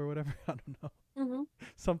Science Group or whatever? I don't know. Mm-hmm.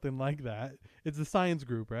 Something like that. It's the science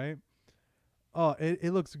group, right? Oh,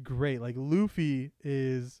 it looks great. Like Luffy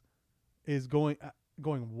is going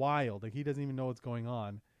wild. Like he doesn't even know what's going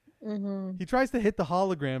on. Mm-hmm. He tries to hit the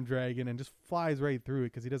hologram dragon and just flies right through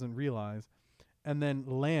it because he doesn't realize, and then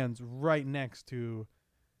lands right next to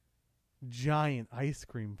giant ice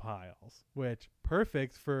cream piles, which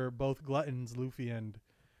perfect for both gluttons, Luffy and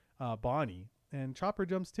Bonnie. And Chopper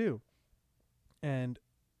jumps too. And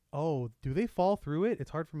oh, do they fall through it?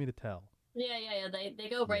 It's hard for me to tell. Yeah. They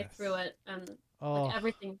go right through it, and like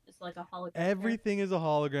everything is like a hologram. Everything is a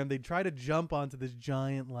hologram. They try to jump onto this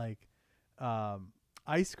giant like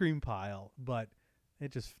ice cream pile, but they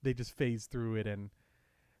just phase through it, and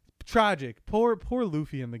tragic. Poor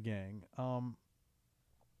Luffy and the gang.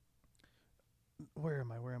 Where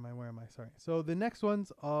am I? Sorry. So the next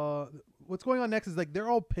one's what's going on next is like they're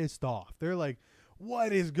all pissed off. They're like,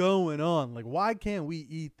 what is going on? Like, why can't we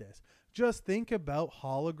eat this? Just think about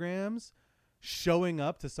holograms showing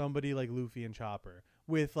up to somebody like Luffy and Chopper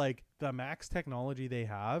with like the max technology they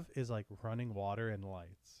have is like running water and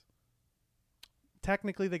lights.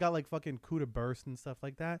 Technically, they got like fucking Kuda burst and stuff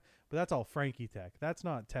like that, but that's all Frankie tech. That's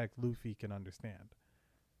not tech Luffy can understand.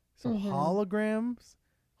 So holograms,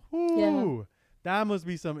 whoo, that must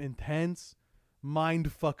be some intense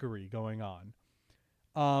mind fuckery going on.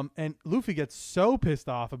 And Luffy gets so pissed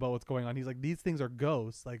off about what's going on. He's like, these things are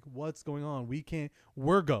ghosts. Like, what's going on?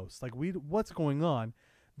 We're ghosts. Like, what's going on?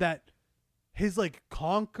 That his like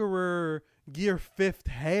conqueror gear 5th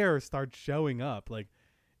hair starts showing up. Like,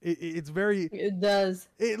 it's very. It does.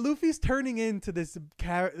 Luffy's turning into this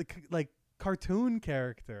like cartoon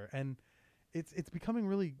character, and it's becoming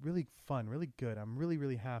really, really fun, really good. I'm really,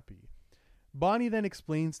 really happy. Bonnie then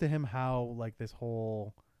explains to him how like this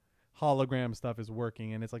whole hologram stuff is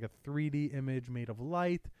working, and it's like a 3D image made of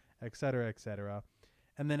light, etc., etc.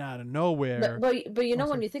 And then out of nowhere, but you know,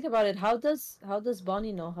 when you think about it, how does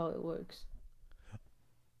Bonnie know how it works?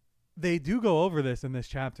 They do go over this in this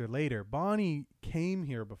chapter later. Bonnie came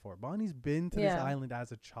here before. Bonnie's been to this island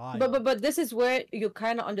as a child. But this is where you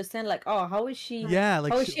kind of understand, like, oh, how is she? Yeah,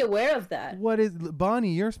 like how is she aware of that? What is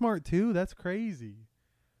Bonnie? You're smart too. That's crazy.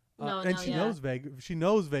 She knows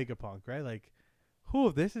Vegapunk, right? Like,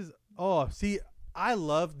 this is. Oh, see, I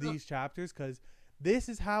love these chapters because this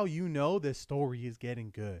is how you know this story is getting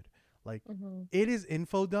good. Like, it is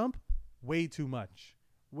info dump way too much.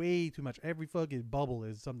 Way too much. Every fucking bubble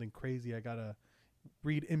is something crazy. I gotta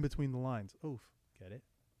read in between the lines. Oof, get it?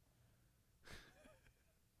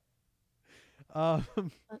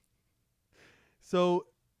 So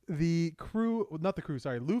the crew, not the crew,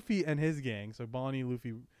 sorry, Luffy and his gang. So Bonnie,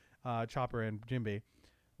 Luffy, Chopper, and Jinbei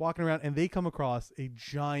walking around, and they come across a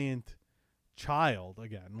giant child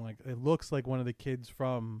again. Like it looks like one of the kids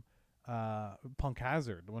from Punk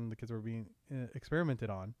Hazard, one of the kids that were being experimented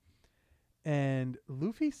on. And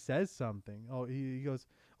Luffy says something. Oh, he goes,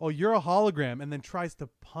 "Oh, you're a hologram," and then tries to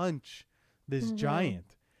punch this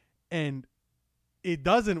giant, and it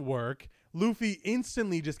doesn't work. Luffy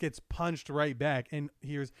instantly just gets punched right back, and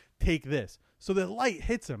hears, "Take this." So the light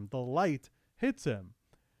hits him.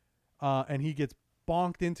 And he gets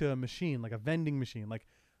bonked into a machine, like a vending machine, like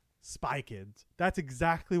Spy Kids. That's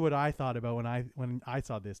exactly what I thought about when I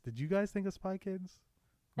saw this. Did you guys think of Spy Kids?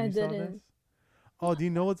 I didn't. Oh, do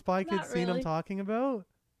you know what Spy Kids really. scene I'm talking about?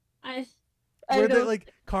 I Where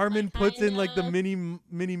like Carmen puts in like the of.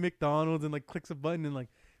 mini McDonald's and like clicks a button and like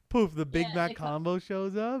poof, the Big Mac combo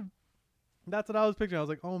shows up. That's what I was picturing. I was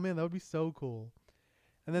like, oh man, that would be so cool.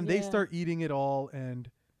 And then they start eating it all, and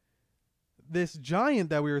this giant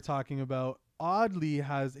that we were talking about oddly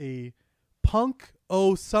has a Punk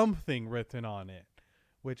O something written on it,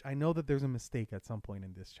 which I know that there's a mistake at some point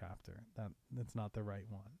in this chapter. That's not the right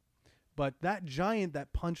one. But that giant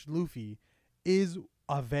that punched Luffy is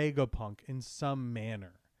a Vegapunk in some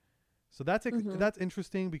manner. So that's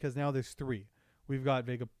interesting because now there's 3. We've got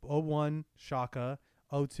Vega 01, Shaka,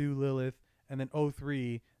 02, Lilith, and then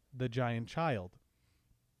 03, the giant child.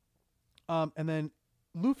 And then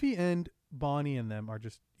Luffy and Bonnie and them are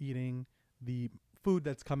just eating the food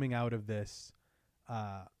that's coming out of this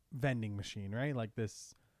vending machine, right? Like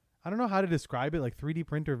this I don't know how to describe it, like 3D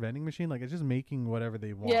printer vending machine. Like it's just making whatever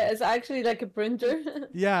they want. Yeah, it's actually like a printer.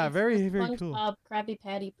 Yeah, It's very, the very cool. SpongeBob Krabby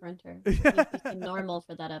Patty printer. He became normal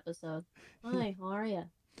for that episode. Hi, how are you?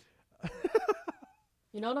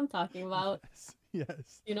 You know what I'm talking about.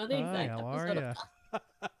 Yes. You know the Hi, exact how are episode ya? of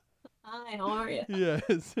Hi, how are you?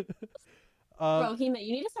 Yes. Bro, you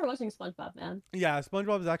need to start watching SpongeBob, man. Yeah,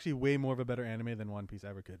 SpongeBob is actually way more of a better anime than One Piece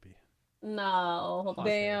ever could be. No, hold on.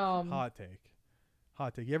 Damn. Hot take.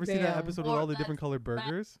 Hot take. You ever see that Damn. episode with Or all the bad- different colored bad-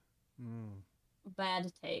 burgers?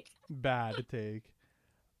 Bad take. Bad take.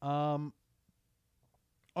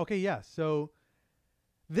 Okay, yeah. So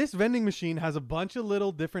this vending machine has a bunch of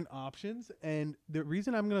little different options, and the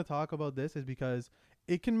reason I'm going to talk about this is because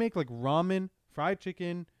it can make like ramen, fried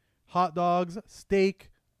chicken, hot dogs, steak,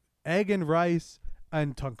 egg and rice,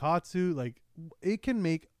 and tonkatsu. Like it can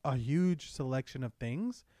make a huge selection of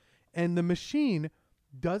things, and the machine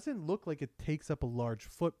doesn't look like it takes up a large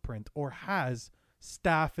footprint or has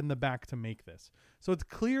staff in the back to make this. So it's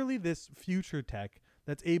clearly this future tech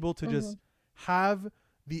that's able to just have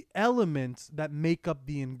the elements that make up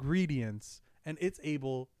the ingredients, and it's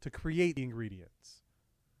able to create the ingredients,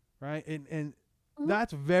 right? And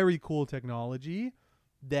that's very cool technology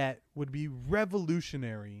that would be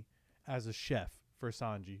revolutionary as a chef for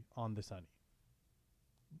Sanji on the Sunny.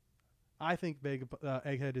 I think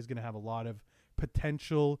Egghead is going to have a lot of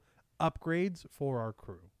potential upgrades for our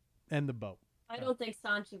crew and the boat. I don't think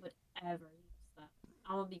Sanji would ever use that.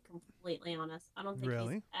 I'm gonna be completely honest. I don't think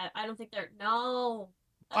Really? I don't think they're no.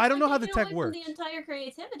 I don't know how the taking tech away from works. The entire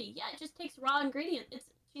creativity. Yeah, it just takes raw ingredients.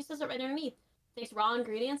 She says it right underneath. Takes raw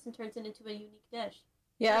ingredients and turns it into a unique dish.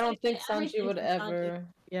 Yeah, I That's don't like think Sanji everything would from ever.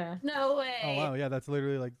 Yeah. No way. Oh wow, yeah, that's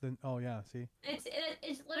literally like the. Oh yeah, see.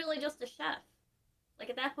 It's literally just a chef. Like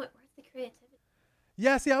at that point, where's the creativity?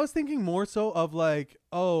 Yeah, see, I was thinking more so of like,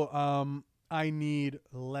 I need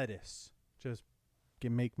lettuce. Just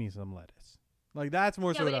make me some lettuce. Like that's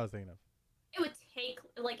more so what I was thinking of. It would take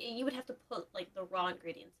like you would have to put like the raw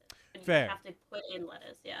ingredients in. And Fair. You have to put in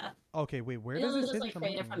lettuce. Yeah. Okay, wait, where It does doesn't it just say like this?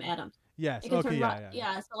 create it from atoms. Yes. It can Okay. turn Yeah.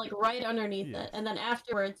 yeah. So like right underneath Yes. it, and then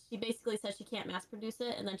afterwards, she basically says she can't mass produce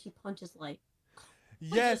it, and then she punches light.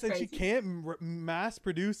 Yes, is and she crazy. can't mass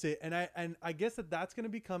produce it, and I guess that's going to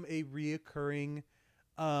become a reoccurring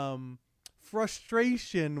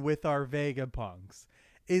frustration with our Vegapunks,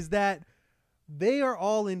 is that they are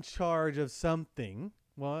all in charge of something,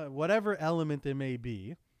 well, whatever element it may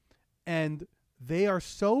be, and they are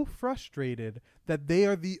so frustrated that they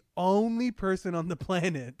are the only person on the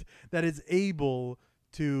planet that is able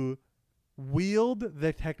to wield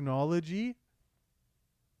the technology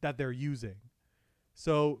that they're using.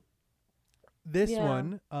 So this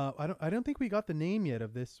one, I don't think we got the name yet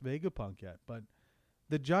of this Vegapunk yet, but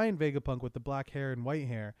the giant Vegapunk with the black hair and white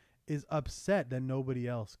hair is upset that nobody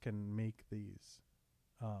else can make these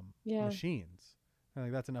machines. And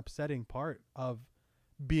like that's an upsetting part of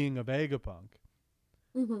being a Vegapunk.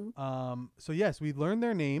 So yes, we learned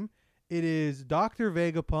their name. It is Dr.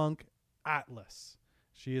 Vegapunk Atlas.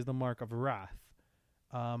 She is the mark of wrath.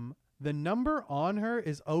 The number on her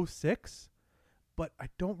is 06, but I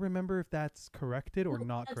don't remember if that's corrected or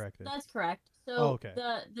not corrected. That's correct. So okay.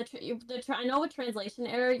 I know what translation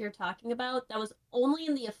error you're talking about. That was only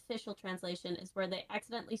in the official translation, is where they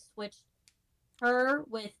accidentally switched her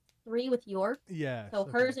with 3 with York. Yeah. So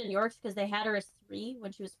hers and York's, because they had her as 3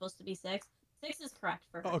 when she was supposed to be 6. 6 is correct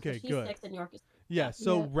for her. Okay, so she's good. 6 and York is 3. Yeah,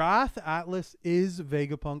 so Wrath Atlas is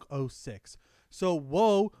Vegapunk 06. So,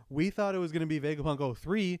 whoa, we thought it was going to be Vegapunk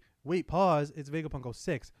 03. Wait, pause. It's Vegapunk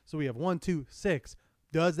 06. So we have 1, 2, 6.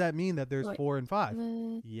 Does that mean that there's 4 and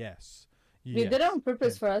 5? Yes. They did it on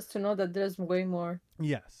purpose for us to know that there's way more.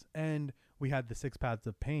 Yes. And we had the 6 paths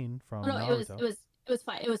of pain from Naruto. It was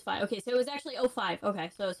 5. It was 5. Okay, so it was actually 05. Okay,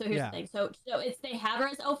 so here's the thing. So it's they have her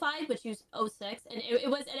as 05, but she was 06, and it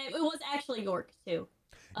was actually York too.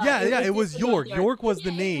 It was York. York was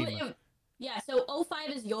the name. So 05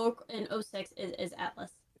 is York and 06 is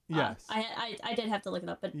Atlas. Yes. I did have to look it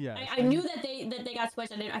up, but yes. I knew that they got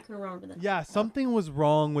switched. I couldn't remember that. Yeah, something was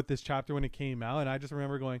wrong with this chapter when it came out, and I just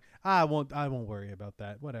remember going, I won't worry about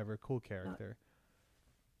that. Whatever, cool character.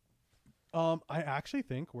 I actually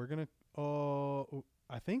think we're gonna.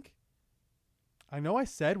 I know I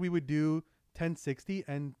said we would do 1060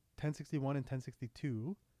 and 1061 and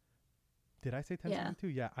 1062. Did I say 1062?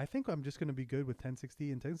 Yeah, I think I'm just gonna be good with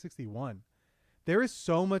 1060 and 1061. There is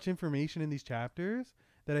so much information in these chapters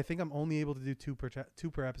that I think I'm only able to do two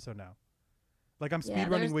per episode now. Like I'm speed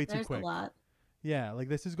running way too quick. A lot. Yeah, like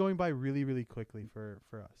this is going by really, really quickly for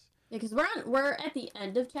us. Yeah, because we're at the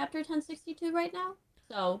end of chapter 1062 right now.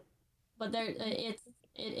 So, but it's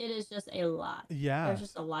It is just a lot. Yeah. There's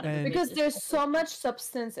just a lot of And- Because images. there's so much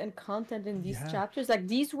substance and content in these Yeah. chapters. Like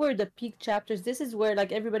these were the peak chapters. This is where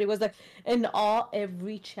like everybody was like in awe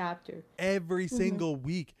every chapter. every single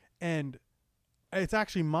week, and it's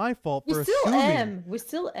actually my fault We for still assuming. am. We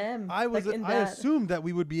still am. I was like, in I that. assumed that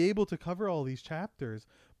we would be able to cover all these chapters,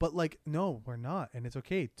 but like no, we're not, and it's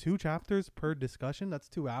okay. 2 chapters per discussion. That's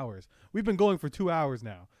 2 hours. We've been going for 2 hours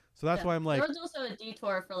now, so that's Yeah. why I'm like, there was also a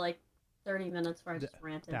detour for like 30 minutes where I just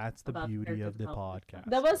ranted. that's the about beauty character of the development. podcast.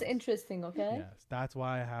 That was guys. interesting. Okay. Yes, that's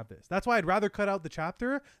why I have this. That's why I'd rather cut out the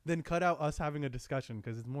chapter than cut out us having a discussion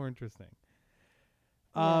because it's more interesting.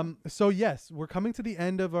 So yes, we're coming to the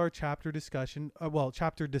end of our chapter discussion.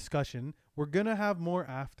 Chapter discussion. We're gonna have more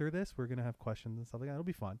after this. We're gonna have questions and stuff like that. It'll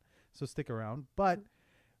be fun. So stick around. But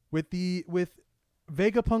with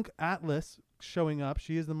Vegapunk Atlas showing up,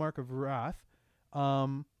 she is the mark of wrath.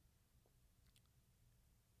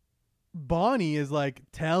 Bonnie is like,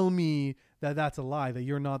 tell me that that's a lie. That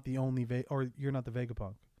you're not the only or you're not the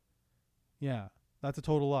Vegapunk. Yeah, that's a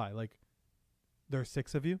total lie. Like, there's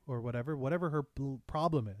 6 of you or whatever her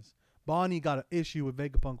problem is. Bonnie got an issue with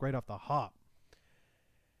Vegapunk right off the hop.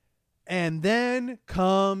 And then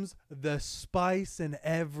comes the spice and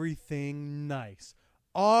everything nice.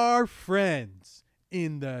 Our friends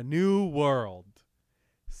in the new world.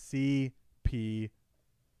 CP.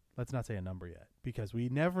 Let's not say a number yet because we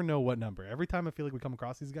never know what number. Every time I feel like we come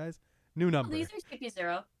across these guys, new number. Oh, these are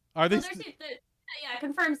CP0. Are they? Yeah,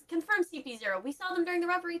 confirm CP0. We saw them during the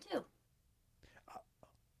reverie too.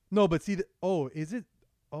 No, but see, is it?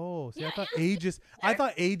 Oh, see, Yeah, I thought yeah, Aegis. I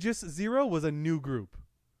thought Aegis 0 was a new group.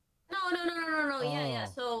 No. Yeah.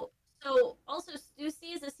 Oh. So also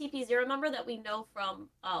Stussy is a CP0 member that we know from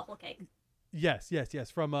Whole Cake. Yes.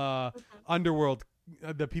 From Underworld,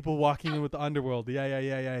 the people walking in with the Underworld.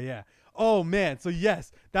 Yeah. Oh man, so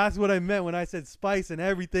yes, that's what I meant when I said spice and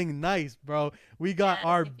everything nice, bro. We got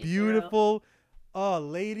our CP0. beautiful,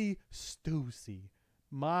 Lady Stussy,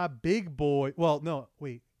 my big boy. Well, no,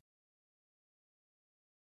 wait.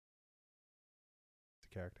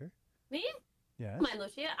 Character. Me? Yeah. My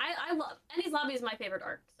Lucia. I love Ennie's Lobby is my favorite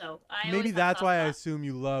arc, so I Maybe always that's have why I thought assume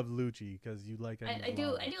you love Lucci because you like. I do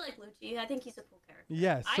like Lucci. I think he's a cool character.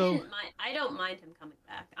 Yeah. So I don't mind him coming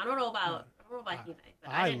back. I don't know about Hime, but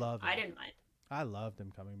I I love him. I didn't mind. I loved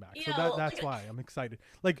him coming back. You So know, that's like- why I'm excited.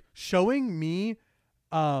 Like showing me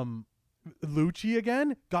Lucci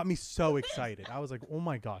again got me so excited. I was like, "Oh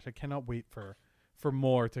my gosh, I cannot wait for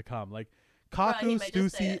more to come." Like Kaku, he might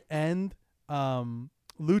just say Stussy it. and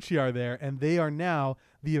Lucci are there and they are now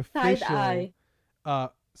the Side official eye.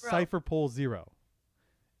 Cypher Pole 0.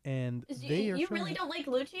 And they are You showing- really don't like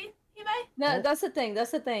Lucci, Hime? No, Oh. that's the thing.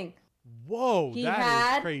 That's the thing. Whoa, He that is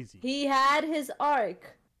had crazy. He had his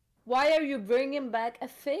arc. Why are you bringing back a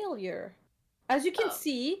failure? As you can Oh.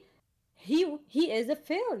 see, he is a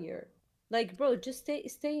failure. Like, bro, just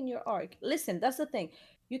stay in your arc. Listen, that's the thing.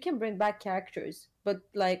 You can bring back characters, but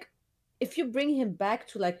like, if you bring him back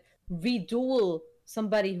to like reduel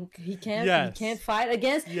somebody who he can't fight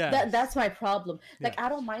against, Yes. that's my problem. Like, Yes. I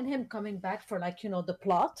don't mind him coming back for like the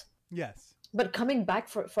plot, Yes. but coming back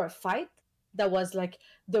for a fight that was like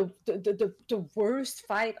the worst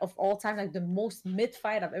fight of all time, like the most mid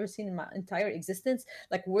fight I've ever seen in my entire existence,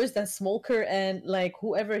 like worse than Smoker and like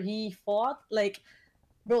whoever he fought. Like,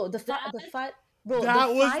 bro, the fight, bro.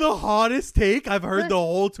 That was the hottest take I've heard the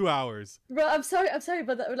whole 2 hours. Bro, I'm sorry,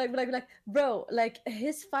 but like, bro, like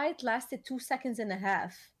his fight lasted 2.5 seconds,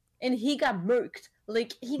 and he got murked.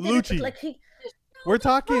 Like he didn't Lucci. like he. We're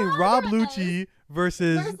talking Rob progress. Lucci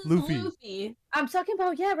versus Luffy. Luffy. I'm talking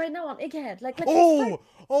about right now. I'm egghead. Like his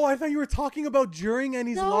Oh, I thought you were talking about during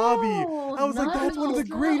Ennie's lobby. I was like, that's one of the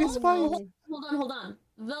no, greatest no. fights. Hold on.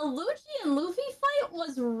 The Lucci and Luffy fight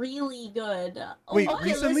was really good. Wait, Oh,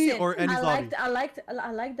 recently or Ennie's lobby? I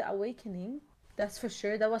liked the awakening. That's for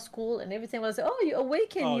sure. That was cool, and everything was oh, you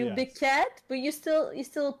awaken, Oh, you yes. big cat, but you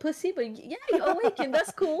still pussy, but yeah, you awaken.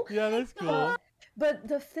 That's cool. Yeah, that's cool. But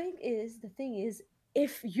the thing is,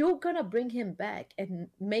 if you're gonna bring him back and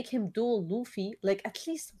make him duel Luffy, like at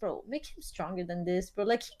least, bro, make him stronger than this, bro.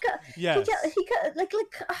 Like he got like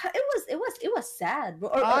it was sad, bro.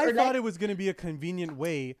 I thought it was going to be a convenient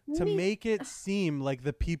way to make it seem like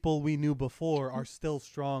the people we knew before are still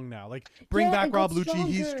strong now. Like, bring Yeah, back and Rob got Lucci,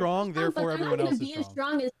 he's stronger. strong, therefore everyone else is be as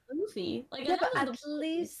strong. strong as Luffy. Like, yeah, I but know at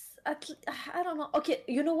least I don't know. Okay,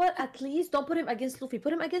 you know what? At least don't put him against Luffy.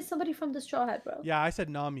 Put him against somebody from the Straw Hat, bro. Yeah, I said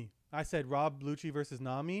Nami. I said Rob Lucci versus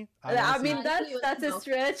Nami. I wanna mean see- that's a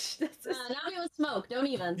stretch. That's a Nami would smoke. Don't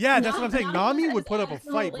even. Yeah, that's what I'm saying. Nami would is put up a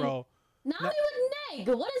fight, absolutely- bro. Nami would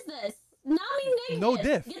neg. What is this? Nami No neg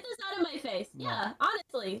diff. Get this out of my face. No. Yeah,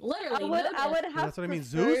 honestly, literally. I would have that's what I mean,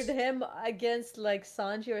 preferred Zeus? him against like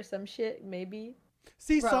Sanji or some shit, maybe.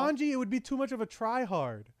 See, Bro. Sanji, it would be too much of a try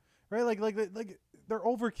hard, right? Like they're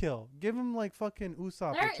overkill. Give him like fucking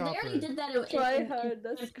Usopp or They Chopper. already did that in Try hard,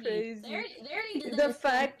 that's 15. crazy. They already did that The in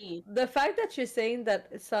fact 17. the fact that you're saying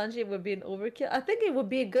that Sanji would be an overkill, I think it would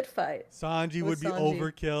be a good fight. Sanji would with be Sanji.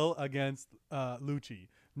 overkill against Lucci.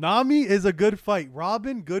 Nami is a good fight.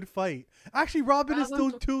 Robin, good fight. Actually, Robin is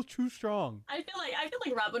still too strong. I feel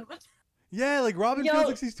like Robin would. Yeah, like Robin Yo. feels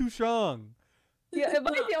like she's too strong. Yeah, am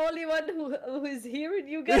I the only one who is hearing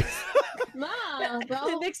you guys? Nah, The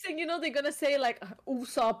bro. next thing you know, they're gonna say like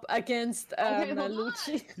Usopp against Okay, hold on.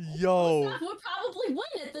 Lucci. Yo, Usopp would probably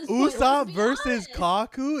win at this point. Usopp let's be versus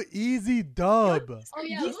honest. Kaku, easy dub. Oh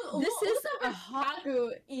yeah, This is Usopp a versus hot- Kaku,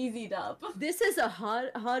 easy dub. This is a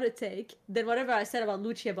harder take than whatever I said about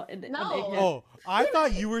Lucci about No. on Egghead. Oh, I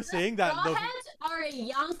thought you were saying that. Straw Hats are a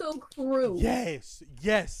Yonko crew.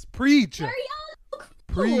 Yes, preach. They're Yonko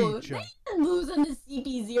crew. Preach. They didn't lose in the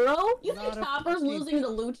CP0. You Not think a Chopper's fucking- losing to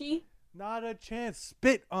Lucci? Not a chance.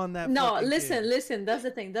 Spit on that. No, fucking listen, kid. listen. That's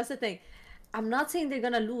the thing. I'm not saying they're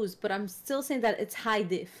gonna lose, but I'm still saying that it's high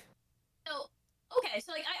diff. So, okay,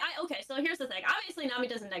 so like okay, so here's the thing. Obviously Nami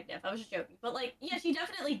doesn't neg diff. I was just joking. But like, yeah, she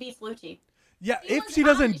definitely beats Lucci. Yeah, She if was she on-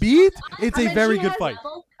 doesn't she beat, was on it's I a mean, very she good has fight.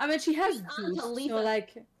 level. I mean, she has She's on Zeus, Talitha. so like,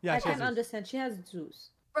 Yeah, I she has can Zeus. understand. She has Zeus.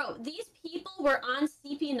 Bro, these people were on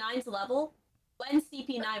CP9's level when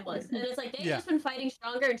CP9 was, and it's like they've Yeah. just been fighting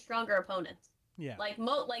stronger and stronger opponents. Yeah. Like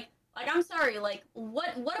I'm sorry, like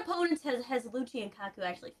what opponents has Lucci and Kaku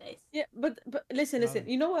actually faced? Yeah, but listen. None.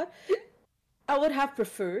 You know what? I would have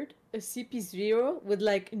preferred a CP0 with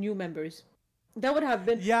like new members. That would have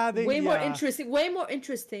been way more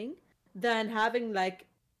interesting than having like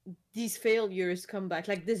these failures come back.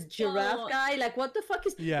 Like this giraffe Yo. guy. Like what the fuck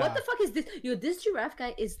is Yeah. what the fuck is this? Yo, this giraffe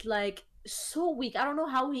guy is like so weak. I don't know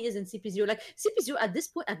how he is in CP0. Like CP0 at this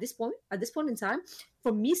point in time,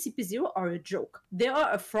 for me, CP0 are a joke. They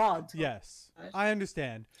are a fraud. Yes, I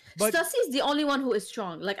understand. But Stussy is the only one who is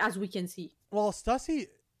strong, like as we can see. well, Stussy,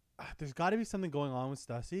 there's got to be something going on with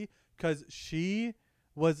Stussy because she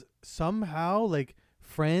was somehow like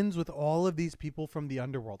friends with all of these people from the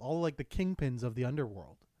underworld, all like the kingpins of the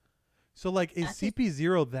underworld. So like, is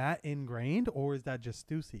CP0 that ingrained, or is that just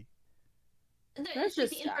Stussy? That's It's like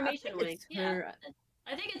just the information wing. Yeah, her.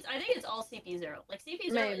 I think it's all CP0. Like CP0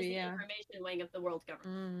 is Maybe, the yeah. information wing of the world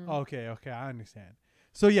government. Okay, I understand.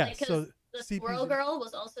 So yeah, Like, 'cause so the CP0 squirrel girl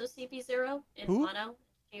was also CP0 in Who? Wano.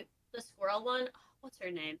 The squirrel one. Oh, what's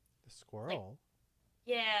her name? the squirrel.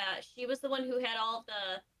 Yeah, she was the one who had all of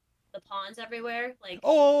the pawns everywhere. Like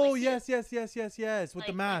Oh like, yes, with the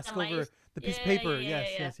like mask the over mice. the piece of Yeah, paper. yeah,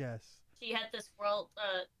 yes, yeah. yes. She had the squirrel,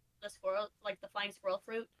 like the flying squirrel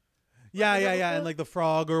fruit. Yeah, Remember and fruit? like the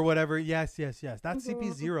frog or whatever. Yes. That's Mhm.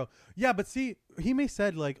 CP0. Yeah, but see, Hime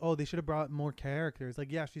said like, oh, they should have brought more characters.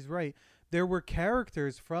 Like, yeah, she's right. There were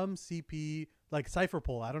characters from CP, like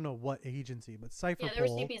Cypherpole. I don't know what agency, but Yeah, there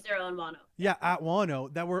was Cypherpole. CP0 in Wano. Yeah, at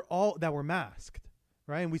Wano, that were masked,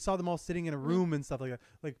 right? And we saw them all sitting in a room and stuff like that.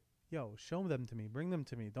 Like, yo, show them to me, bring them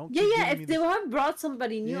to me. Don't. Yeah, keep yeah. giving me If they this- would have brought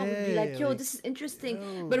somebody new, I would be like, Yeah, "Yo, like, this is interesting."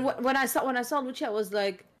 yo. But when I saw Lucci, I was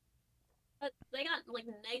like, But they got like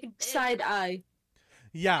negative. side eye,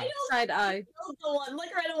 Yeah. I know side eye. killed the one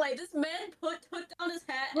like right away. This man put down his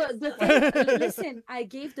hat. Well, and the stuff. thing, listen, I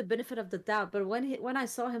gave the benefit of the doubt, but when I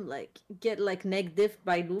saw him like get like neg diff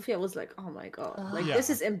by Luffy, I was like, oh my god, like this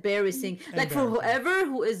Yeah. is embarrassing. Like for Embarrassing. whoever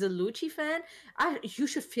who is a Lucci fan, you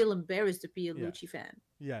should feel embarrassed to be a Yeah. Lucci fan.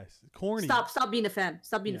 Yes. Corny. Stop being a fan.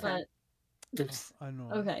 Stop being a Yeah. fan. I know.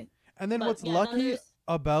 Okay. And then But, what's yeah, then lucky there's-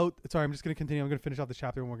 about sorry, I'm just gonna continue. I'm gonna finish off the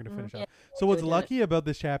chapter and we're gonna finish yeah. up. So what's Do it. lucky about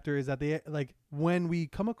this chapter is that they like when we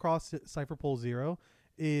come across Cypherpole 0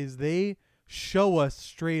 is they show us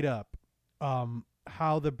straight up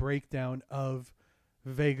how the breakdown of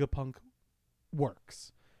Vegapunk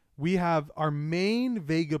works. We have our main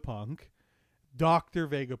Vegapunk, Dr.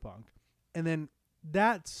 Vegapunk, and then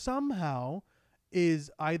that somehow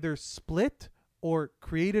is either split or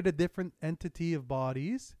created a different entity of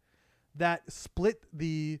bodies that split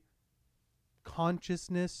the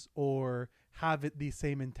consciousness or have it the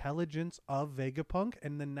same intelligence of Vegapunk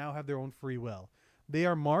and then now have their own free will. They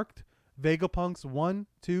are marked Vegapunks 1,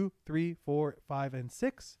 2, 3, 4, 5, and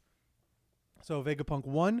 6. So Vegapunk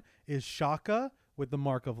 1 is Shaka with the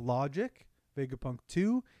mark of logic. Vegapunk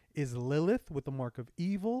 2 is Lilith with the mark of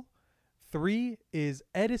evil. 3 is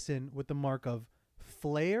Edison with the mark of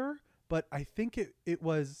flare, but I think it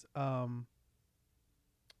was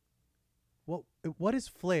what is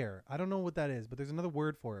flare? I don't know what that is, but there's another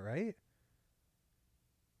word for it, right?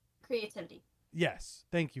 creativity. Yes,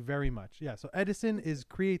 thank you very much. Yeah, so Edison is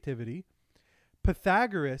creativity.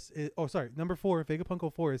 Pythagoras is, number 4,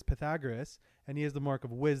 Vegapunk 04 is Pythagoras, and he has the mark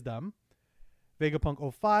of wisdom.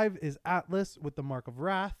 Vegapunk 05 is Atlas with the mark of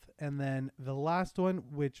wrath, and then the last one,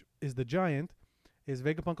 which is the giant, is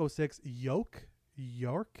Vegapunk 06 York,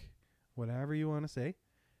 whatever you want to say,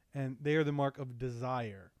 and they are the mark of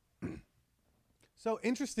desire. So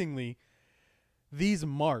interestingly, these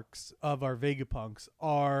marks of our Vegapunks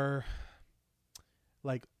are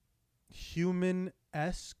like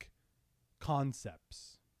human-esque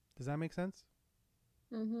concepts. Does that make sense?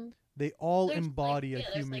 Mm-hmm. They all There's embody like,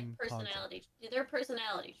 a human like personality. concept. They're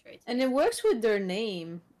personality traits. And it works with their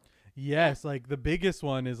name. Yes, like the biggest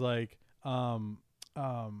one is like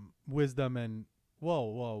wisdom and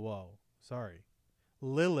sorry.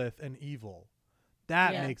 Lilith and evil.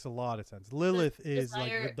 That makes a lot of sense. Lilith is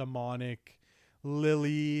like the demonic.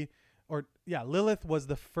 Lilith was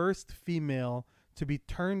the first female to be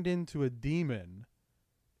turned into a demon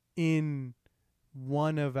in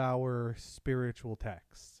one of our spiritual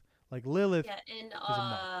texts. Like Lilith in is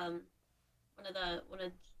a monk.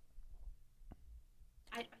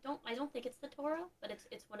 I don't think it's the Torah, but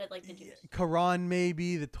it's one of like the Jews. Quran,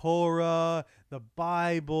 maybe the Torah, the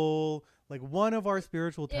Bible, like one of our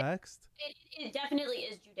spiritual texts. It definitely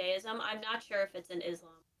is Judaism. I'm not sure if it's in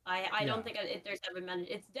Islam. I don't think there's ever mentioned.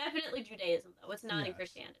 It's definitely Judaism though. It's not in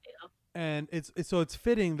Christianity though. And it's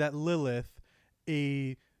fitting that Lilith,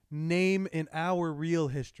 a name in our real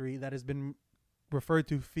history that has been referred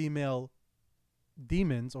to female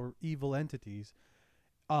demons or evil entities,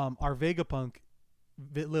 our Vegapunk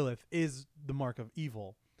Lilith is the mark of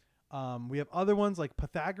evil. We have other ones like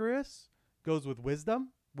Pythagoras goes with wisdom,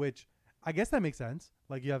 which I guess that makes sense.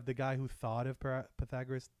 Like you have the guy who thought of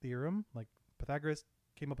Pythagoras theorem. Like Pythagoras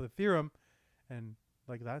came up with a theorem, and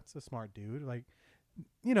like that's a smart dude. Like,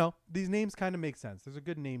 you know, these names kind of make sense. There's a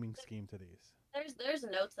good naming scheme to these. There's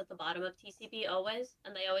notes at the bottom of TCB always,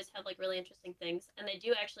 and they always have like really interesting things, and they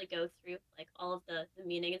do actually go through like all of the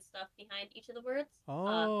meaning and stuff behind each of the words.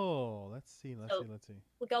 Let's see.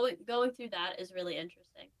 Going through that is really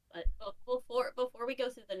interesting. But before we go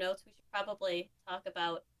through the notes, we should probably talk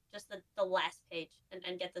about just the last page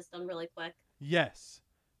and get this done really quick. Yes,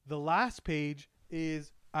 the last page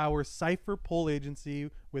is our Cypher Poll Agency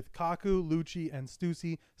with Kaku, Lucci, and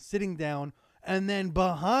Stussy sitting down, and then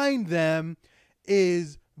behind them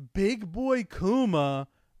is Big Boy Kuma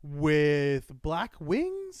with black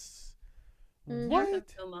wings. What?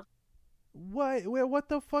 What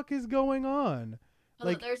the fuck is going on? Oh,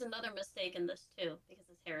 like, there's another mistake in this too because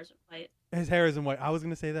his hair isn't white. His hair isn't white. I was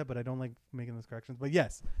gonna say that, but I don't like making those corrections. But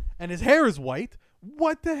yes, and his hair is white.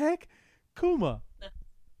 What the heck, Kuma?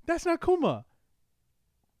 That's not Kuma.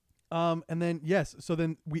 And then so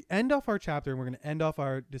then we end off our chapter, and we're gonna end off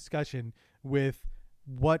our discussion with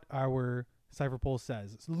what our Cypher Poll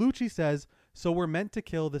says. So Lucci says, "So we're meant to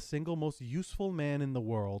kill the single most useful man in the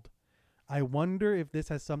world. I wonder if this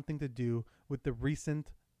has something to do with the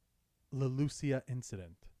recent Lelucia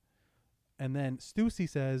incident." And then Stussy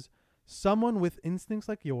says, "Someone with instincts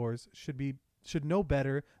like yours should know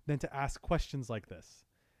better than to ask questions like this."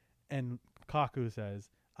 And Kaku says,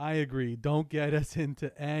 "I agree. Don't get us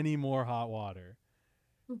into any more hot water."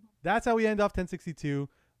 That's how we end off 1062.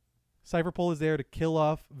 Cypher Poll is there to kill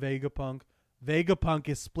off Vegapunk. Vegapunk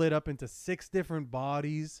is split up into 6 different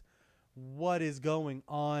bodies. What is going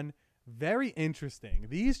on? Very interesting.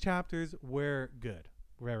 These chapters were good.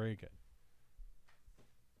 Very good.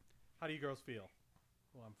 How do you girls feel?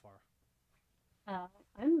 Well, I'm far.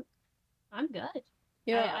 I'm good.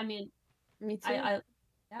 Yeah. I mean, me too. I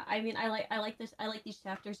like this. I like these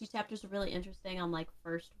chapters. These chapters are really interesting on like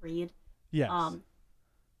first read. Yes.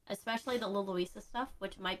 Especially the Louisa stuff,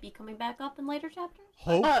 which might be coming back up in later chapters.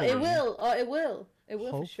 Hopefully. It will. It will Hopefully,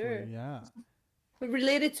 for sure. Yeah.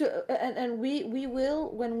 Related to and we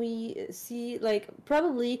will when we see like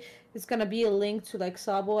probably it's gonna be a link to like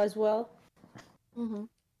Sabo as well. Mm-hmm.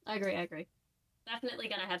 I agree. Definitely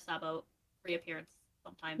gonna have Sabo reappearance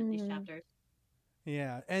sometime in these chapters.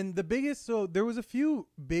 Yeah, and so there was a few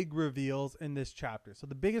big reveals in this chapter. So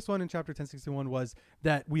the biggest one in chapter 1061 was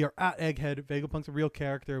that we are at Egghead, Vegapunk's a real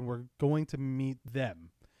character, and we're going to meet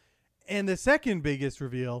them. And the second biggest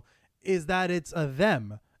reveal is that it's a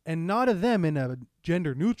them, and not a them in a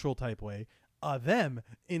gender neutral type way, a them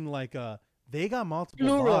in like they got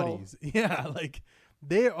multiple bodies. Yeah, like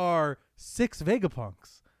there are 6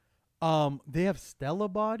 Vegapunks. They have Stella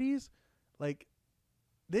bodies. Like,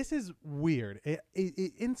 this is weird. It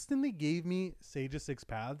instantly gave me Sage of 6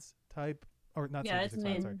 Paths type, or not Sage of 6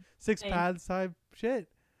 Paths, sorry. 6 Paths type shit.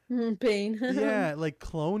 Pain. Yeah, like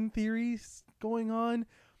clone theories going on.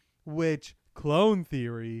 which clone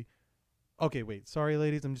theory. Okay, wait. Sorry,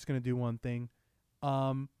 ladies. I'm just gonna do one thing.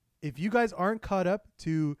 If you guys aren't caught up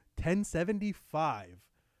to 1075,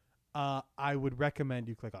 I would recommend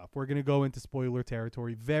you click off. We're gonna go into spoiler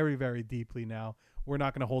territory very, very deeply now. We're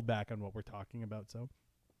not gonna hold back on what we're talking about. So,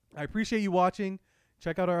 I appreciate you watching.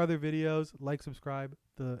 Check out our other videos. Like, subscribe.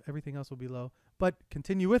 Everything else will be below. But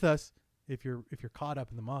continue with us if you're caught up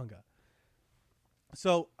in the manga.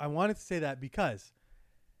 So I wanted to say that because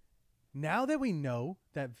now that we know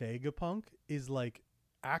that Vegapunk is like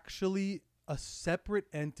actually a separate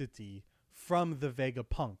entity from the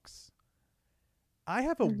Vegapunks, I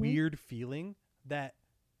have a weird feeling that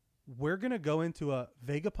we're going to go into a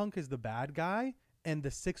Vegapunk is the bad guy and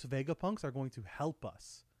the 6 Vegapunks are going to help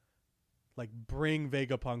us. Like bring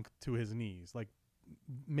Vegapunk to his knees, like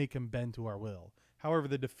make him bend to our will. However,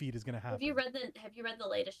 the defeat is going to happen. Have you read the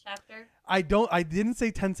latest chapter? I didn't say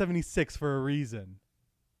 1076 for a reason.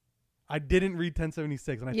 I didn't read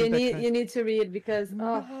 1076, and I think you need to read because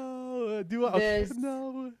no, do I? Okay,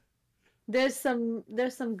 no. There's some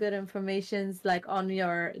good informations like on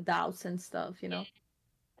your doubts and stuff, you know.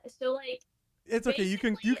 So like, it's okay. You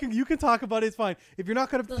can talk about it. It's fine. If you're not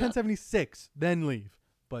caught up to 1076, then leave.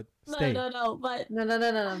 But stay. No. But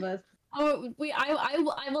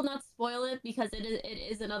I will not spoil it because it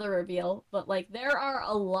is another reveal. But like, there are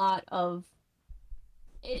a lot of.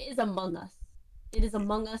 It is Among Us. It is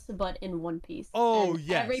Among Us, but in One Piece. Oh, and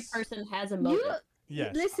yes. Every person has a motive.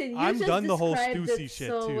 Yes. Listen, I'm just done the whole described Stussy it shit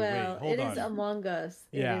so too. well. Wait, hold on. It is Among Us.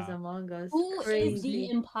 Yeah. It is Among Us. Who is the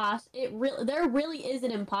imposter? There really is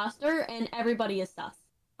an imposter, and everybody is sus.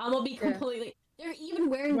 I'm gonna be completely. They're even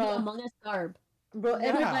wearing the Among Us garb. Bro,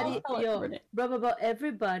 everybody, yo,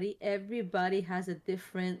 everybody has a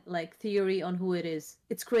different like theory on who it is.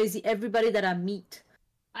 It's crazy. Everybody that I meet,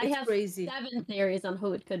 I have crazy. 7 theories on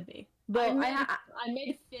who it could be. Bro, I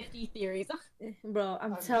made 50 theories. Bro,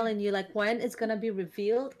 I'm telling you, like when it's gonna be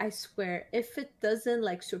revealed, I swear, if it doesn't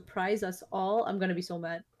like surprise us all, I'm gonna be so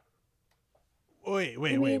mad. Wait.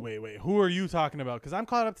 Who are you talking about? Because I'm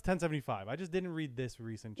caught up to 1075. I just didn't read this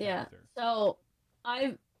recent chapter. Yeah. So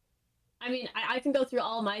I mean, I can go through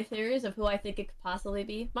all my theories of who I think it could possibly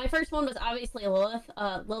be. My first one was obviously Lilith.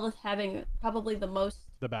 Lilith having probably the most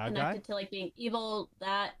bad connected guy to like being evil.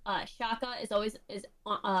 That Shaka is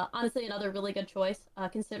honestly another really good choice.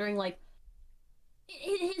 Considering like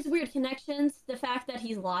his weird connections, the fact that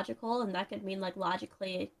he's logical, and that could mean like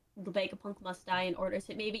logically Vegapunk must die in order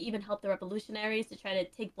to maybe even help the revolutionaries to try to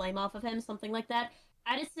take blame off of him, something like that.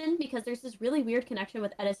 Edison, because there's this really weird connection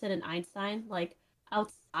with Edison and Einstein, like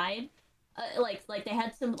outside. Like they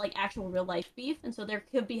had some like actual real life beef, and so there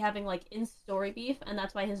could be having like in story beef, and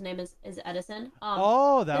that's why his name is Edison.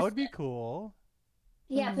 That would be cool.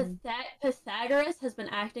 Yeah, Pythagoras has been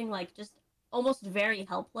acting like just almost very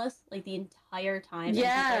helpless like the entire time.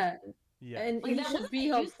 Yeah, and like, he should be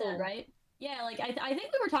helpful, right? Yeah, like I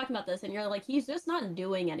think we were talking about this, and you're like, he's just not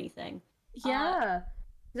doing anything. Yeah,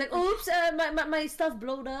 he's like, oops, my stuff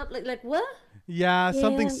blowed up. Like what? Yeah,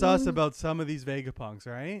 something sus about some of these Vegapunks,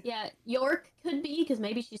 right? Yeah, York could be, because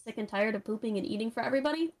maybe she's sick and tired of pooping and eating for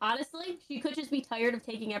everybody. Honestly, she could just be tired of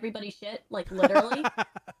taking everybody's shit, like, literally.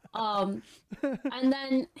 And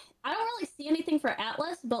then, I don't really see anything for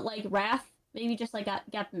Atlas, but, like, Wrath maybe just, like,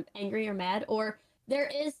 got angry or mad. Or there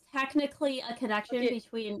is technically a connection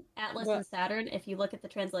between Atlas and Saturn, if you look at the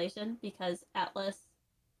translation, because Atlas...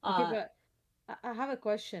 but I have a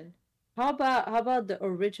question. How about the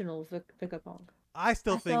original Vegapunk? I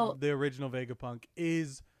still think the original Vegapunk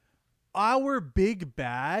is our big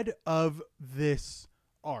bad of this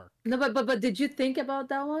arc. No, but did you think about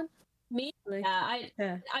that one? Me? Like, I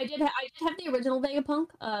did have the original Vegapunk.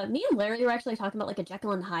 Me and Larry were actually talking about like a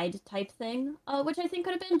Jekyll and Hyde type thing, which I think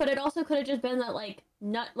could have been, but it also could have just been that like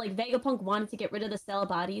Vegapunk wanted to get rid of the cell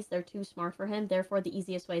bodies. They're too smart for him. Therefore, the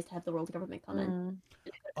easiest way is to have the world government come in.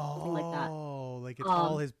 Like it's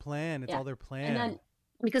all his plan. It's all their plan. And then,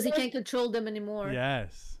 because he can't control them anymore.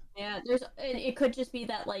 Yes. Yeah, and it could just be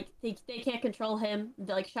that like they can't control him.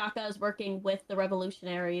 Like Shaka is working with the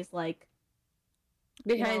revolutionaries, like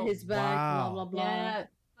behind his back, blah blah blah. Yeah,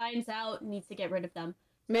 finds out, needs to get rid of them.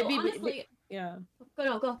 Maybe, so honestly, yeah. Go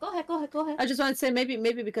ahead. I just want to say maybe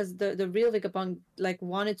because the real Vegapunk like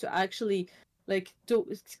wanted to actually like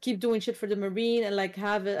keep doing shit for the marine and like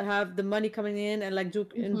have the money coming in and like do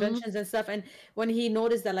inventions and stuff. And when he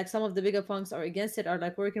noticed that like some of the Vegapunks are against it, are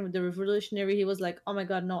like working with the revolutionary, he was like, oh my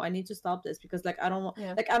god, no, I need to stop this because like I don't want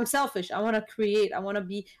like I'm selfish. I want to create. I want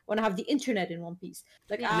to have the internet in One Piece.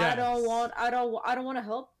 Like I don't want to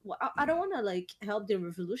help. I don't want to like help the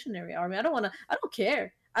revolutionary army. I don't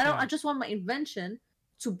care. I just want my invention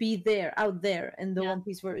to be there out there in the One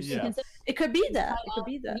Piece version. Yeah. It could be that. It could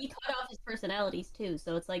be that. We cut off his personalities too,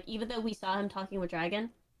 so it's like even though we saw him talking with Dragon,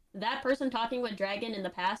 that person talking with Dragon in the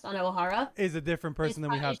past on Ohara is a different person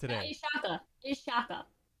than we have today. Is Shaka.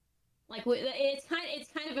 Like it's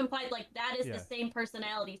kind of implied like that is the same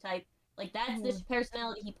personality type. Like that's the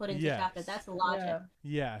personality he put into Shaka. That's the logic.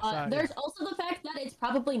 Yeah. There's also the fact that it's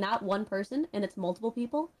probably not one person and it's multiple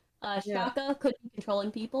people. Shaka could be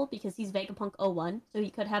controlling people because he's Vegapunk 01, so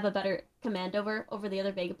he could have a better command over the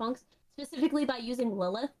other Vegapunks, specifically by using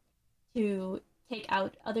Lilith to take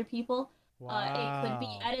out other people. Wow. It could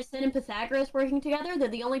be Edison and Pythagoras working together. They're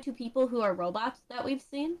the only two people who are robots that we've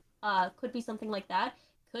seen. Could be something like that.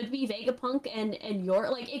 Could be Vegapunk and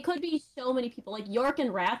York. Like, it could be so many people. Like, York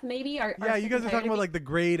and Wrath maybe are yeah, you guys are talking about, like, the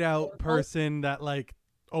grayed out person that, like,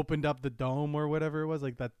 opened up the dome or whatever it was.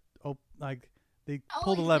 Like, that, they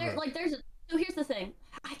pulled a lever. So here's the thing.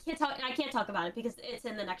 I can't talk about it because it's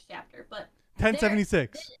in the next chapter. But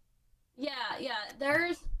 1076.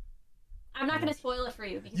 There's. I'm not going to spoil it for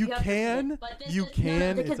you because you can.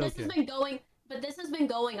 Because this has been going. But this has been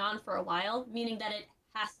going on for a while, meaning that it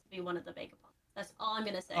has to be one of the Vegapunks. That's all I'm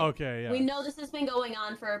going to say. Okay, yeah. We know this has been going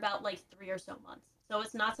on for about like 3 or so months, so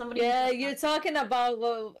it's not somebody. Yeah, you're talking about.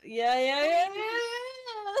 Well, yeah.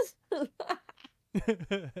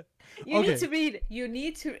 You need to read. You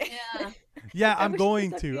need to. Yeah, I'm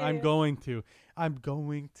going to.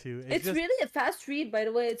 It's just, really a fast read, by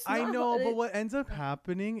the way. It's. I know, but what ends up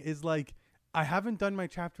happening is like I haven't done my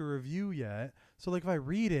chapter review yet. So like if I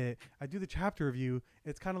read it, I do the chapter review.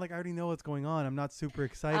 It's kind of like I already know what's going on. I'm not super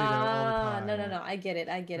excited all the time. No. I get it.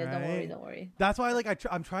 Right? Don't worry. That's why like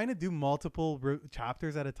I'm trying to do multiple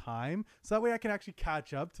chapters at a time, so that way I can actually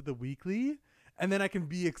catch up to the weekly, and then I can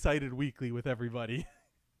be excited weekly with everybody.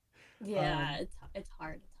 Yeah, it's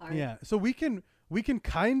hard. Yeah, so we can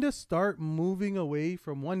kind of start moving away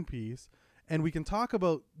from One Piece, and we can talk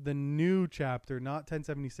about the new chapter, not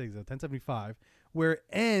 1076, 1075, where it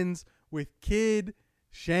ends with Kid,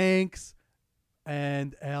 Shanks,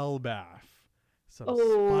 and Elbaf. Some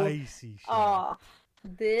spicy shit. Oh,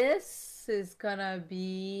 this is gonna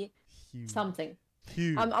be something.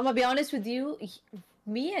 Huge. I'm gonna be honest with you.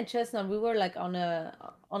 Me and Chestnut, we were like on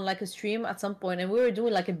a stream at some point, and we were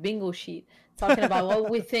doing like a bingo sheet talking about what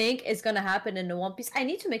we think is gonna happen in the One Piece. I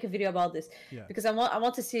need to make a video about this because I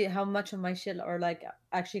want to see how much of my shit are like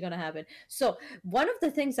actually gonna happen. So one of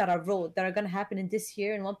the things that I wrote that are gonna happen in this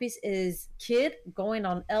year in One Piece is Kid going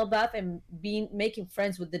on Elbaf and making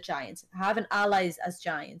friends with the giants, having allies as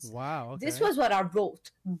giants. Wow. Okay. This was what I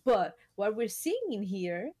wrote, but what we're seeing in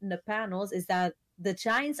here in the panels is that the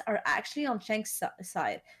giants are actually on Shanks'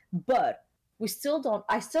 side, but I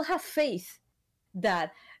still have faith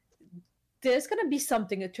that there's going to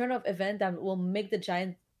be a turn of event that will make the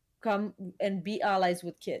giant come and be allies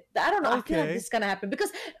with Kid. I don't know. Okay. I feel like this is going to happen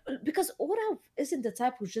because Oda isn't the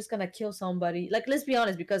type who's just going to kill somebody. Like, let's be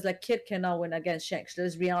honest, because like Kid cannot win against Shanks.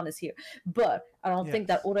 Let's be honest here. But I don't think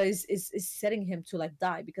that Oda is setting him to like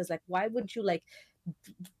die, because like, why would you like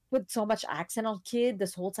put so much accent on Kid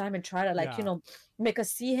this whole time and try to like make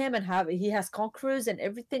us see him and he has conquerors and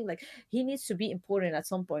everything? Like, he needs to be important at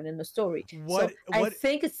some point in the story. I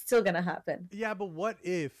think it's still gonna happen. Yeah, but what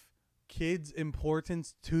if Kid's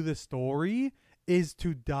importance to the story is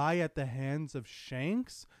to die at the hands of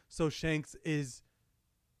Shanks, so Shanks is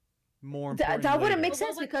more important? That wouldn't make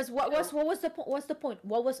sense, because what was the point? What's the point?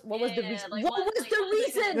 What was the reason? What was the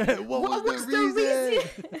reason? What was the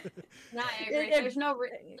reason? No, I agree.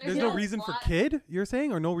 There's no reason for Kid, you're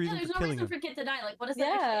saying, or no reason for killing him? There's no reason for Kid to die. Like, what is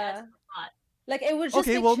that actually add to the plot? Like, it was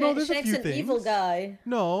just Shanks an evil guy.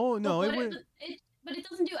 No, but it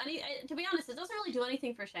doesn't do any. To be honest, it doesn't really do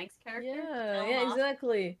anything for Shanks' character. Yeah,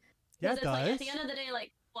 exactly. Yeah, it does. Like, at the end of the day,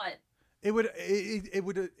 like, what? It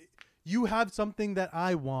would. You have something that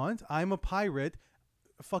I want. I'm a pirate.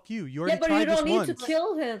 Fuck you. You already tried this once. But you don't need to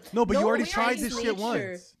kill him. No, but you already tried this shit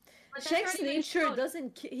once. Shanks' nature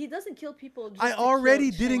doesn't kill people. I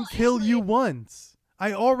already didn't kill you once.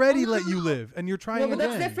 I already let you live, and you're trying again.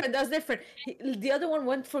 That's different. The other one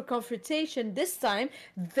went for confrontation. This time,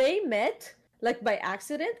 they met like by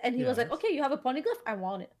accident, and he was like, "Okay, you have a poneglyph. I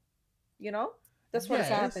want it." You know, that's what's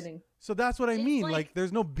happening. So that's what I mean. Like,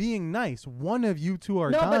 there's no being nice. One of you two are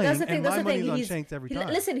dying, but that's the thing. And my money's on Shanks every time.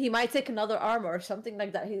 Listen, he might take another armor or something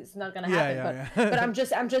like that. It's not gonna happen. But I'm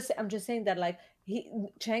just saying that like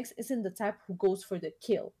Shanks isn't the type who goes for the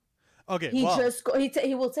kill. Okay,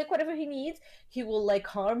 he will take whatever he needs. He will like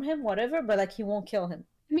harm him, whatever, but like he won't kill him.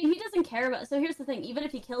 I mean, he doesn't care about. So here's the thing: even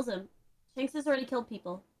if he kills him, Shanks has already killed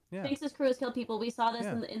people. Yeah. Shanks' crew has killed people. We saw this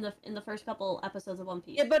Yeah. in the first couple episodes of One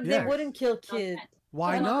Piece. Yeah, but they Yes. wouldn't kill Kid.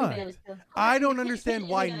 Why Well, not? they would kill- I don't Kid understand isn't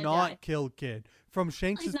why gonna not die. kill Kid from He's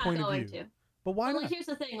Shanks' not point of going view. to. But why Well, not? like, here's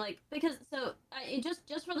the thing, like, because so it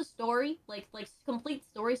just for the story, like complete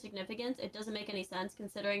story significance, it doesn't make any sense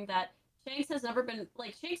considering that Shanks has never been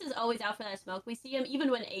like Shanks is always out for that smoke. We see him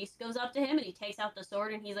even when Ace goes up to him and he takes out the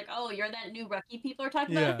sword and he's like, "Oh, you're that new rookie people are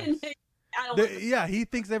talking about." Yes. I don't want this. Yeah, he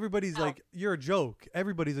thinks everybody's No. like, you're a joke.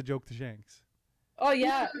 Everybody's a joke to Shanks. Oh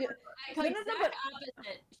yeah. Exact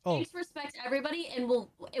opposite. Oh. Shanks respects everybody and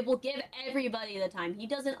will give everybody the time. He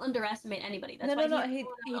doesn't underestimate anybody. That's No, why he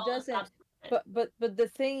all doesn't. stops. But the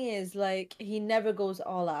thing is, like, he never goes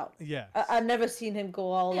all out. Yes. I've never seen him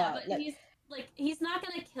go all Yeah, out. but he's not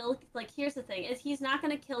gonna kill. Like, here's the thing: is he's not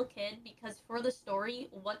gonna kill Kid because for the story,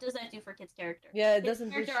 what does that do for Kid's character? Yeah, it Kid's doesn't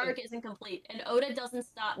do character shit. arc isn't complete, and Oda doesn't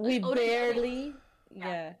stop. We Oda barely. Yeah.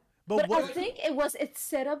 Yeah. But But what? I think it's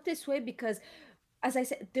set up this way because, as I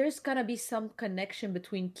said, there's gonna be some connection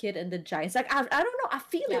between Kid and the Giants. Like, I don't know, I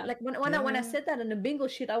feel Yeah. it. Like when I said that in the bingo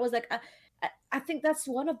sheet, I was like, I think that's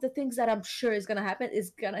one of the things that I'm sure is gonna happen.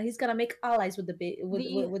 He's gonna make allies with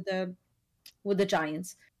with the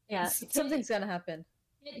Giants. Yeah, Something's gonna happen.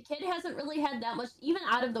 Kid hasn't really had that much, even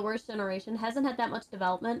out of the worst generation, hasn't had that much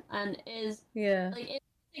development, and is Yeah. like it's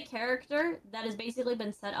a character that has basically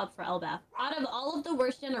been set up for Elbaf. Out of all of the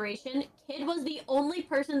worst generation, Kid was the only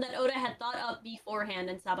person that Oda had thought up beforehand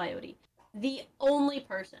in Sabayoti. The only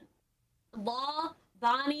person. Law,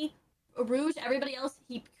 Bonnie, Rouge, everybody else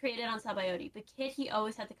he created on Sabayoti. But Kid he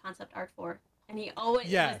always had the concept art for. And he always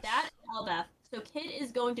it Yes. was that and Elbaf. So Kid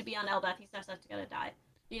is going to be on Elbaf, he's just gonna die.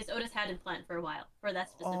 Because Oda's had in plan for a while for that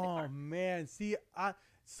specific Oh arc. man, see,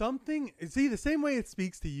 the same way it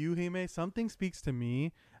speaks to you, Hime. Something speaks to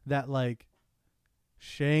me that like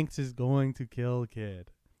Shanks is going to kill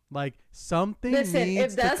Kid. Like something Listen,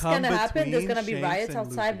 needs if that's to come gonna happen, there's between gonna be Shanks riots and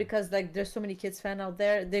outside Luffy. because like there's so many kids fan out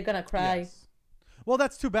there. They're gonna cry. Yes. Well,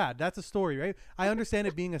 that's too bad. That's a story, right? I understand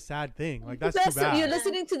it being a sad thing. Like that's too You're bad.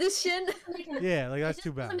 listening to this, Shin? Yeah, like It that's just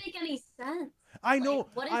too bad. doesn't make any sense. I know. Like,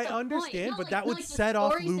 what is I the point? understand, No, but like- that would like, the set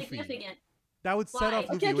off story's Luffy. significant. That would set Why? off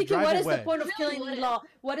Luffy. Okay, It would okay, drive what a is the wedge. point of Really killing wouldn't. Law?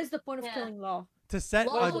 What is the point of Yeah. killing Law? To set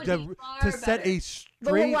Law would be far to set better. a But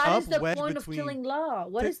straight what up is the wedge point of between killing Law?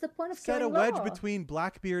 What to is the point of set killing a wedge Law? between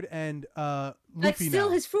Blackbeard and Like, Luffy steal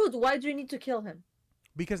now. his fruit. Why do you need to kill him?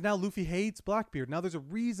 Because now Luffy hates Blackbeard. Now there's a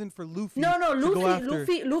reason for Luffy No, to go after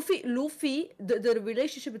Luffy. The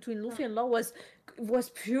relationship between Luffy and Law was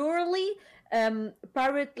purely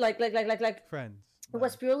pirate like friends. it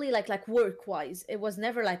was purely like work wise. It was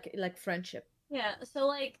never like friendship. Yeah, so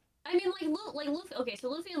like I mean like Luffy okay, so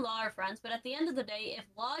Luffy and Law are friends, but at the end of the day, if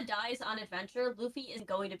Law dies on adventure, Luffy is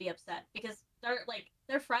going to be upset because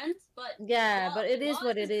they're friends, but Yeah, Law, but it is Law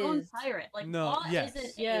what it his own is. pirate. Like No, Law yes.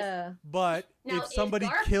 isn't Yeah. But Now, if if somebody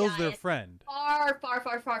Garp kills their dies- friend, far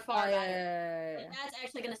Oh, yeah, better. Like, that's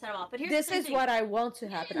actually gonna set him off. But here's This the is thing. what I want to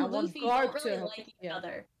Kid happen. and I want Luffy Garp don't really to like each yeah.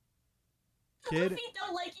 other. Kid, Luffy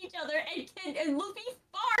don't like each other, and Kid and Luffy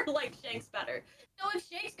far like Shanks better. So if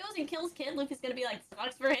Shanks goes and kills Kid, Luffy's gonna be like,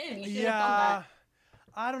 sucks for him. You should have done yeah, that.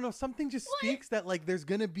 I don't know. Something just What? speaks that like there's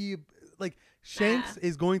gonna be like Shanks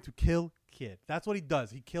is going to kill Kid. That's what he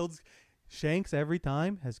does. He kills Shanks every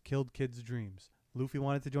time. Has killed Kid's dreams. Luffy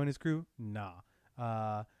wanted to join his crew. Nah.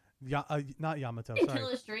 Not Yamato. He didn't Sorry. kill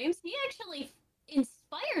his dreams. He actually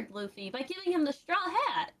inspired Luffy by giving him the straw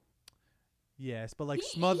hat. Yes, but like He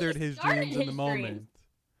smothered his started dreams in the his moment. dreams.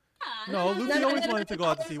 No, Luffy always wanted to go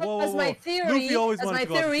out to sea. Whoa, whoa, As whoa. my theory, Luffy always as wanted my to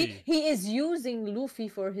go out to theory, sea. he is using Luffy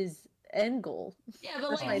for his end goal. Yeah, but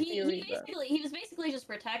That's like my he theory, but- he was basically just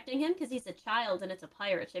protecting him because he's a child and it's a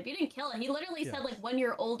pirate ship. You didn't kill him. He literally said Yes. like when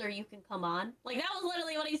you're older you can come on. Like that was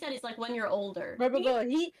literally what he said. He's like when you're older. Bro,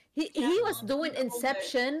 he was Yeah. doing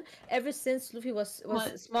Inception ever since Luffy was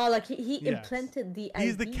What? small. Like he Yes. implanted the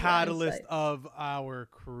He's the idea catalyst inside. of our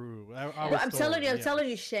crew. Our Bro, I'm telling story, you,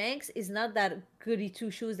 yes. Shanks is not that goody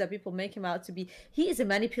two shoes that people make him out to be. He is a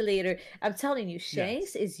manipulator. I'm telling you,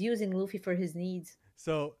 Shanks is using Luffy for his needs.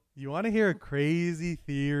 So you want to hear a crazy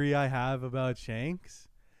theory I have about Shanks?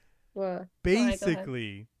 What? Go ahead.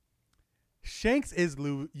 Basically, Shanks is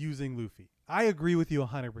using Luffy. I agree with you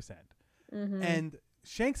 100%. Mm-hmm. And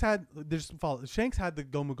Shanks had Shanks had the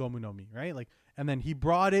Gomu Gomu no Mi, right? Like, and then he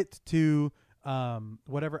brought it to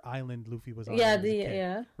whatever island Luffy was on. Yeah, when he was a kid,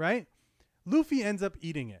 yeah. right. Luffy ends up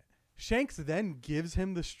eating it. Shanks then gives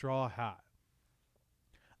him the straw hat.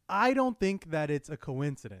 I don't think that it's a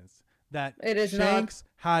coincidence that It is Shanks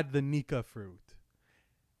had the Nika fruit.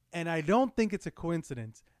 And I don't think it's a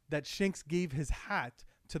coincidence that Shanks gave his hat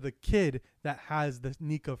to the kid that has the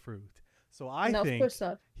Nika fruit. So I No, of think course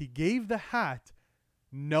not. he gave the hat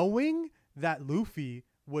knowing that Luffy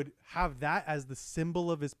would have that as the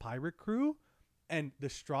symbol of his pirate crew, and the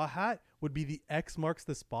straw hat would be the X marks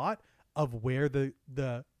the spot of where the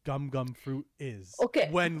gum gum fruit is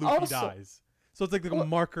when Luffy dies. So it's like a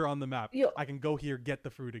marker on the map. I can go here, get the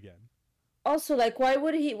fruit again. Also, like, why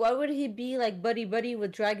would he be like buddy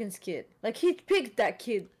with Dragon's kid? Like, he picked that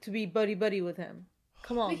kid to be buddy with him.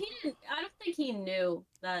 Come on. But he didn't. I don't think he knew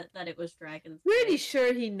that it was Dragon's kid. Pretty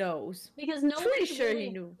sure he knows. Because nobody he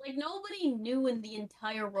knew. Like, nobody knew in the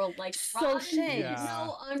entire world. Like, so Shanks.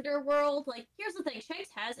 No underworld. Like, here's the thing. Shanks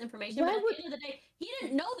has information, but at the end of the day, he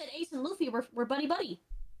didn't know that Ace and Luffy were buddy.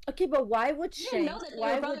 Okay, but why would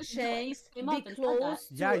Shanks be close?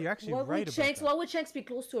 Yeah, you're actually right about that. Why would Shanks be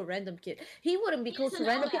close to a random kid? He wouldn't be close to a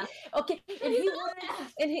random kid. Okay,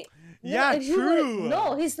 true.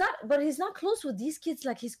 No, he's not. But he's not close with these kids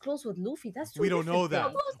like he's close with Luffy. That's true. We don't know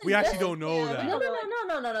that. We actually don't know that.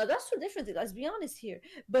 No. That's two different things. Let's be honest here.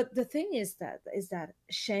 But the thing is that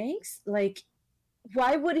Shanks, like,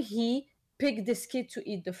 why would he pick this kid to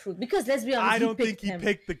eat the fruit? Because let's be honest, I don't think he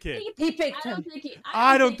picked the kid. He picked him.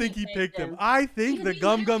 I don't think he picked him. I think the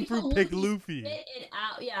gum fruit picked Luffy. Spit it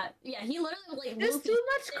out. Yeah. He literally like. There's too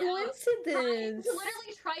much coincidence. He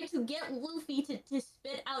literally tried to get Luffy to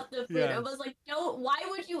spit out the fruit. It was like, no, why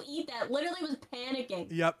would you eat that? Literally was panicking.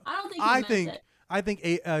 Yep. I don't think. I think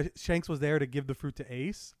Shanks was there to give the fruit to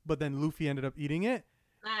Ace, but then Luffy ended up eating it.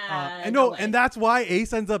 And that's why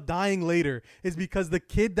Ace ends up dying later, is because the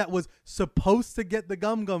kid that was supposed to get the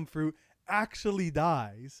gum fruit actually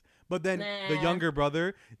dies. But then the younger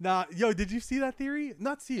brother, did you see that theory?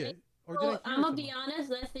 Not see it. Or did I'm gonna be honest,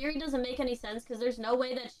 that theory doesn't make any sense because there's no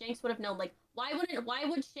way that Shanks would have known. Like, why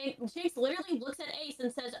would Shanks literally looks at Ace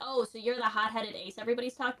and says, "Oh, so you're the hot-headed Ace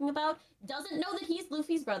everybody's talking about?" Doesn't know that he's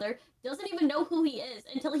Luffy's brother, doesn't even know who he is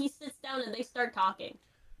until he sits down and they start talking.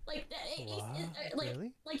 Like,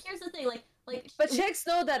 really? Like, here's the thing, like. But Shanks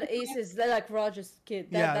know that Ace is like Roger's kid.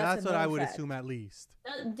 That's what I would assume at least.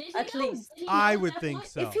 At least I would think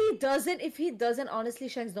so. If he doesn't, honestly,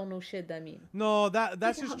 Shanks don't know shit. I mean, no,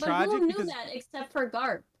 that's just tragic. Who knew that except for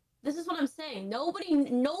Garp? This is what I'm saying. Nobody in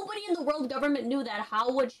the world government knew that.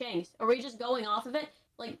 How would Shanks? Are we just going off of it?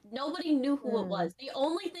 Like, nobody knew who it was. The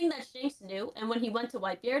only thing that Shanks knew, and when he went to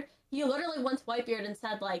Whitebeard, he literally went to Whitebeard and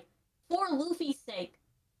said, like, for Luffy's sake,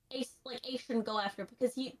 Ace shouldn't go after,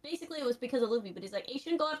 because it was because of Luffy, but he's like, Ace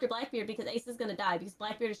shouldn't go after Blackbeard because Ace is gonna die because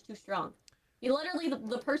Blackbeard is too strong. He literally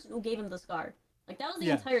the person who gave him the scar. Like, that was the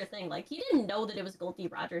entire thing. Like, he didn't know that it was Gold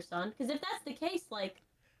Teeth Roger's son, because if that's the case, like,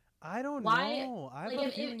 I don't know.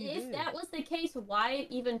 If that was the case, why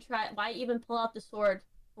even pull out the sword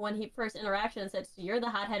when he first interaction and said, "So you're the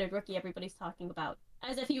hot-headed rookie everybody's talking about,"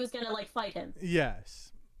 as if he was gonna like fight him.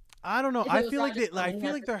 Yes, I don't know. I feel like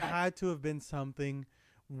there had to have been something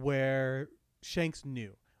where Shanks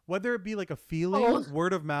knew, whether it be like a feeling,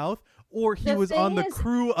 word of mouth, or he was on the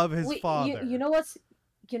crew of his father. You know what's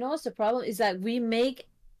the problem is that we make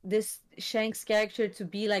this Shanks character to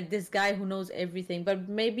be like this guy who knows everything, but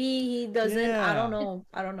maybe he doesn't. I don't know.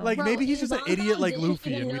 Like, maybe he's just an idiot like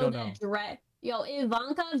Luffy, and we don't know.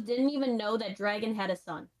 Ivankov didn't even know that Dragon had a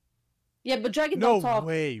son. Yeah, but Dragon don't talk. No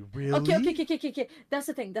way, really? Okay. That's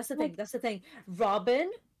the thing.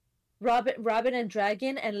 Robin and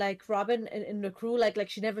Dragon, and like Robin in the crew, like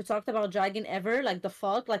she never talked about Dragon ever. Like, the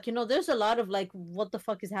fuck, like, there's a lot of like, what the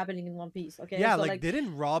fuck is happening in One Piece? Okay. Yeah, so, like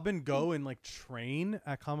didn't Robin go and like train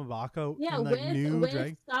at Kamabako? Yeah, and,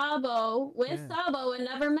 with Sabo, and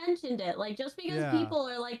never mentioned it. Like, just because people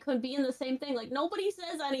are like could be in the same thing, like nobody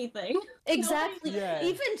says anything. Exactly.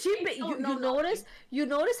 Even Jinbei, you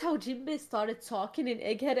notice how Jinbei started talking in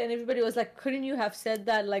Egghead, and everybody was like, couldn't you have said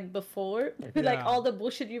that like before? Like all the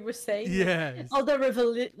bullshit you were saying. Yes. All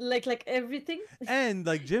the like everything. And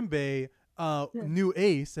like Jinbei knew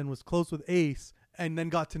Ace and was close with Ace, and then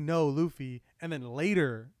got to know Luffy, and then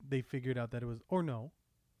later they figured out that it was,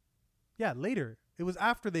 later. It was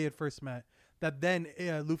after they had first met that then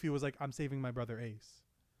Luffy was like, I'm saving my brother Ace.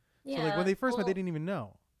 Yeah, so like when they first met, they didn't even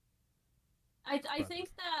know. I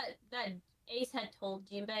think that Ace had told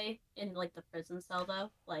Jinbei in like the prison cell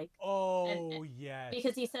though, like. Yes.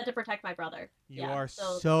 Because he said to protect my brother. You are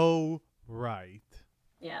so right.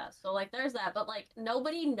 Yeah, so like there's that, but like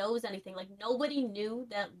nobody knows anything. Like, nobody knew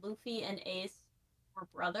that Luffy and Ace were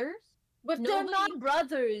brothers. But they're not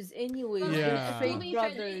brothers anyway. Yeah. Fake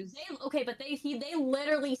brothers. They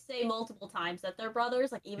literally say multiple times that they're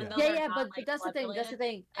brothers. Like, even though but that's the thing. That's the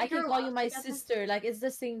thing. I can call you my sister. Like, it's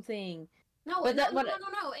the same thing. No. It'd be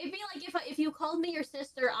like if you called me your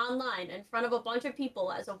sister online in front of a bunch of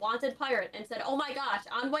people as a wanted pirate and said, "Oh my gosh,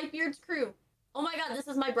 on Whitebeard's crew, oh my god, this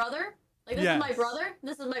is my brother. Like, this is my brother.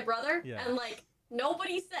 This is my brother." Yes. And like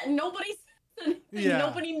Nobody said anything. Yeah.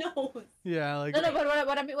 Nobody knows. Yeah, like No, but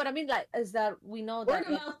what I mean, like, is that we know Word that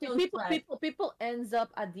of like, mouth don't spread. people ends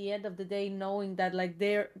up at the end of the day knowing that like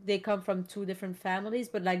they come from two different families,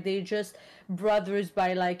 but like they're just brothers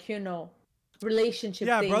by like relationship.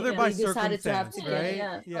 yeah, brother by They decided to have circumstance, together. right?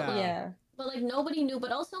 Yeah. Yeah. Yeah. But like nobody knew.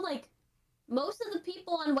 But also like most of the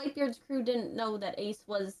people on Whitebeard's crew didn't know that Ace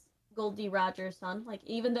was Goldie Roger's son. Like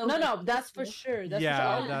even though No, that's for sure. That's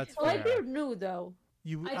Yeah, for sure. that's So fair. Whitebeard knew though.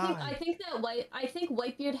 I think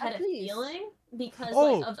Whitebeard had At a least. feeling because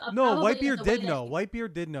Oh like, of no, probably Whitebeard the way did that know. he-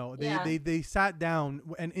 Whitebeard did know. Yeah. They sat down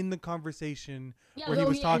and in the conversation Yeah, where he well,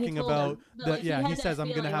 was yeah, he talking told about him. But, like, he had that says I'm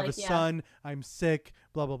gonna feeling, have like, a yeah. son. I'm sick.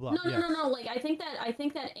 Blah blah blah. No. Like I think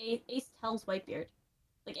that Ace tells Whitebeard.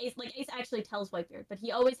 Like Ace actually tells Whitebeard, but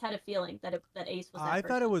he always had a feeling that Ace was that I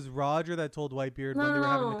thought it person. was Roger that told Whitebeard when they were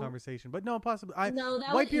having the No. conversation, but no, possibly. No, that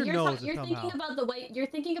Whitebeard you're, knows it you're somehow. thinking about you're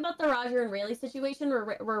thinking about the Roger and Rayleigh situation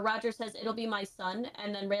where Roger says it'll be my son,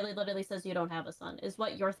 and then Rayleigh literally says you don't have a son. Is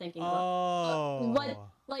what you're thinking about. Oh.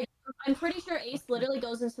 Like I'm pretty sure Ace literally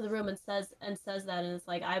goes into the room and says that, and it's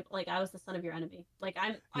like I was the son of your enemy. Like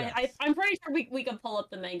I'm pretty sure we could pull up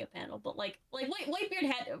the manga panel, but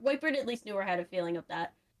Whitebeard at least knew or had a feeling of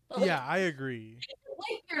that. But, like, Yeah, I agree.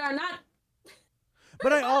 Whitebeard are not.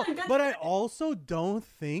 But I also don't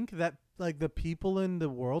think that like the people in the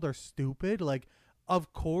world are stupid. Like,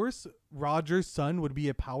 of course, Roger's son would be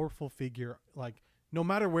a powerful figure. Like, no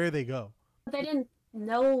matter where they go. They didn't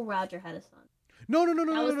know Roger had a son. No.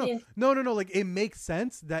 the- No. Like, it makes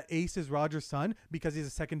sense that Ace is Roger's son because he's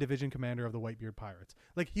a second division commander of the Whitebeard Pirates.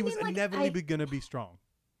 Like, he was inevitably gonna be strong.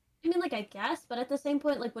 I mean, like I guess, but at the same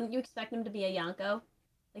point, like wouldn't you expect him to be a Yonko?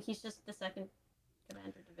 Like he's just the second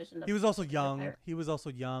commander division. He was also Whitebeard young. Pirate. He was also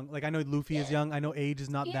young. Like, I know Luffy is Yeah. young. I know age is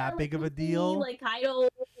not Yeah, that like big of a Luffy, deal. Like Kaido,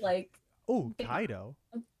 like Oh, Kaido.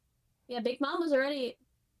 yeah, Big Mom was already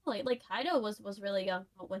like Kaido was really young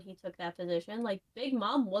when he took that position. Like Big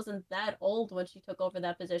Mom wasn't that old when she took over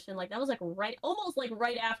that position. Like that was like almost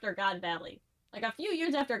right after God Valley. Like a few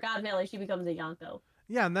years after God Valley, she becomes a Yonko.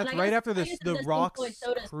 Yeah, and that's I right guess- after I this guess at the this Rock's point,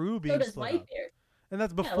 so crew So being does split up. Whitebeard. And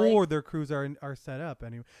that's Yeah, before their crews are set up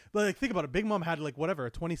anyway. But like, think about it. Big Mom had like whatever,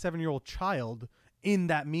 a 27-year-old child in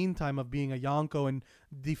that meantime of being a Yonko and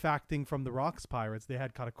defecting from the Rocks Pirates. They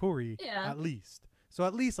had Katakuri Yeah. at least. So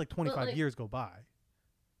at least like 25 like- years go by.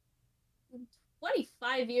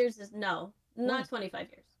 25 years is not What? 25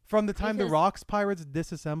 years. From the time the Because- Rocks Pirates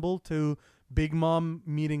disassemble to Big Mom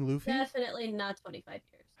meeting Luffy? Definitely not 25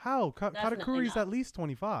 years. How? Definitely Katakuri's not. at least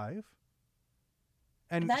 25.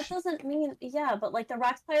 And That doesn't mean but like the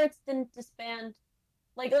Rocks Pirates didn't disband.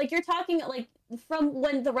 Like you're talking like from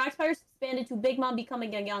when the Rocks Pirates disbanded to Big Mom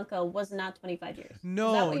becoming a Yonko was not 25 years. Is that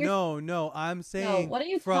No, what you're- no. I'm saying. what are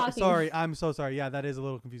you from, talking Sorry, I'm so sorry. Yeah, that is a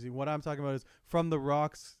little confusing. What I'm talking about is from the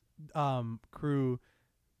Rocks crew,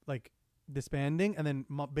 like disbanding, and then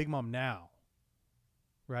Big Mom now.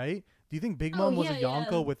 Right? Do you think Big Mom was a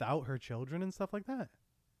Yonko yeah. without her children and stuff like that?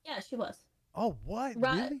 Yeah, she was. Oh, what?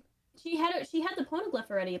 Ro- Really? She had the poneglyph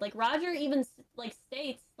already. Like Roger even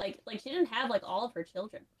states like she didn't have like all of her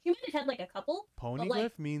children. She might have had like a couple.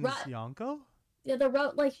 Poneglyph means Ro- Yonko? Yeah, the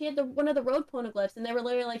road she had one of the road poneglyphs, and they were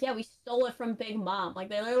literally like, yeah, we stole it from Big Mom. Like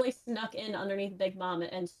they literally snuck in underneath Big Mom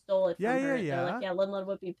and stole it from her. Yeah. They're like, yeah, Lin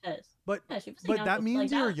would be pissed. But Yeah, she was a but Yonko. that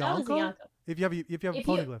means Like, you're a that was Yonko? If you have a If you-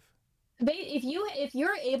 poneglyph. If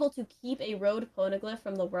you're able to keep a road poneglyph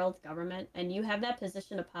from the world government and you have that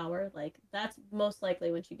position of power, like that's most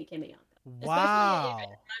likely when she became a Yonko. Wow. Especially if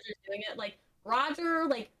Roger's doing it, like Roger,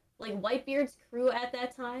 like Whitebeard's crew at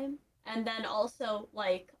that time, and then also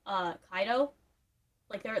like Kaido,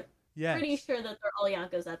 like they're Yes. pretty sure that they're all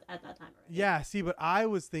Yonkos at that time already. Yeah, see, but I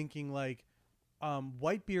was thinking like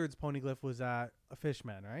Whitebeard's poneglyph was at a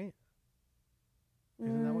Fishman, right?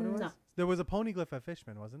 Isn't that what it was? No. There was a poneglyph at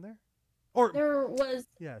Fishman, wasn't there? Or There was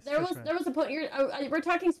yes, there Fishman. was a we're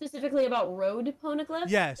talking specifically about road poneglyphs.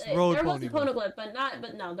 Yes, road There was a poneglyph. poneglyph,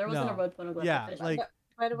 but no, there wasn't No. a road poneglyph. Yeah, at Fishman. like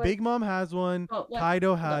By the way, Big Mom has one, Oh, what?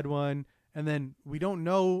 Kaido had one, and then we don't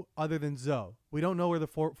know other than Zoe. We don't know where the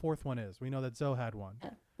fourth one is. We know that Zoe had one.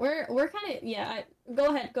 Yeah. We're kind of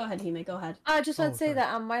go ahead, Hime, go ahead. I just want Oh, to say sorry.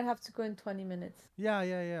 that I might have to go in 20 minutes. Yeah.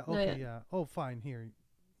 No, Okay, yeah. yeah. Oh, fine. Here.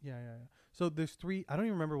 Yeah. So there's three. I don't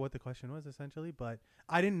even remember what the question was essentially, but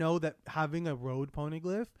I didn't know that having a road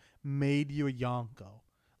poneglyph made you a Yonko.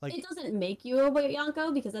 Like, It doesn't make you a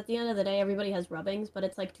Yonko because at the end of the day, everybody has rubbings. But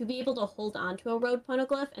it's like to be able to hold on to a road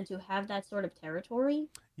poneglyph and to have that sort of territory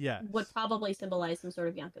yes. would probably symbolize some sort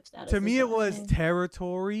of Yonko status. To is me, it what I'm was saying.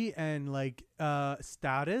 territory and like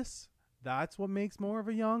status, That's what makes more of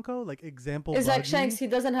a Yonko. Like example, It's Buggy. like Shanks, he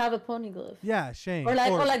doesn't have a poneglyph. Yeah, Shanks. Or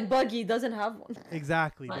like Buggy doesn't have one.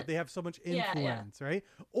 Exactly, but they have so much influence, right?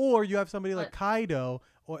 Or you have somebody like Kaido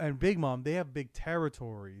and Big Mom. They have big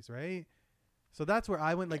territories, right? So that's where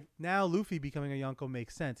I went. Like now, Luffy becoming a Yonko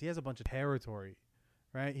makes sense. He has a bunch of territory,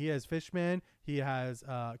 right? He has Fishman, he has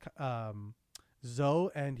Zoe,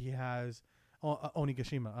 and he has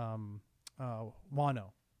Onigashima,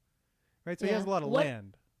 Wano, right? So he has a lot of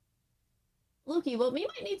land. Luki, what we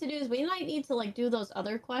might need to do is we might need to like do those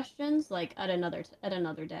other questions like at another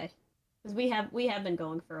day, because we have been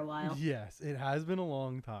going for a while. Yes, it has been a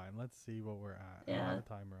long time. Let's see what we're at. Yeah, the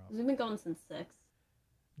time we're up. We've been going since 6.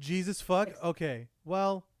 Jesus fuck. Okay,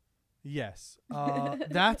 well, yes.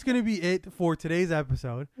 That's gonna be it for today's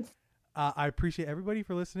episode. I appreciate everybody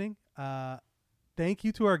for listening. Thank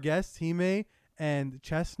you to our guests, Hime and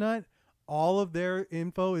Chestnut. All of their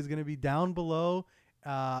info is gonna be down below.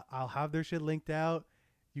 I'll have their shit linked out.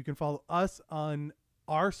 You can follow us on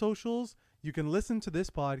our socials. You can listen to this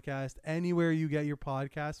podcast anywhere you get your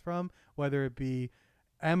podcast from, whether it be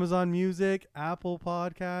Amazon Music, Apple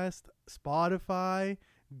Podcast, Spotify,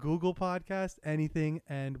 Google Podcast, anything.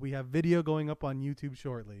 And we have video going up on YouTube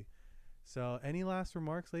shortly. So any last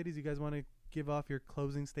remarks, ladies? You guys want to give off your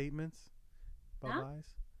closing statements?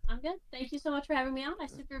 Bye-byes. I'm good. Thank you so much for having me on. I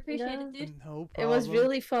super appreciate it, dude. No problem. It was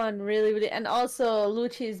really fun, really, really. And also,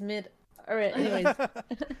 Lucci's mid. All right, anyways.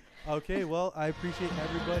 Okay, well, I appreciate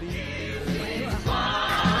everybody.